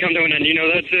world's going to come to an end.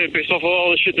 That's it, based off of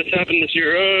all the shit that's happened this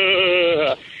year.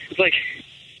 It's like,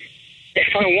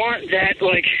 if I want that,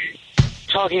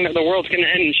 talking that the world's going to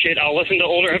end and shit, I'll listen to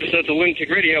older episodes of Lunatic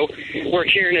Radio where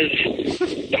Kieran is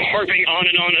harping on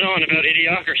and on and on about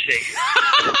Idiocracy.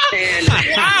 And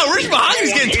wow, Rich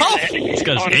Mahogany's getting tough. He's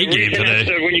got his A game today.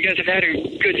 Episode when you guys have had a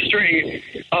good string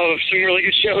of some really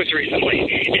good shows recently.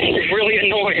 It's really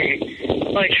annoying.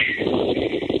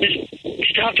 Just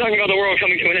stop talking about the world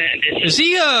coming to an end. Is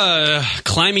he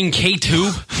climbing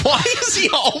K2? Why is he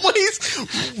always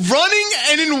running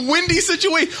and in windy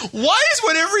situations? Why is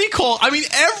whenever he calls, I mean,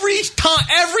 every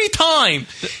time,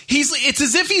 it's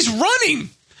as if he's running.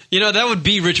 That would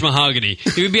be Rich Mahogany.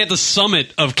 He would be at the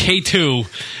summit of K2,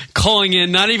 calling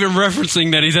in, not even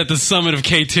referencing that he's at the summit of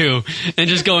K2, and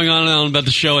just going on and on about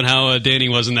the show and how Danny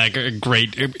wasn't that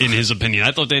great, in his opinion.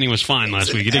 I thought Danny was fine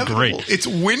last week. He did great. It's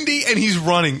windy and he's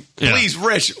running. Yeah. Please,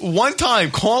 Rich, one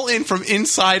time, call in from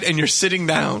inside and you're sitting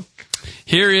down.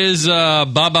 Here is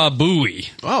Baba Booey.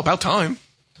 Oh, about time.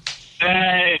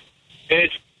 Hey,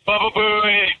 it's Baba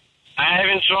Booey. I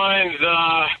haven't joined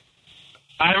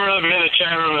I haven't really been in the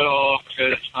chat room at all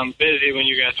because I'm busy when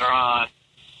you guys are on.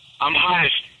 I'm high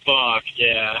as fuck,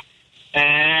 yeah.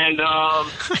 And I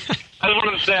just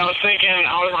wanted to say, I was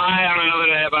high on another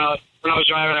day about when I was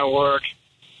driving at work.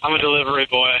 I'm a delivery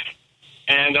boy.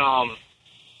 And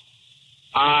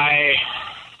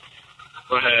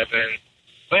what happened?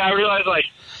 But I realized,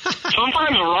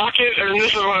 sometimes Rocket, and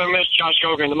this is what I miss Josh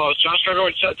Cogan the most, Josh Cogan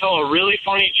would tell a really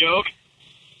funny joke,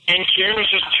 and Kieran was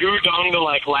just too dumb to,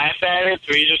 laugh at it,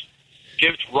 so he just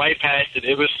skipped right past it.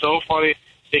 It was so funny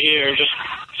to hear. Just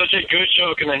such a good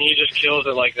joke, and then he just kills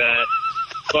it like that.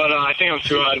 But I think I'm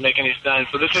too high to make any sense.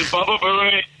 So this is Bubba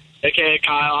Booey, a.k.a.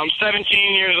 Kyle. I'm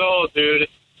 17 years old, dude,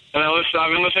 and I've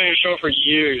been listening to your show for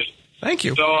years. Thank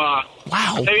you. So, wow.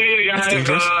 Hey, guys, That's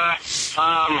dangerous.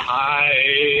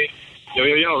 hi.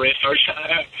 Yo, Ray Star.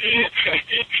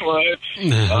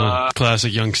 What?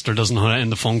 Classic youngster doesn't know how to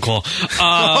end the phone call.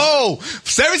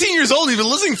 17 years old. He's been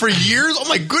listening for years. Oh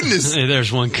my goodness. Hey,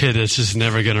 there's one kid that's just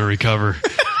never going to recover.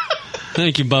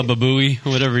 Thank you, Baba Booey,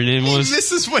 whatever your name was.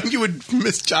 This is when you would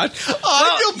miss Josh.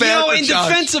 I feel bad for in Josh.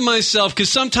 defense of myself, because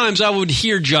sometimes I would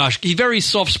hear Josh. He's very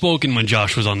soft-spoken when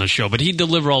Josh was on the show, but he'd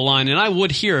deliver a line, and I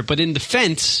would hear it. But in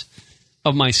defense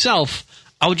of myself,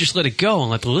 I would just let it go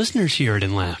and let the listeners hear it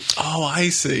and laugh. Oh, I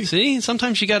see. See?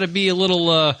 Sometimes you got to be a little...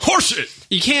 Horseshit!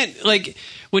 You can't, like...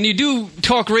 When you do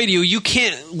talk radio, you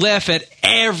can't laugh at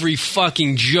every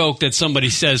fucking joke that somebody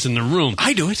says in the room.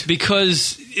 I do it.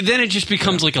 Because then it just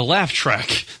becomes like a laugh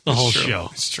track, the whole show.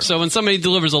 It's true. So when somebody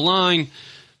delivers a line,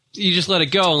 you just let it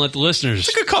go and let the listeners...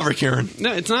 It's a good cover, Kieran.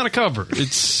 No, it's not a cover.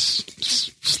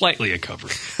 It's slightly a cover.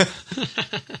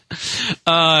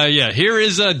 Here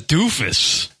is a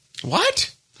doofus.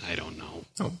 What? I don't know.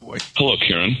 Oh, boy. Hello,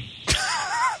 Karen.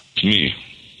 It's me,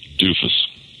 Doofus.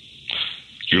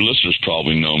 Your listeners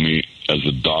probably know me as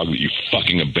the dog that you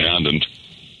fucking abandoned.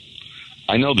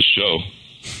 I know the show.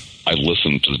 I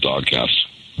listened to the Dogcast.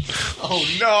 Oh,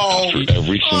 no. After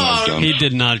everything I've done. He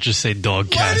did not just say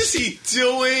Dogcast. What is he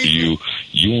doing?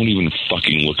 You won't even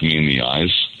fucking look me in the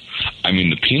eyes. I mean,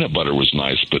 the peanut butter was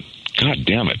nice, but god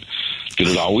damn it. Did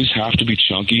it always have to be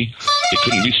chunky? It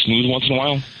couldn't be smooth once in a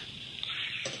while?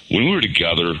 When we were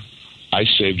together, I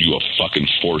saved you a fucking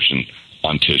fortune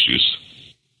on tissues.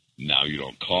 Now you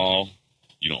don't call,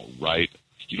 you don't write,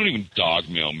 you don't even dog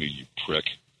mail me, you prick.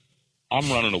 I'm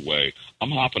running away. I'm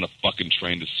hopping a fucking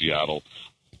train to Seattle.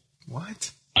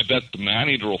 What? I bet the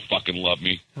man-eater will fucking love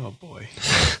me. Oh, boy.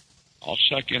 I'll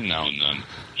check in now and then,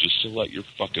 just to let your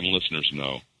fucking listeners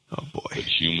know. Oh, boy. That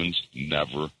humans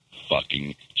never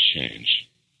fucking change.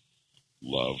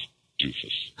 Love,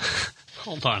 Doofus.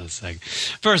 Hold on a second.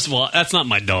 First of all, that's not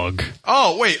my dog.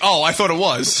 Oh, wait. Oh, I thought it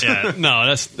was. Yeah,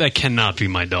 no, that cannot be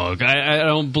my dog. I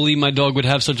don't believe my dog would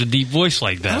have such a deep voice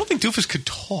like that. I don't think Doofus could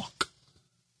talk.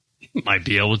 He might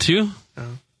be able to.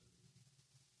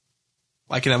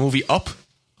 Like in that movie Up,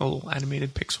 a little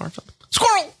animated Pixar film.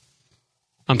 Squirrel!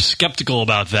 I'm skeptical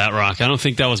about that, Rock. I don't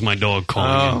think that was my dog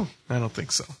calling you. I don't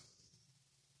think so.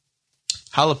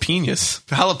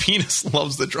 Jalapenos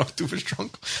loves the drunk Doofus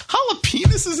drunk.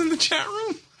 Jalapenos is in the chat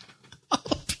room.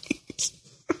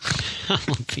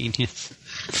 Jalapenos.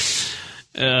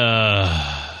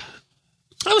 That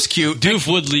was cute. Doof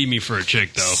would leave me for a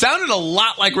chick, though. Sounded a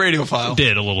lot like Radiophile.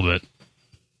 Did, a little bit.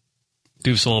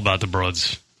 Doof's all about the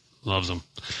broads. Loves them.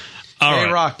 All hey,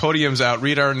 right. Rock, podium's out.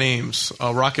 Read our names.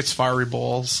 Rocket's Fiery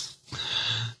Balls.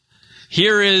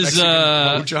 Here is,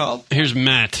 here's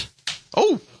Matt.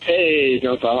 Oh. Hey,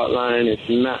 Drunk Hotline. It's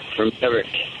Matt from Everett.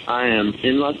 I am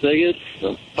in Las Vegas.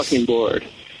 I'm fucking bored.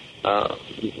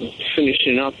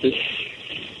 Finishing up this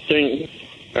thing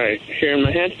right here in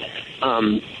my hand.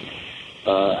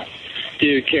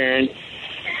 Dude, Karen,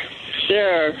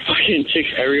 there are fucking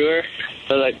chicks everywhere.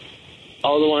 But, like,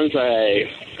 all the ones I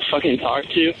fucking talk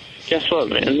to, guess what,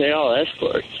 man? They all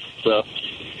escorts.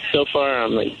 So far,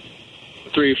 I'm like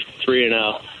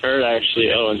 3-0. Or actually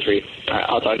 0-3. All right,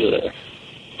 I'll talk to you later.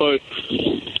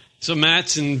 So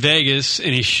Matt's in Vegas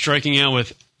and he's striking out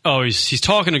with he's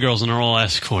talking to girls and they're all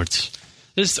escorts.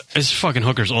 There's fucking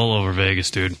hookers all over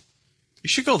Vegas, dude. You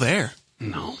should go there.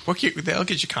 No. They'll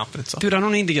get you confidence up. Dude, I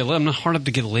don't need to get laid. I'm not hard up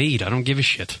to get laid. I don't give a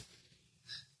shit.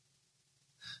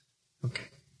 Okay.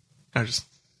 I just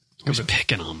Who's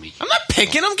picking on me? I'm not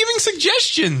picking. I'm giving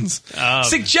suggestions.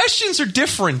 Suggestions are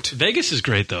different. Vegas is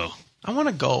great, though. I want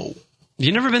to go.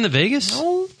 You never been to Vegas?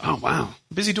 No. Oh, wow.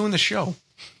 I'm busy doing the show.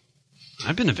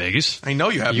 I've been to Vegas. I know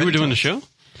you have. You were doing the show?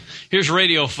 Here's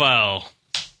Radiophile.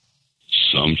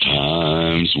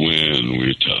 Sometimes when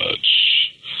we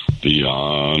touch, the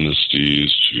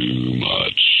honesty's too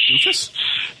much. Doofus?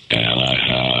 And I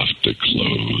have to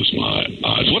close my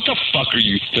eyes. What the fuck are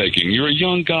you thinking? You're a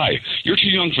young guy. You're too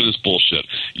young for this bullshit.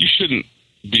 You shouldn't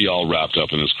be all wrapped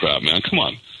up in this crap, man. Come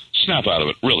on. Snap out of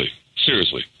it. Really.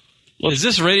 Seriously. Is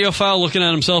this Radiophile looking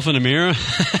at himself in a mirror?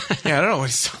 Yeah, I don't know.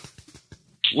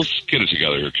 Let's get it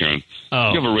together here, Karen.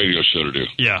 Oh. You have a radio show to do.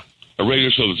 Yeah. A radio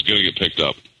show that's going to get picked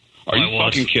up. Are you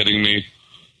fucking kidding me?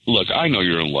 Look, I know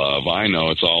you're in love. I know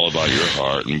it's all about your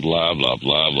heart and blah, blah,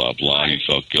 blah, blah, blah. You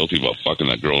felt guilty about fucking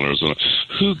that girl in Arizona.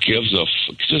 Who gives a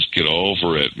fuck? Just get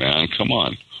over it, man. Come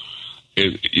on.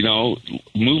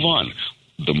 Move on.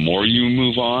 The more you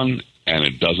move on and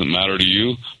it doesn't matter to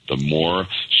you, the more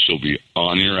she'll be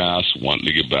on your ass wanting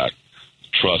to get back.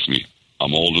 Trust me.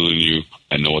 I'm older than you.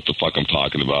 I know what the fuck I'm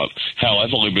talking about. Hell,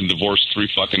 I've only been divorced 3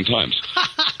 fucking times.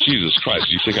 Jesus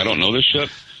Christ. You think I don't know this shit?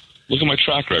 Look at my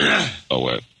track record. Oh,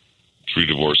 wait. 3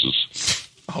 divorces.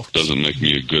 Doesn't make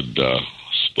me a good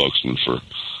spokesman for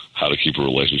how to keep a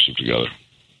relationship together.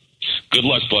 Good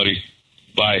luck, buddy.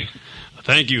 Bye.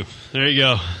 Thank you. There you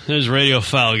go. There's Radio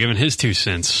Foul giving his 2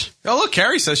 cents. Oh, look,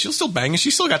 Carrie says she'll still bang, and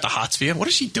she still got the hots for you. What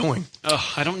is she doing?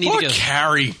 Oh, I don't need Poor to get...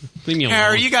 Carrie. Leave me alone.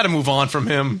 Carrie, you got to move on from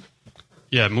him.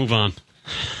 Yeah, move on.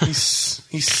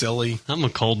 He's silly. I'm a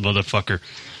cold motherfucker.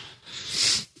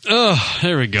 Oh,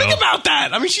 there we go. Think about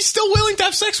that. I mean, she's still willing to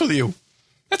have sex with you.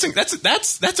 That's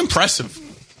impressive.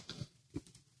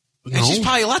 No. And she's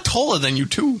probably a lot taller than you,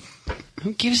 too.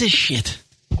 Who gives a shit?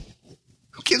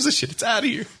 Who gives a shit? It's out of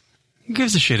here. Who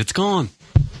gives a shit? It's gone.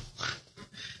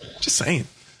 Just saying.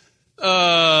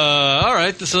 All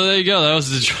right. So there you go. That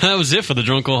was it for the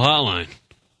Drunk Call Hotline.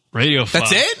 Radio Foul.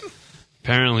 That's it?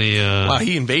 Apparently, wow,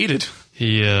 he invaded.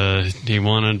 He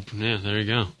wanted. Yeah, there you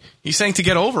go. He's saying to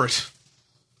get over it.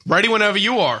 Ready whenever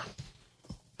you are.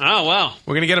 Oh, wow.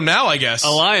 We're going to get him now, I guess.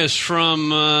 Elias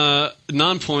from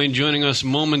Nonpoint joining us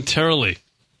momentarily.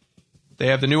 They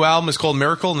have the new album. It's called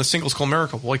Miracle, and the single's called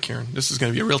Miracle. Boy, Kieran, this is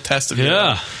going to be a real test of you.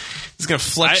 Yeah. It's going to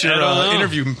flex your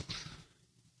interview.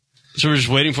 So we're just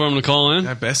waiting for him to call in?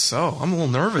 I guess so. I'm a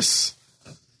little nervous.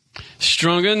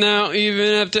 Stronger now,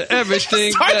 even after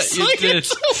everything that you did.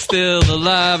 Still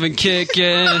alive and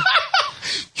kicking.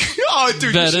 Oh,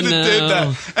 dude, Better you should have now. did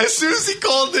that. As soon as he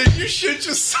called in, you should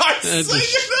just start I singing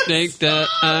just think that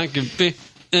I can be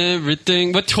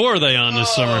everything. What tour are they on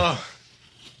this summer?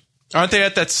 Aren't they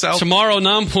at that South? Tomorrow,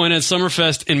 Nonpoint at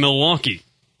Summerfest in Milwaukee.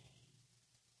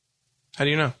 How do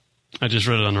you know? I just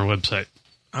read it on their website.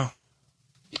 Oh.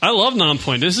 I love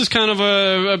Nonpoint. This is kind of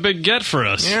a big get for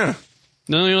us. Yeah.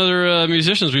 The only other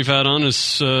musicians we've had on is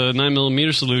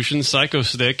 9mm Solution, Psycho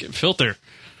Stick, Filter,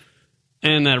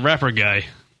 and that rapper guy.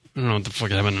 I don't know what the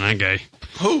fuck happened to that guy.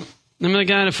 Who? Remember the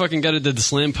guy that fucking did the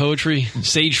slam poetry?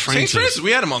 Sage Francis. Sage Francis.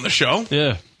 We had him on the show.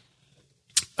 Yeah.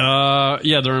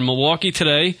 Yeah, they're in Milwaukee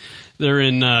today. They're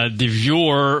in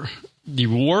DeVore,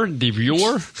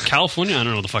 California. I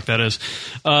don't know what the fuck that is.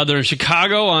 They're in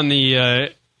Chicago on the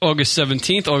August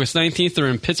 17th. August 19th, they're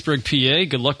in Pittsburgh, PA.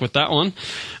 Good luck with that one.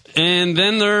 And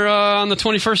then they're on the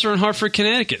 21st, they're in Hartford,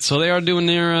 Connecticut. So they are doing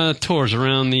their tours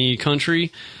around the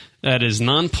country. That is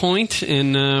Nonpoint,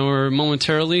 and we're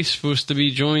momentarily supposed to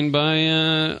be joined by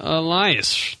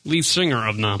Elias, lead singer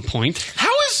of Nonpoint.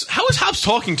 How is Hobbs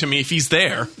talking to me if he's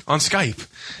there on Skype?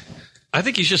 I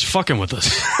think he's just fucking with us.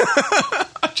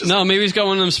 No, maybe he's got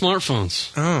one of them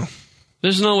smartphones. Oh,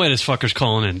 there's no way this fucker's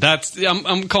calling in.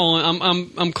 I'm calling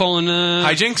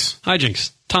hijinks.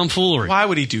 Hijinks. Tomfoolery. Why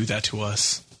would he do that to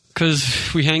us?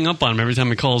 Because we hang up on him every time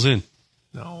he calls in.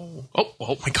 No. Oh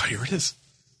my God! Here it is.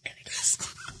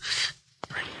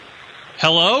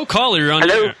 Hello, caller. You're on.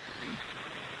 Hello. Air.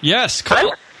 Yes. Call.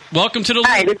 Hello? Welcome to the.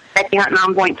 Hi, this is Becky Hunt,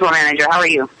 Nonpoint tour manager. How are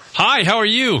you? Hi. How are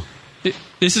you?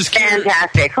 This is Kieran.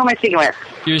 Fantastic. Who am I speaking with?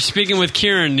 You're speaking with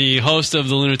Kieran, the host of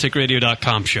the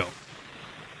lunaticradio.com show.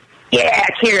 Yeah,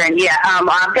 Kieran. Yeah,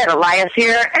 I've got Elias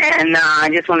here, and I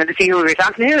just wanted to see who we were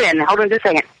talking to. And hold on just a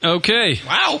second. Okay.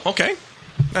 Wow. Okay.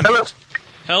 Hello.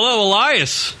 Hello,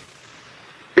 Elias.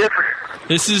 Yes.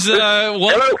 This is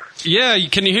Hello. Yeah.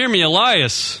 Can you hear me,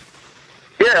 Elias?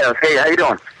 Yeah. Hey, how you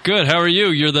doing? Good. How are you?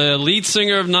 You're the lead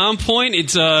singer of Nonpoint.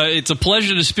 It's a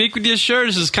pleasure to speak with you, sir.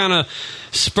 This is kind of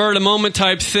spur of the moment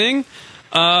type thing.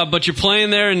 But you're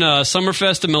playing there in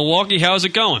Summerfest in Milwaukee. How's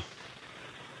it going?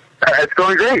 It's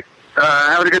going great.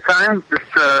 Having a good time. Just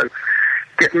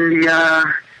getting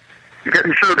the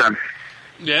show done.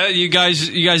 Yeah. You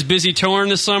guys busy touring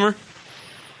this summer?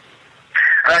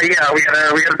 Yeah, we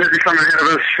got a busy summer ahead of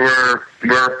us.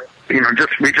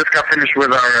 We just got finished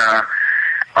with our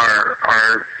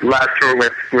last tour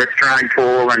with Trying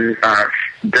Pool and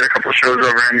did a couple shows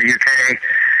over in the UK.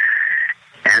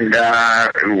 And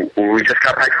we just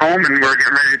got back home, and we're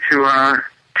getting ready to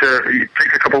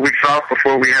take a couple weeks off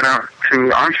before we head out to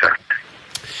Armstead.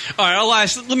 All right,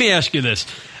 Elias, let me ask you this.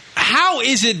 How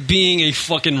is it being a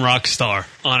fucking rock star,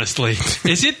 honestly?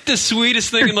 Is it the sweetest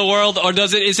thing in the world, or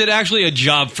is it actually a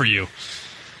job for you?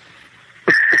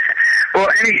 Well,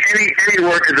 any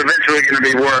work is eventually going to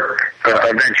be work,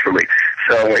 eventually.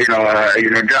 So,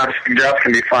 jobs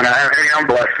can be fun. I'm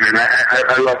blessed, man.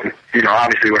 I love,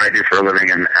 obviously what I do for a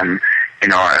living, and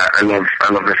I love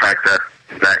the fact that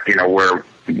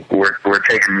we're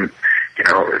taking,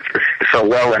 so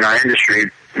well in our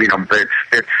industry, but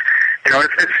it's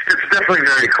definitely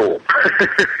very cool.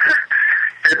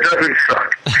 It doesn't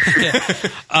suck.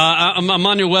 I'm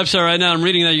on your website right now. I'm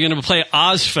reading that you're going to play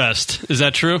Ozfest. Is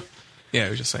that true? Yeah, I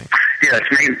was just saying. Yeah,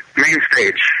 it's main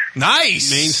stage.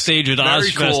 Nice. Main stage at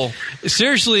Very Ozfest. cool.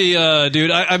 Seriously,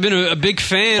 dude, I've been a big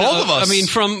fan. Both of us. I mean,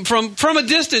 from a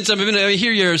distance, I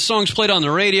hear your songs played on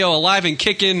the radio, Alive and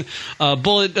Kickin',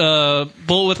 Bullet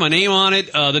with my name on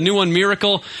it, the new one,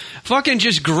 Miracle. Fucking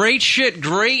just great shit,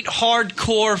 great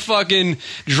hardcore fucking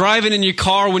driving in your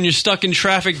car when you're stuck in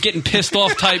traffic, getting pissed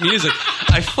off type music.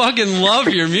 I fucking love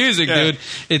your music, dude.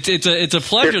 It's a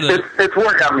pleasure. It's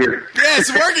workout music. Yeah, it's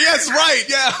working. Yes, right.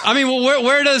 Yeah. I mean, well,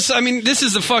 where does this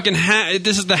is the fucking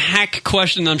this is the hack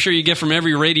question I'm sure you get from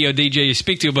every radio DJ you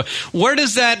speak to. But where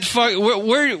does that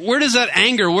where does that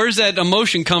anger, where's that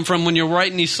emotion come from when you're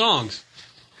writing these songs?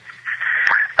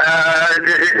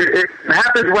 It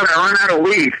happens when I run out of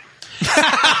weed.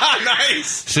 Nice.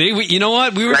 See, you know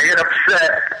what? I get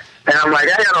upset, and I'm like,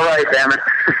 I gotta write, damn it.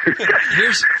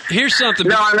 here's something.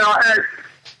 No, it's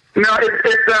you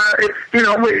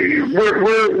know,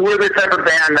 we're the type of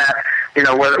band that, you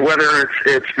know, whether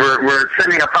it's we're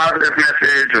sending a positive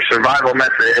message or survival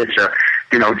message, or,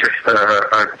 you know, just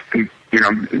you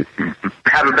know,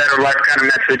 have a better life kind of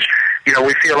message. You know,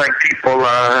 we feel like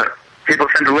people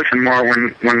tend to listen more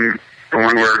when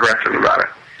we're aggressive about it.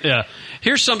 Yeah.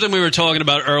 Here's something we were talking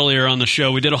about earlier on the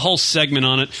show. We did a whole segment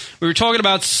on it. We were talking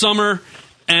about summer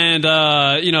and,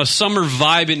 summer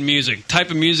vibing music. Type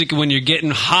of music when you're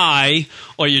getting high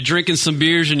or you're drinking some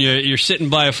beers and you're sitting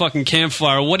by a fucking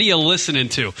campfire. What are you listening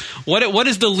to? What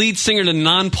does the lead singer to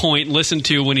Nonpoint listen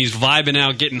to when he's vibing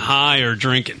out, getting high or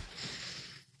drinking?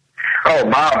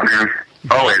 Oh, Bob, man.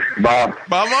 Always. Bob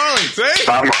Marley, see?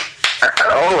 Bob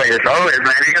Always,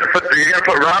 man. You gotta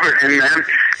put Robert in, man.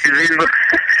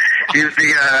 He's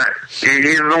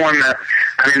the one that,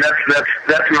 I mean,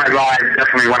 that's my vibe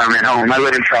definitely when I'm at home. I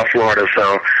live in South Florida,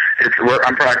 so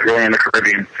I'm practically in the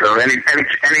Caribbean. So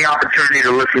any opportunity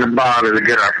to listen to Bob is a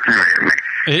good opportunity for me.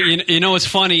 You know what's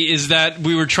funny is that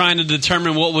we were trying to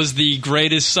determine what was the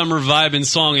greatest summer vibing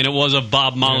song, and it was a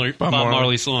Bob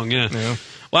Marley song. Yeah.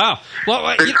 Wow.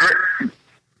 Well,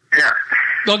 yeah.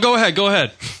 Well, go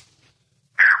ahead.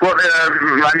 Well,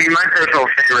 I mean, my personal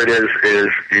favorite is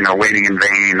you know, Waiting in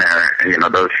Vain, or, you know,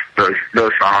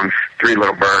 those songs, Three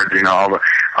Little Birds, you know,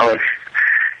 all this,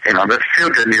 you know, that's feel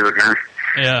good music, man.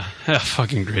 Yeah,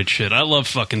 fucking great shit. I love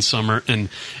fucking summer, and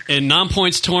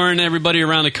Nonpoint's touring everybody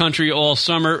around the country all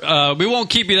summer. We won't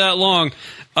keep you that long.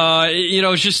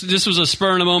 It's just, this was a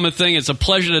spur in the moment thing. It's a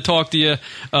pleasure to talk to you.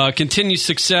 Continued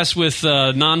success with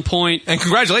Nonpoint, and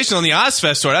congratulations on the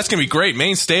Ozfest tour. That's gonna be great.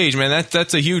 Main stage, man.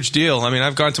 That's a huge deal. I mean,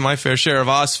 I've gone to my fair share of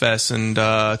Ozfest, and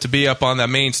to be up on that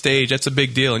main stage, that's a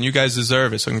big deal, and you guys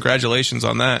deserve it. So congratulations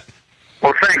on that.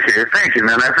 Well, thank you,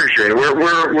 man. I appreciate it.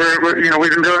 We're you know,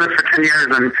 we've been doing this for 10 years,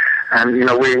 and you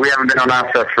know, we haven't been on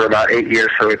Ozfest for about 8 years,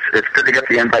 so it's good to get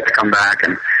the invite to come back,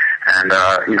 and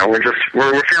you know, we're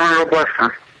feeling real blessed, man.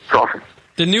 It's awesome.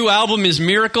 The new album is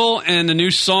Miracle, and the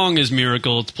new song is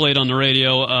Miracle. It's played on the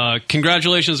radio.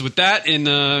 Congratulations with that, and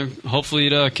hopefully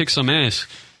it kicks some ass.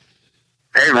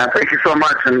 Hey, man, thank you so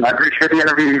much, and I appreciate the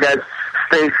interview. You guys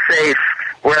stay safe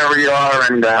wherever you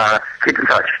are, and keep in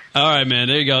touch. All right, man.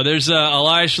 There you go. There's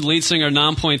Elias, lead singer,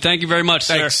 Nonpoint. Thank you very much,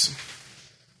 sir. Thanks.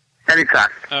 Anytime.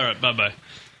 All right, bye-bye.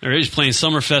 There he's playing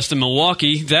Summerfest in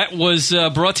Milwaukee. That was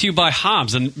brought to you by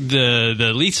Hobbs, and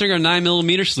the lead singer,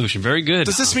 9mm Solution. Very good.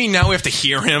 Does this mean now we have to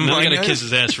hear him? Now I got to kiss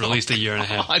his ass for at least a year and a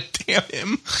half. God damn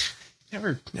him.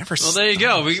 Never. Well, there you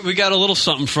go. We got a little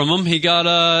something from him. He got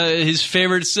his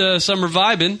favorite summer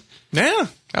vibin'. Yeah,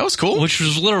 that was cool. Which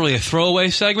was literally a throwaway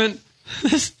segment.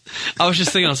 I was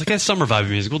just thinking, I was like, that's summer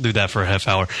vibing music. We'll do that for a half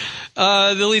hour.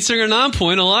 The lead singer,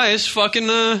 Nonpoint, Elias, fucking...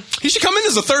 he should come in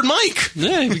as a third mic.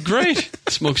 Yeah, he'd be great.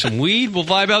 Smoke some weed. We'll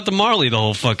vibe out the Marley the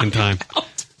whole fucking time.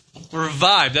 We're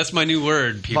vibe. That's my new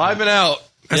word, people. Vibing out.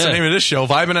 That's the name of this show,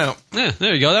 Vibing Out. Yeah,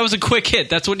 there you go. That was a quick hit.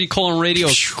 That's what you call on radio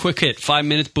a quick hit. 5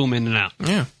 minutes, boom, in and out.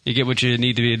 Yeah. You get what you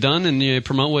need to be done, and you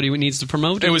promote what he needs to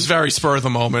promote. It was very spur of the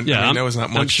moment. Yeah, I mean, there was not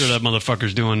much. I'm sure that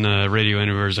motherfucker's doing radio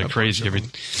interviews like crazy. When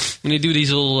they do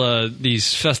these little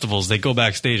these festivals, they go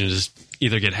backstage and just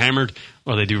either get hammered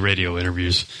or they do radio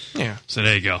interviews. Yeah. So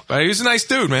there you go. But he was a nice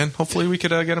dude, man. Hopefully we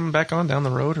could get him back on down the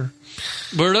road. Or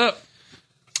Word up.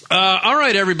 All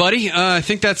right, everybody. I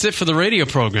think that's it for the radio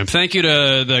program. Thank you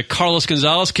to the Carlos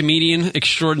Gonzalez, comedian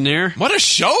extraordinaire. What a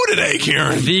show today,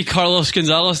 Kieran.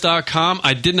 TheCarlosGonzalez.com.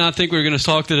 I did not think we were going to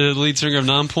talk to the lead singer of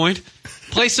Nonpoint.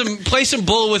 Play some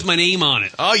bull with my name on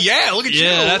it. Oh, yeah. Look at you.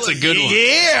 Yeah, that's a good one.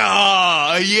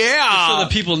 Yeah. Yeah. Just so the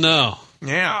people know.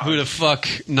 Yeah. Who the fuck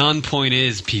Nonpoint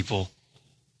is, people.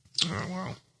 Oh,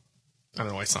 wow. I don't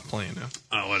know why it's not playing now.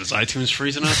 Oh, what, is iTunes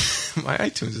freezing up? My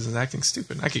iTunes isn't acting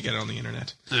stupid. I could get it on the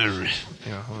internet. All right.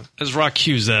 Yeah, hold on. As Rock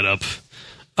cues that up.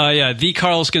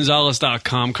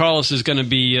 thecarlosgonzalez.com. Carlos is going to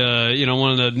be,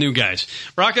 one of the new guys.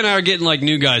 Rock and I are getting like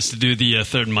new guys to do the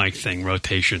third mic thing,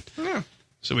 rotation. Yeah.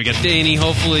 So we got Danny,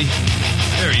 hopefully.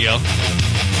 There we go.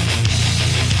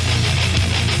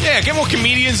 Yeah, get more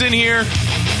comedians in here.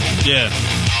 Yeah.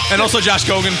 And also Josh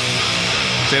Kogan.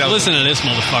 Listen to this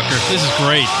motherfucker. This is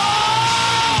great.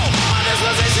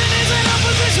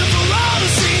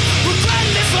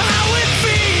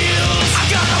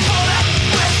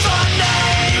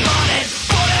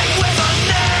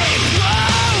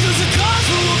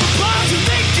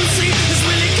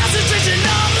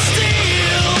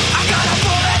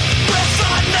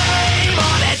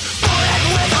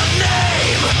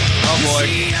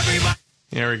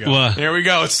 Here we go. What? Here we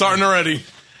go. It's starting already.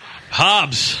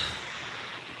 Hobbs.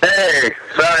 Hey,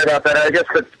 sorry about that. I guess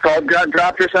the call got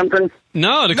dropped or something.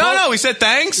 No, we said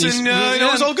thanks, and it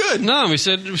was all good. No, we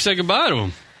said goodbye to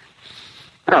him.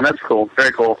 Oh, that's cool.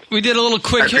 Very cool. We did a little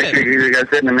quick hit. I appreciate you guys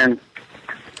hitting them in.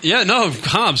 Yeah, no,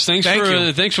 Hobbs, thanks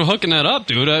for hooking that up,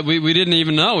 dude. We didn't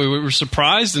even know. We were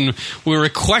surprised, and we were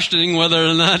questioning whether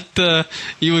or not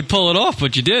you would pull it off,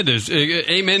 but you did.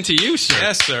 Amen to you, sir.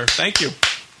 Yes, sir. Thank you.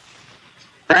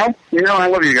 Well, I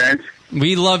love you guys.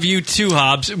 We love you too,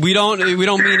 Hobbs. We don't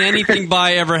mean anything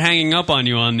by ever hanging up on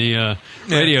you on the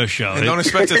radio show. And don't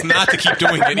expect us not to keep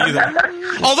doing it either.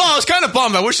 Although I was kind of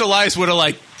bummed. I wish Elias would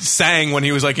have sang when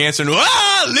he was answering.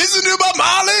 Listen to Bob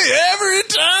Marley every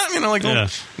time.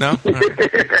 No.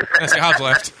 That's Hobbs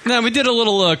left. No, we did a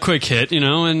little quick hit,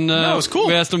 and it was cool.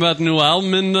 We asked him about the new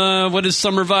album and what his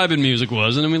summer vibing music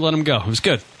was, and then we let him go. It was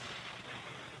good.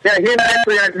 Yeah, he and I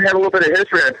actually have a little bit of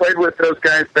history. I played with those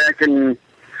guys back in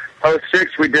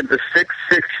 2006. We did the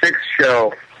 666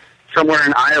 show somewhere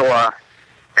in Iowa,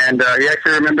 and he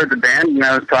actually remembered the band, and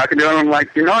I was talking to him. I'm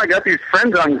like, I got these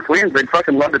friends on Queens. They'd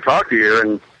fucking love to talk to you.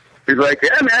 And he's like,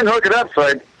 yeah, man, hook it up. So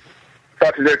I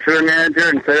talked to their tour manager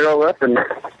and set it all up. And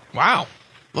wow.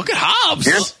 Look at Hobbs.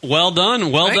 Yeah. Well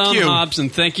done. Well Thank done, you. Hobbs,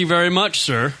 and thank you very much,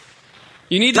 sir.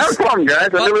 You need to. No problem, guys.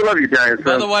 I really love you guys.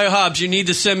 By the way, Hobbs, you need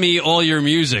to send me all your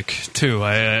music too.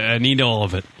 I need all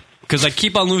of it because I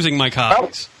keep on losing my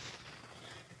copies.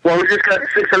 Well, we just got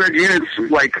 600 units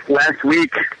last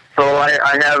week, so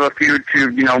I have a few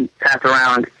to pass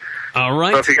around. All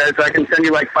right. So if you guys, I can send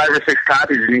you 5 or 6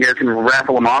 copies, and you guys can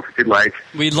raffle them off if you'd like.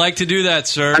 We'd like to do that,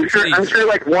 sir. I'm sure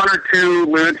 1 or 2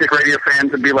 Lunatic Radio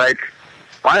fans would be like,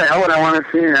 "Why the hell would I want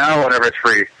to see it now? Whatever, it's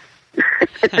free."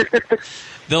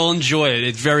 They'll enjoy it.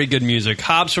 It's very good music.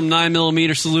 Hobbs from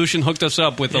 9mm Solution hooked us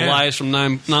up with Elias from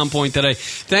Nonpoint today.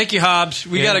 Thank you, Hobbs.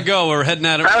 We got to go. We're heading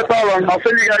out of. Not a problem. I'll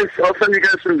send you guys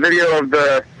some video of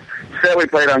the set we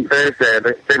played on Thursday.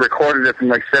 They recorded it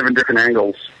from 7 different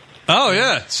angles. Oh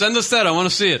yeah, send us that. I want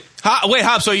to see it. Wait,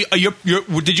 Hobbs. So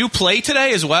did you play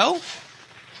today as well?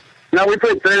 No, we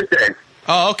played Thursday.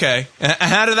 Oh, okay. And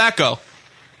how did that go?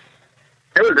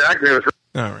 It was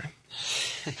all right.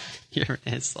 You're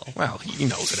an asshole. Well, he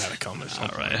knows it how to come. All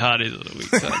right, hotties of the week.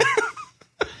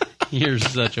 You're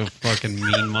such a fucking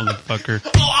mean motherfucker.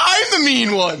 Oh, I'm the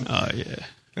mean one. Oh yeah,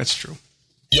 that's true.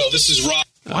 Yo, this is Rob.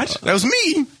 What? That was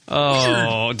me.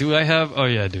 Oh, weird. Do I have? Oh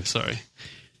yeah, I do. Sorry.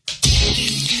 Do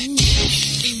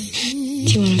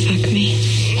you want to fuck me?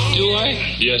 Do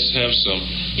I? Yes, have some.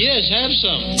 Yes, have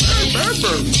some. Burp.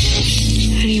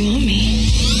 How do you want me?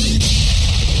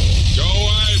 Go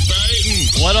away,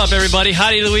 Peyton. What up, everybody?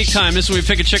 Hottie of the Week time. This is where we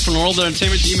pick a chick from the world of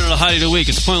entertainment to email the Hottie of the Week.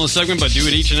 It's a pointless segment, but do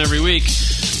it each and every week.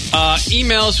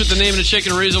 Email us with the name of the chick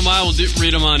and reason why. We'll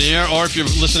read them on the air. Or if you're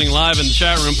listening live in the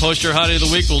chat room, post your Hottie of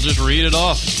the Week. We'll just read it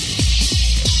off.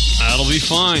 That'll be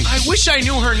fine. I wish I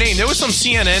knew her name. There was some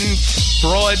CNN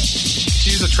broad.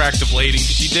 She's an attractive lady.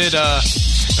 She did,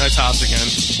 that's Hobbs again.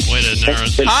 Wait a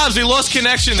minute. Hobbs, we lost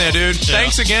connection there, dude. Yeah.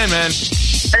 Thanks again, man.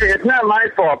 Hey, it's not my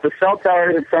fault. The cell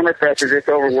towers at Summerfest are just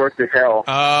overworked as hell.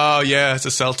 Oh, yeah, it's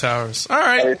the cell towers. All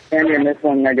right. Sandy and this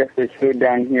one, I guess there's food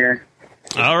down here.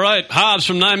 All right. Hobbs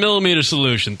from 9mm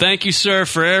Solution. Thank you, sir,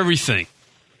 for everything.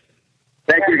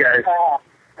 Thank you, guys.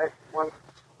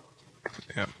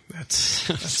 Yeah,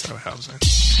 that's how Hobbs went.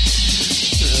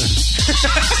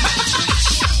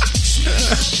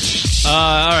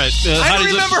 All right. I don't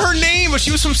remember her name, but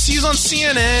she was on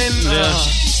CNN. Yeah.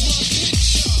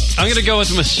 I'm going to go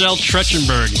with Michelle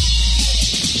Trachtenberg.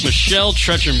 Michelle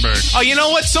Trachtenberg. Oh, you know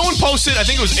what? Someone posted, I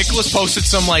think it was Icarus posted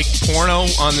some, porno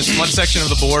on the smut section of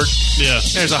the board. Yeah.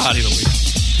 There's a Hottie of the Week.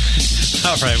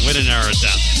 All right, way to narrow it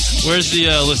down. Where's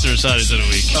the listeners' Hotties of the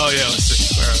Week? Oh, yeah, let's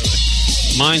see. Where are they?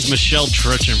 Mine's Michelle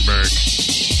Trachtenberg.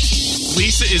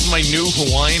 Lisa is my new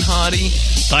Hawaiian hottie.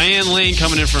 Diane Lane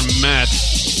coming in from Matt.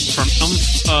 From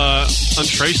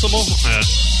Untraceable?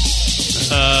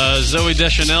 Zoe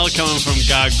Deschanel coming from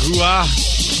Gagua.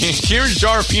 Kieran's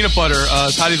jar of peanut butter.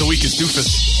 Hottie of the week is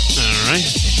Doofus. All right.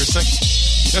 Interesting.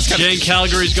 That's kind Jay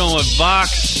Calgary's going with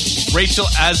Vox. Rachel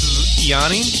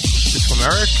Aziani is from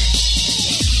Eric.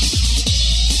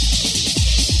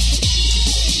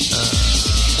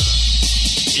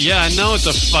 Yeah, I know it's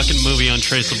a fucking movie,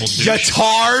 Untraceable. Douche.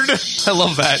 Yatard. I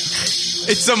love that.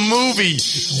 It's a movie.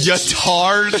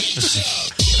 Yatard.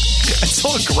 That's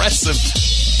so aggressive.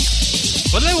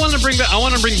 What do they want to bring back? I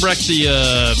want to bring back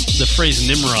the phrase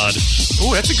Nimrod.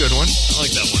 Ooh, that's a good one. I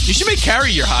like that one. You should make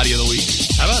Carrie your hottie of the week.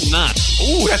 How about not?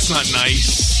 Ooh, that's not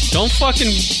nice. Don't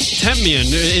fucking tempt me and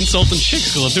insult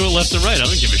chicks. I'll do it left and right. I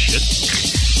don't give a shit.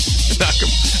 Knock him.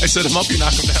 I set him up. You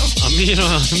knock him down. I'm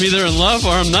either in love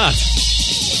or I'm not.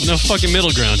 No fucking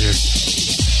middle ground here.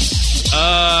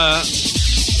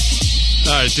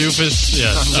 All right, Doofus. Yeah,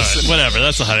 all right, whatever.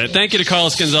 That's a highlight. Thank you to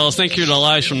Carlos Gonzalez. Thank you to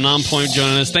Elias from Nonpoint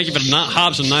joining us. Thank you for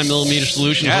Hobbs from 9mm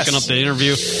Solutions hooking up the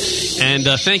interview. And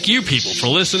thank you, people, for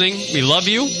listening. We love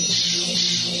you.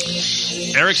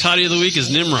 Eric's Hottie of the Week is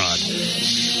Nimrod.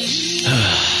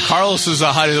 Carlos's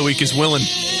Hottie of the Week is Willin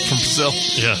from Brazil.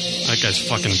 Yeah, that guy's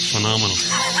fucking phenomenal.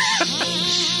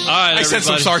 All right, I said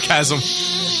some sarcasm.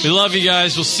 We love you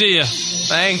guys. We'll see you.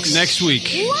 Thanks. Next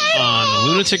week on the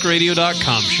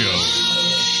lunaticradio.com show.